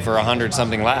comfortably for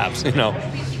 100-something laps,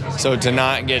 So to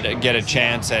not get a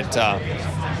chance at...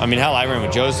 I ran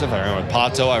with Josef, I ran with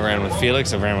Pato, I ran with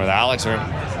Felix, I ran with Alex,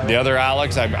 the other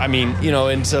Alex.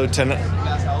 And so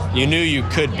you knew you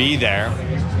could be there,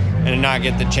 and to not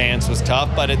get the chance was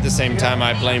tough. But at the same time,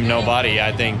 I blame nobody.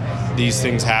 I think these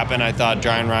things happen. I thought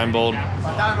Dreyer and Reinbold,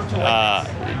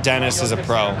 Dennis is a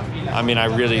pro. I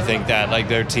really think that.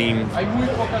 Their team,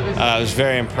 I was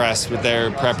very impressed with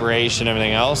their preparation and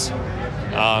everything else.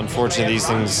 Unfortunately, these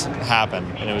things happen,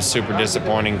 and it was super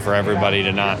disappointing for everybody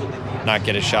to not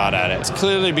get a shot at it. It's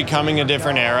clearly becoming a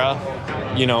different era,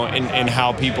 in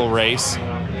how people race.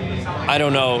 I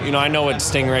don't know, I know what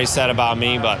Stingray said about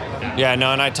me, but and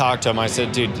I talked to him. I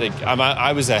said, dude,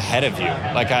 I was ahead of you.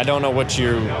 I don't know what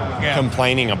you're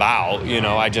complaining about,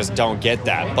 I just don't get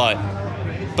that.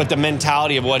 But the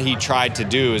mentality of what he tried to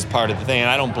do is part of the thing, and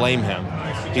I don't blame him.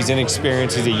 He's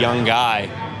inexperienced, he's a young guy.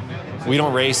 We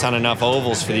don't race on enough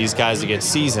ovals for these guys to get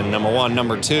seasoned, number one.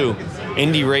 Number two,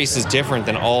 Indy race is different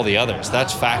than all the others.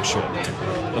 That's factual.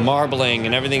 the marbling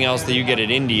and everything else that you get at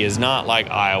Indy is not like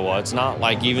Iowa. It's not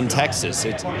like even Texas.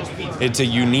 It's a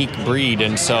unique breed.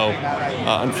 And so,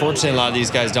 unfortunately, a lot of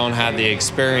these guys don't have the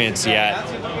experience yet.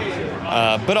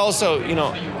 But also,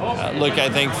 look, I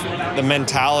think the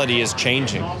mentality is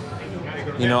changing.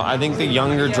 I think the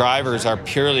younger drivers are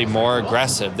purely more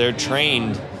aggressive. They're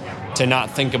trained to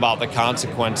not think about the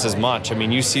consequences much. I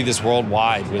mean, you see this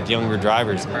worldwide with younger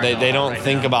drivers. They don't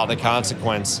think about the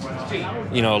consequence,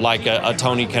 like a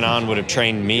Tony Kanaan would have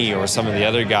trained me or some of the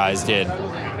other guys did.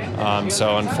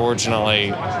 So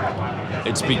unfortunately,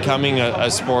 it's becoming a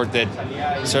sport that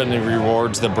certainly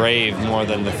rewards the brave more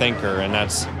than the thinker, and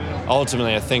that's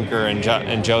ultimately a thinker,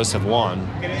 and Josef won.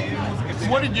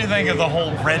 What did you think of the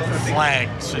whole red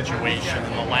flag situation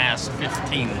in the last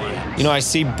 15 laps? I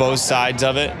see both sides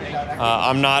of it.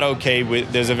 I'm not okay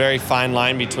with, there's a very fine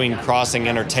line between crossing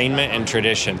entertainment and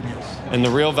tradition. And the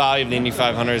real value of the Indy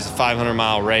 500 is a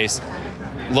 500-mile race.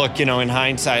 Look, in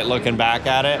hindsight, looking back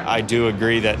at it, I do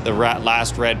agree that the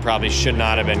last red probably should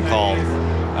not have been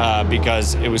called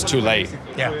because it was too late.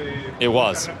 Yeah. It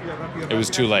was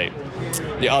too late.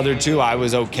 The other two I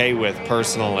was okay with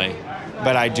personally.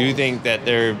 But I do think that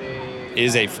there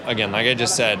is again, like I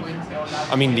just said,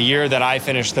 I mean, the year that I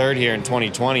finished third here in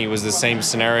 2020 was the same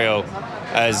scenario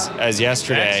as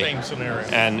yesterday. That same scenario.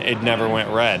 And it never went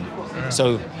red.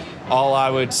 So all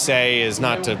I would say is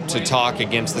not to talk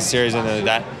against the series and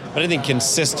that, but I think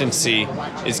consistency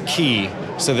is key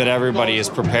so that everybody is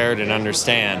prepared and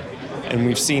understand. And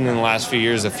we've seen in the last few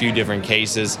years a few different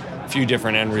cases, a few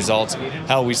different end results.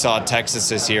 Hell, we saw Texas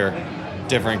this year.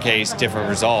 Different case, different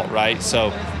result, right?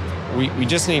 So we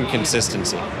just need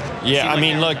consistency. Yeah, I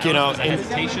mean, look,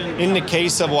 in the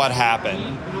case of what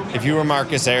happened, if you were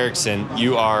Marcus Ericsson,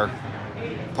 you are,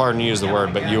 pardon me use the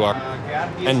word, but you are,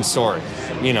 and sorry.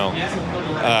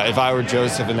 If I were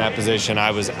Josef in that position,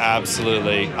 I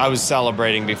was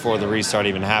celebrating before the restart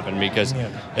even happened, because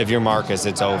if you're Marcus,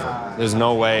 it's over. There's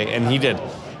no way, and he did.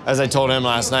 As I told him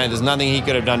last night, there's nothing he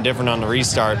could have done different on the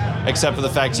restart, except for the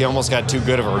fact he almost got too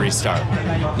good of a restart.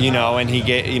 And he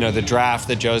get, the draft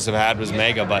that Josef had was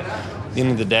mega, but at the end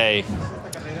of the day,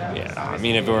 I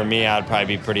mean, if it were me, I'd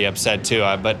probably be pretty upset too.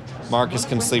 But Marcus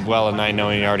can sleep well at night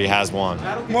knowing he already has one.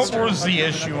 What was the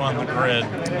issue on the grid?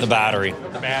 The battery.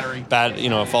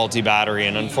 A faulty battery,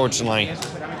 and unfortunately,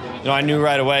 I knew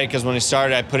right away, because when he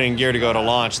started, I put it in gear to go to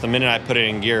launch. The minute I put it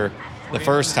in gear the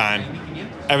first time,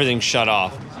 everything shut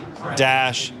off.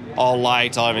 Dash, all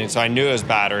lights, all everything. So I knew it was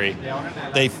battery.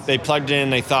 They plugged it in.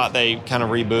 They thought they kind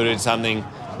of rebooted something.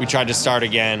 We tried to start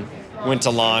again. Went to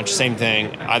launch. Same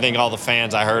thing. I think all the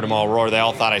fans, I heard them all roar. They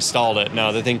all thought I stalled it.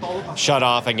 No, the thing shut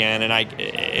off again,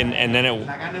 and then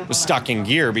it was stuck in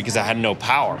gear because I had no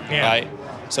power. Yeah. Right.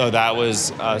 So that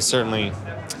was certainly.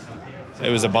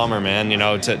 It was a bummer, man.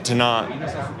 To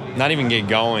not even get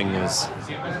going is.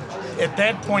 At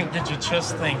that point, did you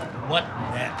just think, what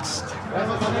next?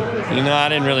 I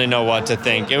didn't really know what to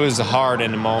think. It was hard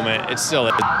in the moment. It's still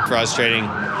frustrating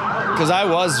because I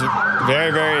was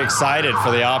very, very excited for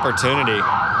the opportunity.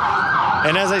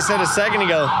 And as I said a second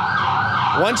ago,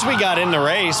 once we got in the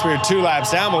race, we were 2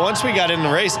 laps down, but once we got in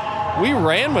the race, we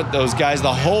ran with those guys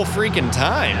the whole freaking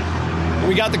time.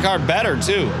 We got the car better,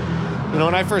 too.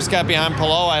 When I first got behind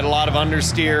Palou, I had a lot of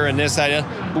understeer and this idea,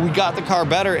 but we got the car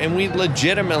better, and we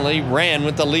legitimately ran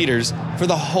with the leaders for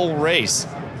the whole race.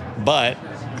 But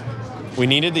we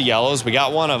needed the yellows. We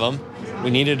got one of them. We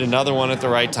needed another one at the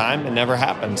right time. It never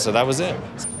happened, so that was it.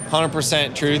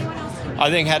 100% truth. I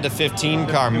think had the 15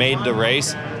 car made the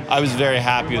race, I was very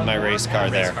happy with my race car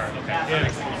there.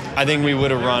 I think we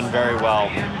would have run very well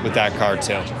with that car,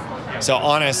 too. So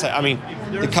honest, I mean,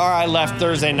 the car I left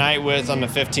Thursday night with on the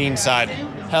 15 side,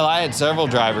 hell, I had several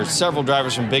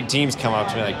drivers from big teams come up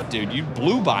to me like, dude, you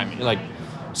blew by me. Like,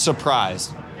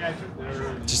 surprised.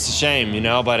 Just a shame,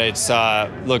 but it's,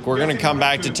 look, we're going to come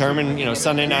back determined.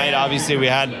 Sunday night, obviously, we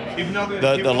had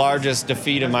the largest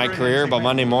defeat of my career, but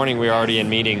Monday morning, we were already in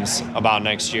meetings about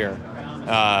next year.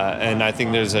 And I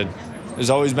think there's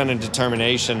always been a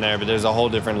determination there, but there's a whole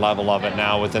different level of it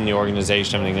now within the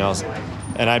organization, everything else.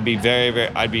 And I'd be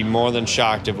I'd be more than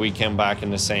shocked if we came back in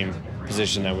the same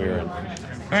position that we were in.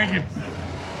 Thank you.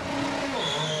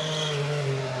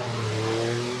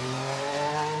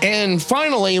 And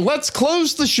finally, let's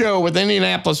close the show with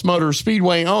Indianapolis Motor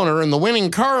Speedway owner and the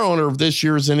winning car owner of this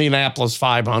year's Indianapolis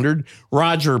 500,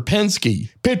 Roger Penske.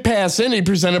 Pit Pass Indy,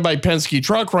 presented by Penske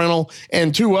Truck Rental,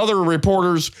 and 2 other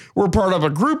reporters were part of a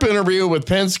group interview with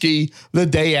Penske the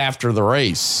day after the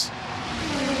race.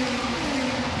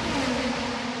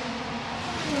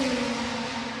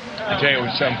 tell you, it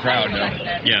was some crowd, though.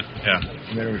 Yeah.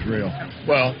 I mean, it was real.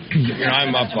 Well,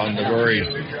 I'm up on the very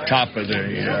top of the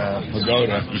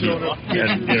pagoda,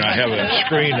 and, I have a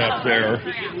screen up there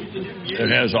that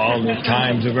has all the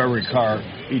times of every car,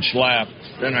 each lap.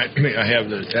 Then I have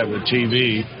the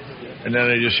TV, and then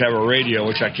I just have a radio,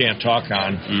 which I can't talk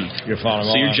on. You follow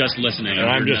me? So you're just listening. And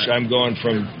I'm going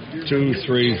from 2,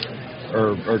 3,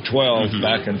 or 12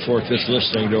 back and forth, just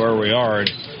listening to where we are.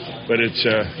 But it's,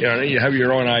 you have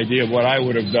your own idea of what I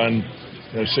would have done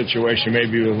in a situation,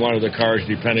 maybe with one of the cars,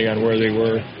 depending on where they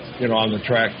were, on the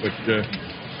track. But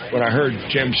when I heard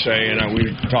Jim say, and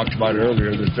we talked about it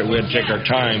earlier, that we had to take our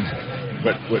time,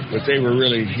 but they were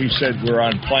really, he said we're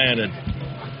on plan at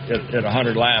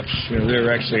 100 laps. They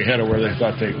were actually ahead of where they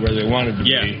thought where they wanted to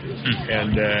be,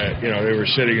 and they were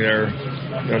sitting there,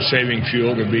 saving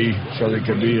fuel so they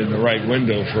could be in the right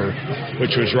window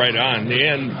which was right on. In the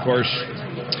end, of course,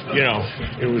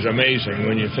 it was amazing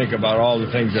when you think about all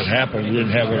the things that happened. We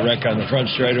didn't have a wreck on the front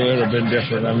straightaway. It would have been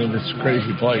different. I mean, it's a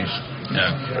crazy place.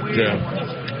 Yeah.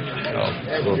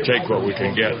 But we'll take what we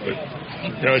can get. But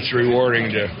it's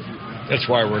rewarding that's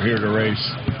why we're here to race.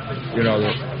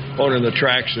 Owning the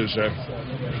tracks is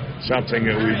something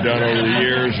that we've done over the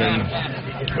years, and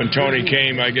when Tony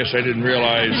came, I guess I didn't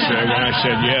realize when I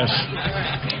said yes,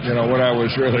 what I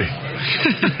was really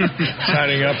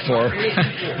signing up for.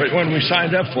 But when we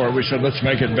signed up for it, we said, let's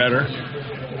make it better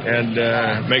and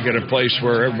make it a place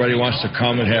where everybody wants to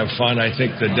come and have fun. I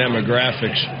think the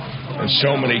demographics, and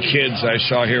so many kids I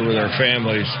saw here with their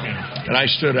families, and I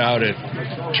stood out at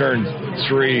turn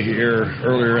 3 here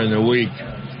earlier in the week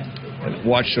and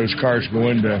watched those cars go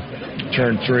into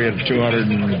turn 3 at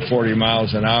 240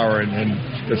 miles an hour, and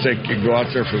to think you go out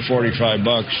there for $45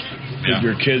 with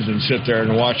your kids and sit there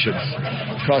and watch it.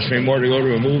 It cost me more to go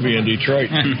to a movie in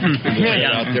Detroit than to get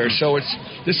out there. So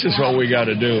this is what we got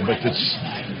to do. But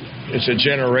it's a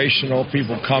generational.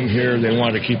 People come here, they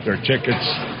want to keep their tickets,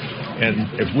 and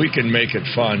if we can make it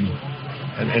fun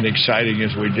and exciting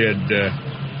as we did,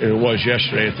 it was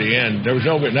yesterday at the end. There was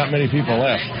not many people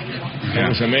left. It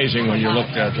was amazing when you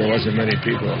looked at there wasn't many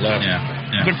people that left.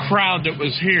 The crowd that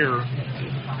was here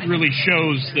really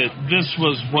shows that this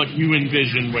was what you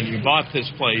envisioned when you bought this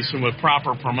place, and with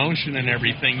proper promotion and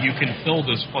everything, you can fill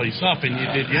this place up, and you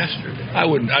did yesterday. I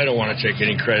don't want to take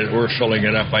any credit. We're filling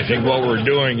it up. I think what we're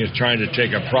doing is trying to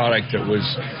take a product that was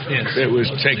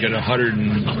taken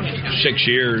 106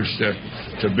 years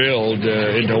to build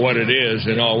into what it is,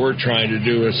 and all we're trying to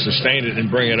do is sustain it and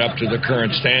bring it up to the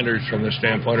current standards from the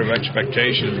standpoint of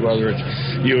expectations, whether it's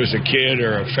you as a kid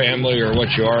or a family or what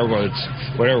you are,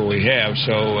 whatever we have.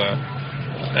 So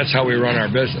that's how we run our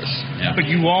business. But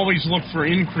you always look for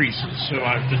increases. So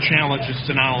the challenge is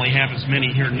to not only have as many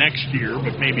here next year,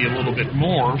 but maybe a little bit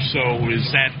more. So is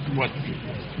that what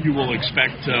you will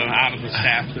expect out of the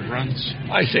staff that runs?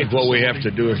 I think what we have to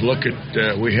do is look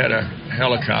at, we had a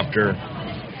helicopter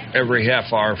every half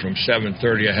hour from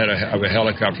 7:30 ahead of a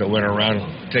helicopter that went around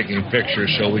taking pictures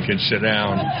so we could sit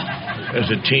down as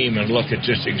a team and look at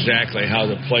just exactly how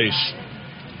the place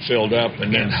filled up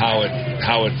and then how it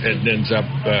ends up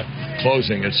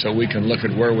closing it, so we can look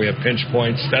at where we have pinch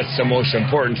points. That's the most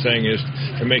important thing, is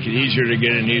to make it easier to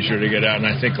get in, easier to get out. And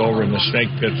I think over in the snake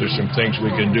pit there's some things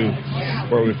we can do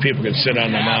where people can sit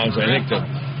on the mounds. I think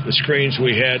the screens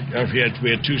we had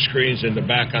 2 screens in the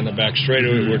back on the back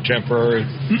straightaway were temporary.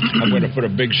 I'm going to put a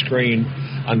big screen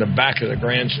on the back of the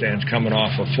grandstands coming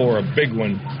off of 4, a big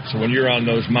one. So when you're on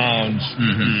those mounds,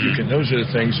 those are the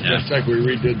things, just like we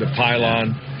redid the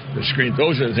pylon, the screen,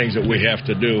 those are the things that we have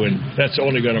to do, and that's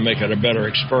only going to make it a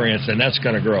better experience, and that's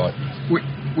going to grow it.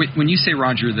 When you say,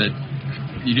 Roger, that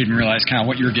you didn't realize kind of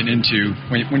what you were getting into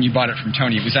when you bought it from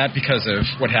Tony, was that because of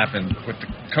what happened with the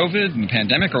COVID and the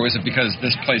pandemic, or was it because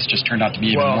this place just turned out to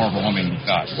be even more overwhelming than you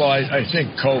thought? Well, I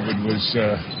think COVID was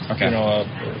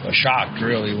a shock,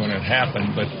 really, when it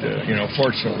happened, but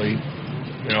fortunately,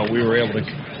 we were able to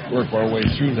work our way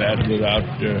through that without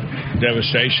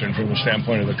devastation from the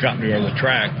standpoint of the company or the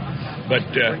track. But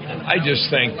I just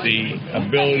think the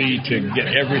ability to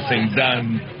get everything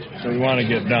done that we want to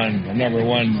get done, number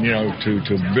one,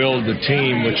 to build the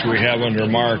team, which we have under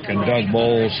Mark and Doug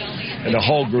Bowles and the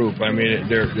whole group. I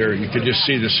mean, you could just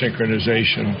see the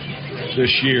synchronization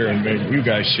this year, and you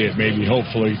guys see it maybe,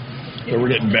 hopefully, that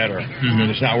we're getting better. I mean,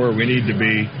 it's not where we need to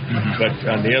be, but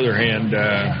on the other hand,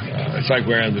 it's like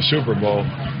we're in the Super Bowl.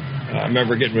 I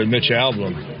remember getting with Mitch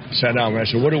Albom, sat down, and I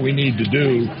said, what do we need to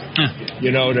do,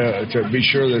 to be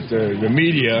sure that the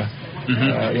media,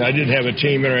 I didn't have a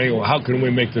team or anything. Well, how can we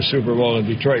make the Super Bowl in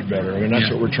Detroit better? I mean, that's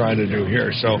what we're trying to do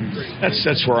here. So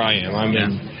that's where I am. I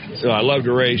mean, I love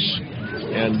to race,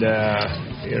 and,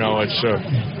 it's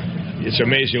it's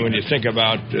amazing when you think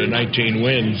about 19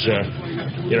 wins.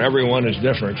 Everyone is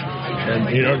different,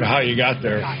 and you don't know how you got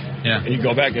there. Yeah. And you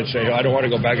go back and say, I don't want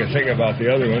to go back and think about the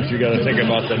other ones. You got to think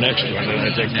about the next one. And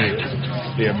I think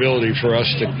the ability for us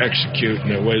to execute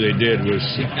in the way they did was,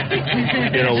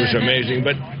 was amazing.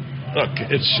 But look,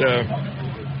 it's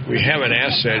we have an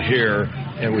asset here,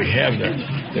 and we have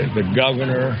the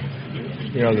governor,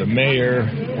 the mayor,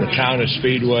 the town of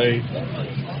Speedway,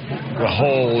 the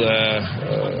whole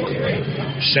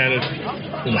Senate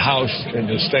and the House and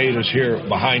the state is here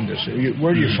behind us.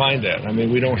 Where do you find that? I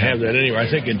mean, we don't have that anywhere. I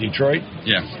think in Detroit,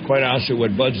 quite honestly,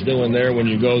 what Bud's doing there, when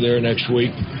you go there next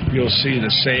week, you'll see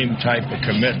the same type of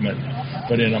commitment,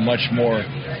 but in a much smaller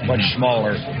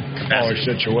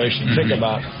situation. Think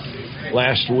about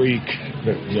last week,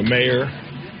 the mayor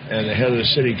and the head of the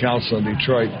city council in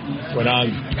Detroit went on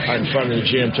in front of the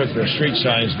gym, took the street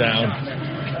signs down,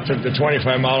 took the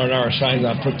 25-mile-an-hour signs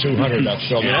out, put 200 up.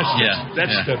 So I mean,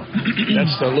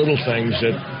 that's the little things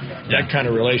that kind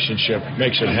of relationship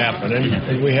makes it happen,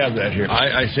 and we have that here.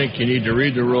 I think you need to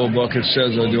read the rule book. It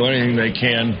says they'll do anything they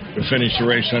can to finish the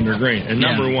race under green. And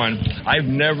number one, I've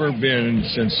never been,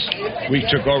 since we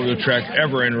took over the track,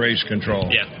 ever in race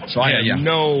control. So I have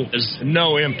no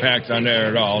impact on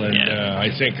that at all. And I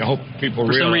hope people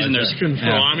realize for some reason there's that.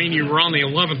 control. I mean, you were on the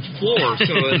 11th floor,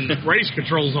 so race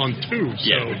control's on 2.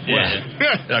 So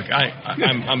look,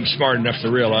 I'm smart enough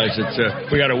to realize that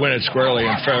we got to win it squarely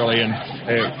and fairly. And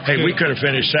hey, we could have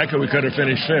finished second. We could have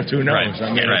finished fifth. Who knows? I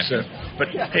mean, but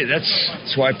hey, that's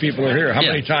why people are here. How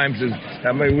many times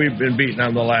we've been beaten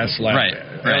on the last lap?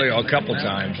 Really, a couple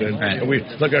times. And we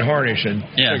look at Hornish and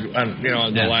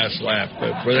on the last lap.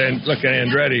 But then look at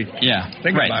Andretti.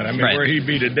 Think about it. I mean, where he'd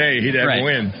be today, he'd have to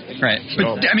win.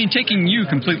 So, but I mean, taking you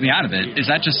completely out of it, is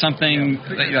that just something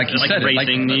like you said,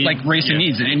 racing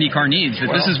needs, that IndyCar needs? That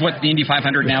this is what the Indy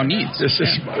 500 now needs.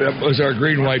 That was our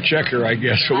green-white checker, I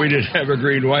guess. But we didn't have a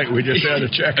green-white. We just had a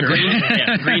checker.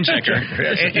 Green checker.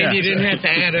 And you didn't have to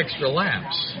add extra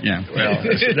laps. Well,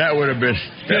 that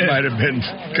might have been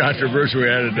controversial. We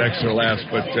added extra laps.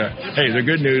 But hey, the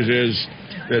good news is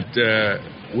that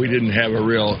we didn't have a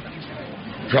real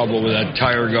trouble with that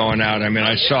tire going out. I mean,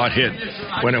 I saw it hit.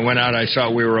 When it went out, I saw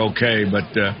we were okay.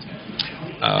 But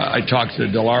I talked to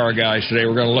the Dallara guys today.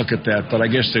 We're going to look at that. But I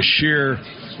guess the sheer,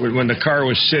 when the car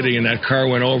was sitting and that car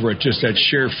went over it, just that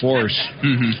sheer force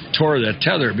tore that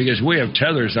tether, because we have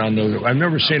tethers on those. I've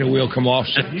never seen a wheel come off.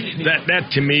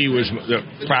 That to me was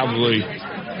probably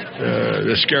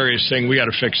the scariest thing. We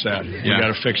got to fix that. We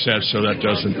got to fix that so that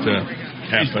doesn't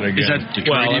happen again. Is that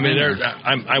well, I mean,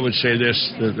 I would say this: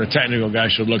 the technical guy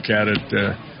should look at it.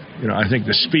 I think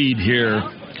the speed here,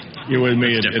 you're with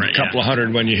me at a couple of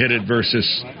hundred when you hit it versus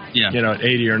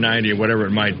 80 or 90 or whatever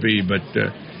it might be. But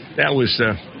that was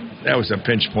a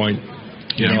pinch point,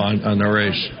 on the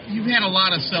race. You've had a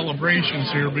lot of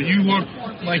celebrations here, but you look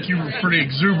like you were pretty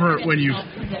exuberant when you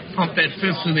pumped that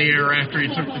fist in the air after you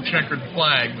took the checkered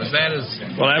flag. Was that as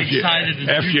excited as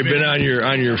after you've been on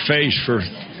your face for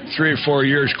 3 or 4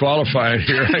 years qualifying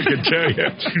here, I can tell you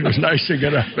it was nice to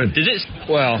get up and. Did it?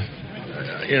 Well,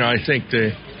 I think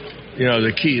the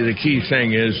key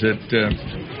thing is that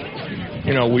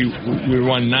we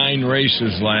won 9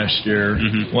 races last year,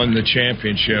 won the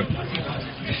championship,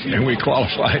 and we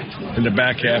qualified in the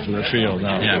back half of the field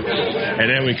now. And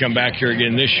then we come back here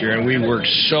again this year, and we worked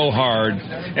so hard.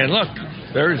 And look,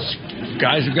 there's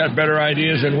guys who've got better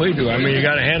ideas than we do. I mean, you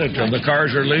got to hand it to them. The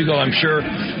cars are legal. I'm sure,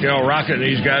 Rocket and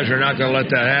these guys are not going to let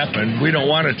that happen. We don't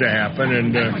want it to happen,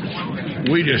 and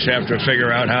we just have to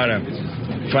figure out how to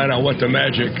find out what the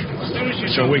magic,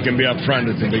 so we can be up front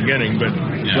at the beginning. But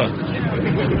look,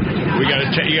 you got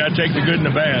to take the good and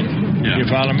the bad. You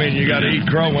follow me? You got to eat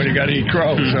crow when you got to eat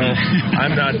crow. So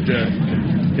I'm not.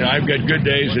 I've got good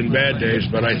days and bad days,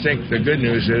 but I think the good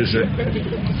news is that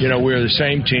we're the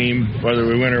same team, whether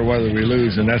we win or whether we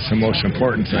lose, and that's the most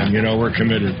important thing. We're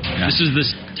committed. This is this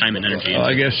time and energy. Well,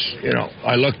 I guess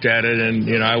I looked at it, and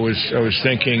I was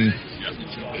thinking.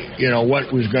 What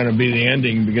was going to be the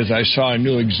ending, because I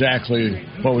knew exactly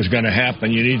what was going to happen.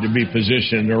 You need to be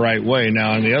positioned the right way.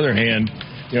 Now, on the other hand,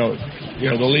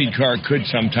 the lead car could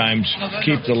sometimes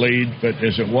keep the lead, but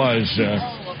as it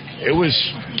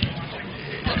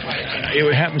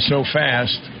would happen so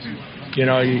fast.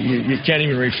 You can't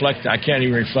even reflect. I can't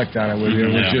even reflect on it with you.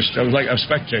 It was I was like a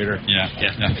spectator,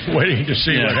 waiting to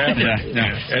see what happened.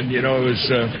 And it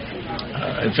was.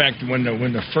 In fact, when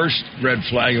the first red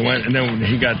flag went, and then when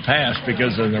he got passed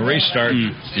because of the restart,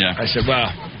 I said,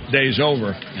 "Wow, day's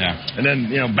over." And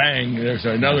then bang, there's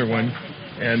another one,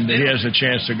 and he has a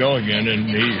chance to go again, and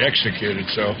he executed.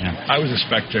 So I was a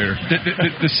spectator.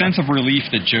 The sense of relief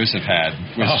that Josef had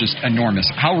was just enormous.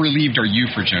 How relieved are you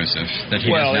for Josef that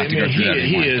he doesn't have to go through that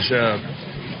anymore? He is.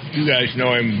 You guys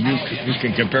know him. You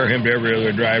can compare him to every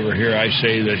other driver here. I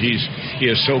say that he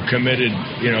is so committed,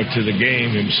 to the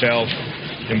game himself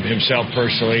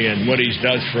personally, and what he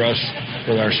does for us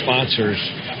with our sponsors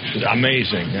is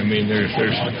amazing. I mean, there's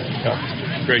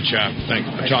great job.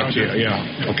 Talk to you.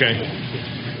 Yeah. Okay.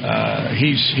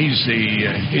 He's 100%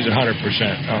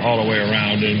 all the way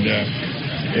around, and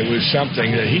it was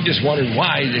something that he just wondered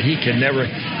why that he could never.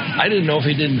 I didn't know if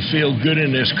he didn't feel good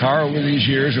in his car over these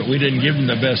years, but we didn't give him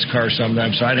the best car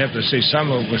sometimes. So I'd have to say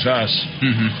some of it was us.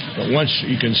 Mm-hmm. But once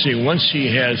he can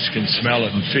smell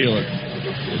it and feel it,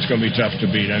 it's going to be tough to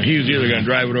beat. I mean, he was either going to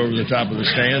drive it over the top of the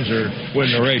stands or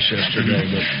win the race yesterday.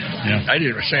 But I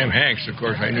did with Sam Hanks, of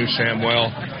course. I knew Sam well,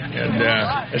 and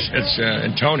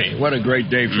and Tony. What a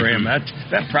great day for him.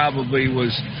 That probably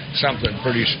was something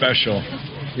pretty special,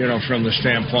 from the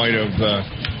standpoint of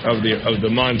the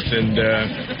month, and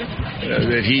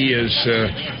that he is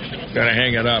going to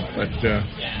hang it up. But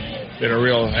been a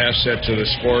real asset to the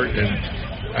sport. And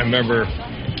I remember,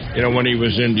 when he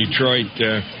was in Detroit.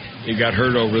 He got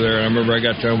hurt over there. I remember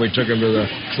we took him to the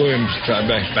flew him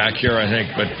back here, I think.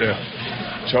 But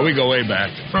so we go way back.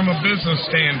 From a business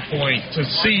standpoint, to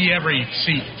see every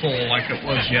seat full like it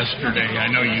was yesterday,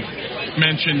 I know you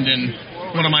mentioned in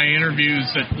one of my interviews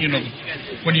that,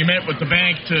 when you met with the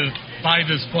bank to buy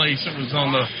this place, it was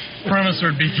on the premise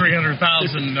there'd be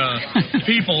 300,000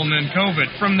 people, and then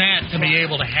COVID. From that to be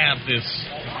able to have this.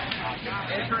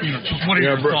 What are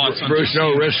your thoughts on Bruce?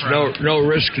 No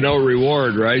risk, no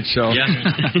reward, right? So,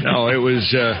 no, it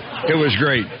was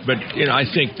great. But I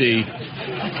think the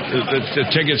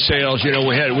ticket sales,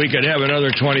 we could have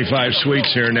another 25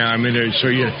 suites here now. I mean,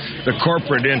 the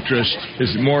corporate interest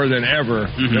is more than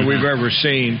ever than we've ever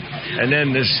seen. And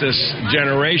then this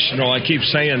generational. I keep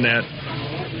saying that.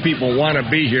 People want to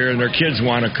be here and their kids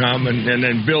want to come, and then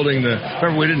building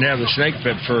remember we didn't have the snake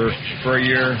pit for a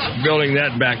year, building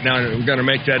that back now, we're going to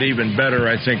make that even better,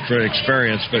 I think, for the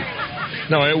experience. But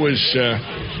no, it was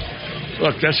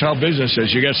look, that's how business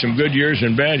is. You got some good years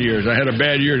and bad years. I had a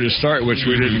bad year to start, which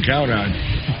we didn't count on.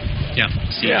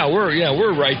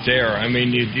 We're right there. I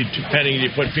mean, depending, you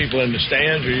put people in the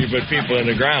stands or you put people in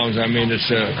the grounds. I mean,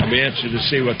 I'll be interested to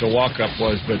see what the walk-up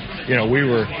was, but we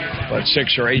were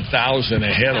 6,000 or 8,000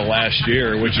 ahead of last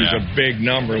year, which is a big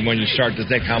number when you start to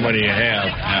think how many you have.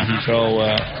 So,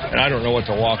 and I don't know what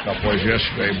the walk-up was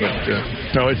yesterday, but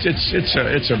no, it's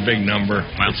a big number.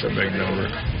 It's a big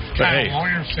number. Kyle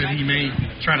Moyer said he may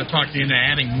try to talk you into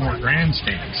adding more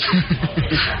grandstands.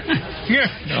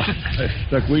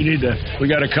 Look, we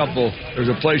got a couple. There's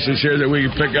a places here that we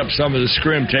can pick up some of the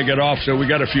scrim, take it off. So we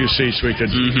got a few seats we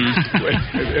could.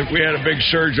 If we had a big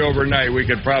surge overnight, we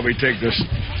could probably take this.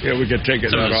 We could take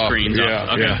it off. Screens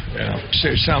off.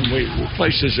 Some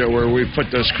places where we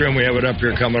put the scrim, we have it up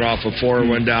here coming off of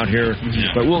 401 down here.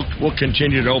 But we'll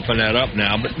continue to open that up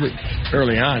now. But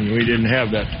early on, we didn't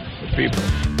have that for people.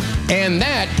 And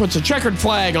that puts a checkered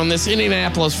flag on this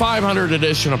Indianapolis 500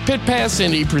 edition of Pit Pass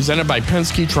Indy presented by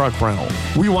Penske Truck Rental.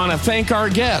 We want to thank our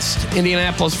guest,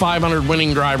 Indianapolis 500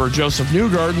 winning driver Josef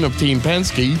Newgarden of Team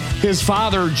Penske, his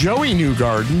father Joey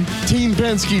Newgarden, Team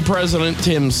Penske President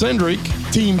Tim Cindric,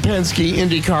 Team Penske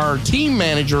IndyCar team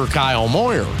manager Kyle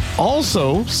Moyer.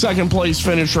 Also, second place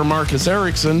finisher Marcus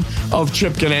Ericsson of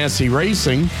Chip Ganassi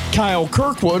Racing, Kyle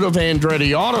Kirkwood of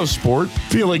Andretti Autosport,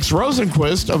 Felix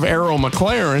Rosenquist of Arrow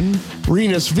McLaren,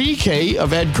 Renus VK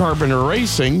of Ed Carpenter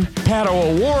Racing,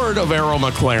 Pato Award of Arrow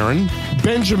McLaren,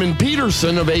 Benjamin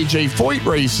Peterson of AJ Foyt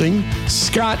Racing,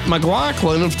 Scott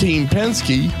McLaughlin of Team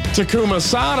Penske, Takuma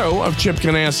Sato of Chip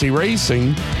Ganassi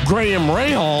Racing, Graham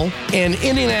Rahal, and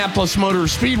Indianapolis Motor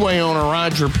Speedway owner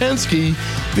Roger Penske,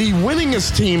 the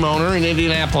winningest team owner in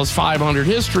Indianapolis 500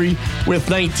 history with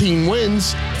 19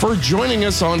 wins, for joining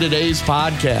us on today's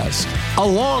podcast.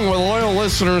 Along with loyal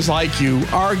listeners like you,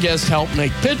 our guests help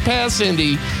make Pit Pass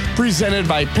Indy, presented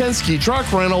by Penske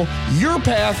Truck Rental, your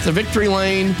path to victory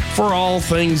lane for all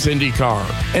things IndyCar.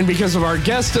 And because of our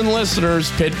guests and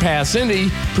listeners, Pit Pass Indy,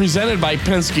 presented by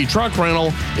Penske Truck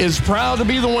Rental, is proud to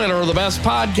be the winner of the best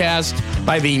podcast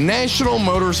by the National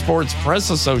Motorsports Press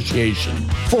Association.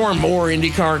 For more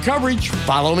IndyCar coverage,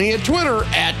 follow me at Twitter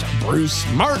at Bruce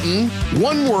Martin,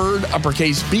 one word,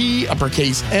 uppercase B,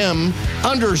 uppercase M,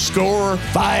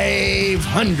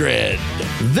 _500.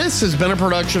 This has been a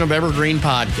production of Evergreen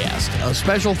Podcast. A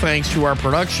special thanks to our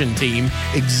production team.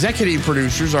 Executive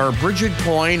producers are Bridget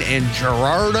Coyne and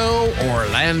Gerardo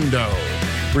Orlando.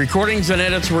 Recordings and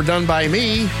edits were done by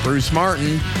me, Bruce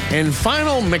Martin, and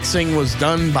final mixing was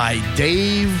done by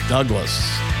Dave Douglas.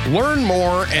 Learn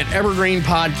more at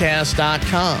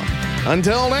evergreenpodcast.com.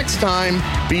 Until next time,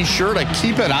 be sure to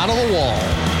keep it out of the wall.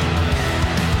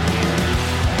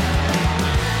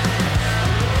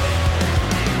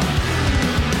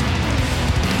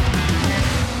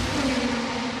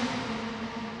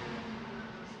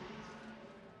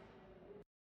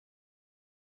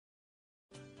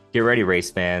 Get ready, race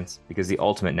fans, because the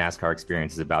ultimate NASCAR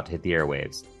experience is about to hit the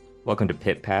airwaves. Welcome to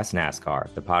Pit Pass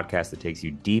NASCAR, the podcast that takes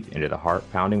you deep into the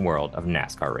heart-pounding world of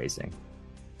NASCAR racing.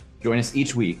 Join us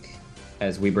each week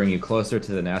as we bring you closer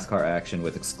to the NASCAR action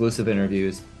with exclusive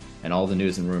interviews and all the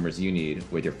news and rumors you need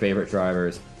with your favorite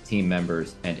drivers, team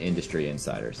members, and industry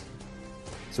insiders.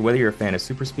 So whether you're a fan of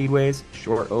super speedways,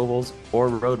 short ovals, or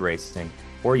road racing,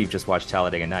 or you've just watched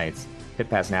Talladega Nights, Pit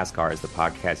Pass NASCAR is the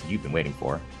podcast you've been waiting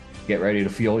for. Get ready to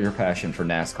fuel your passion for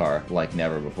NASCAR like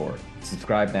never before.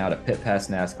 Subscribe now to Pit Pass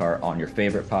NASCAR on your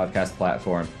favorite podcast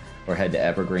platform or head to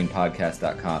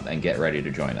evergreenpodcast.com and get ready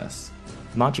to join us.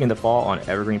 Launching in the fall on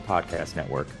Evergreen Podcast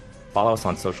Network. Follow us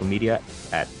on social media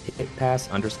at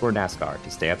PitPass_NASCAR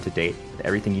to stay up to date with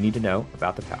everything you need to know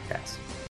about the podcast.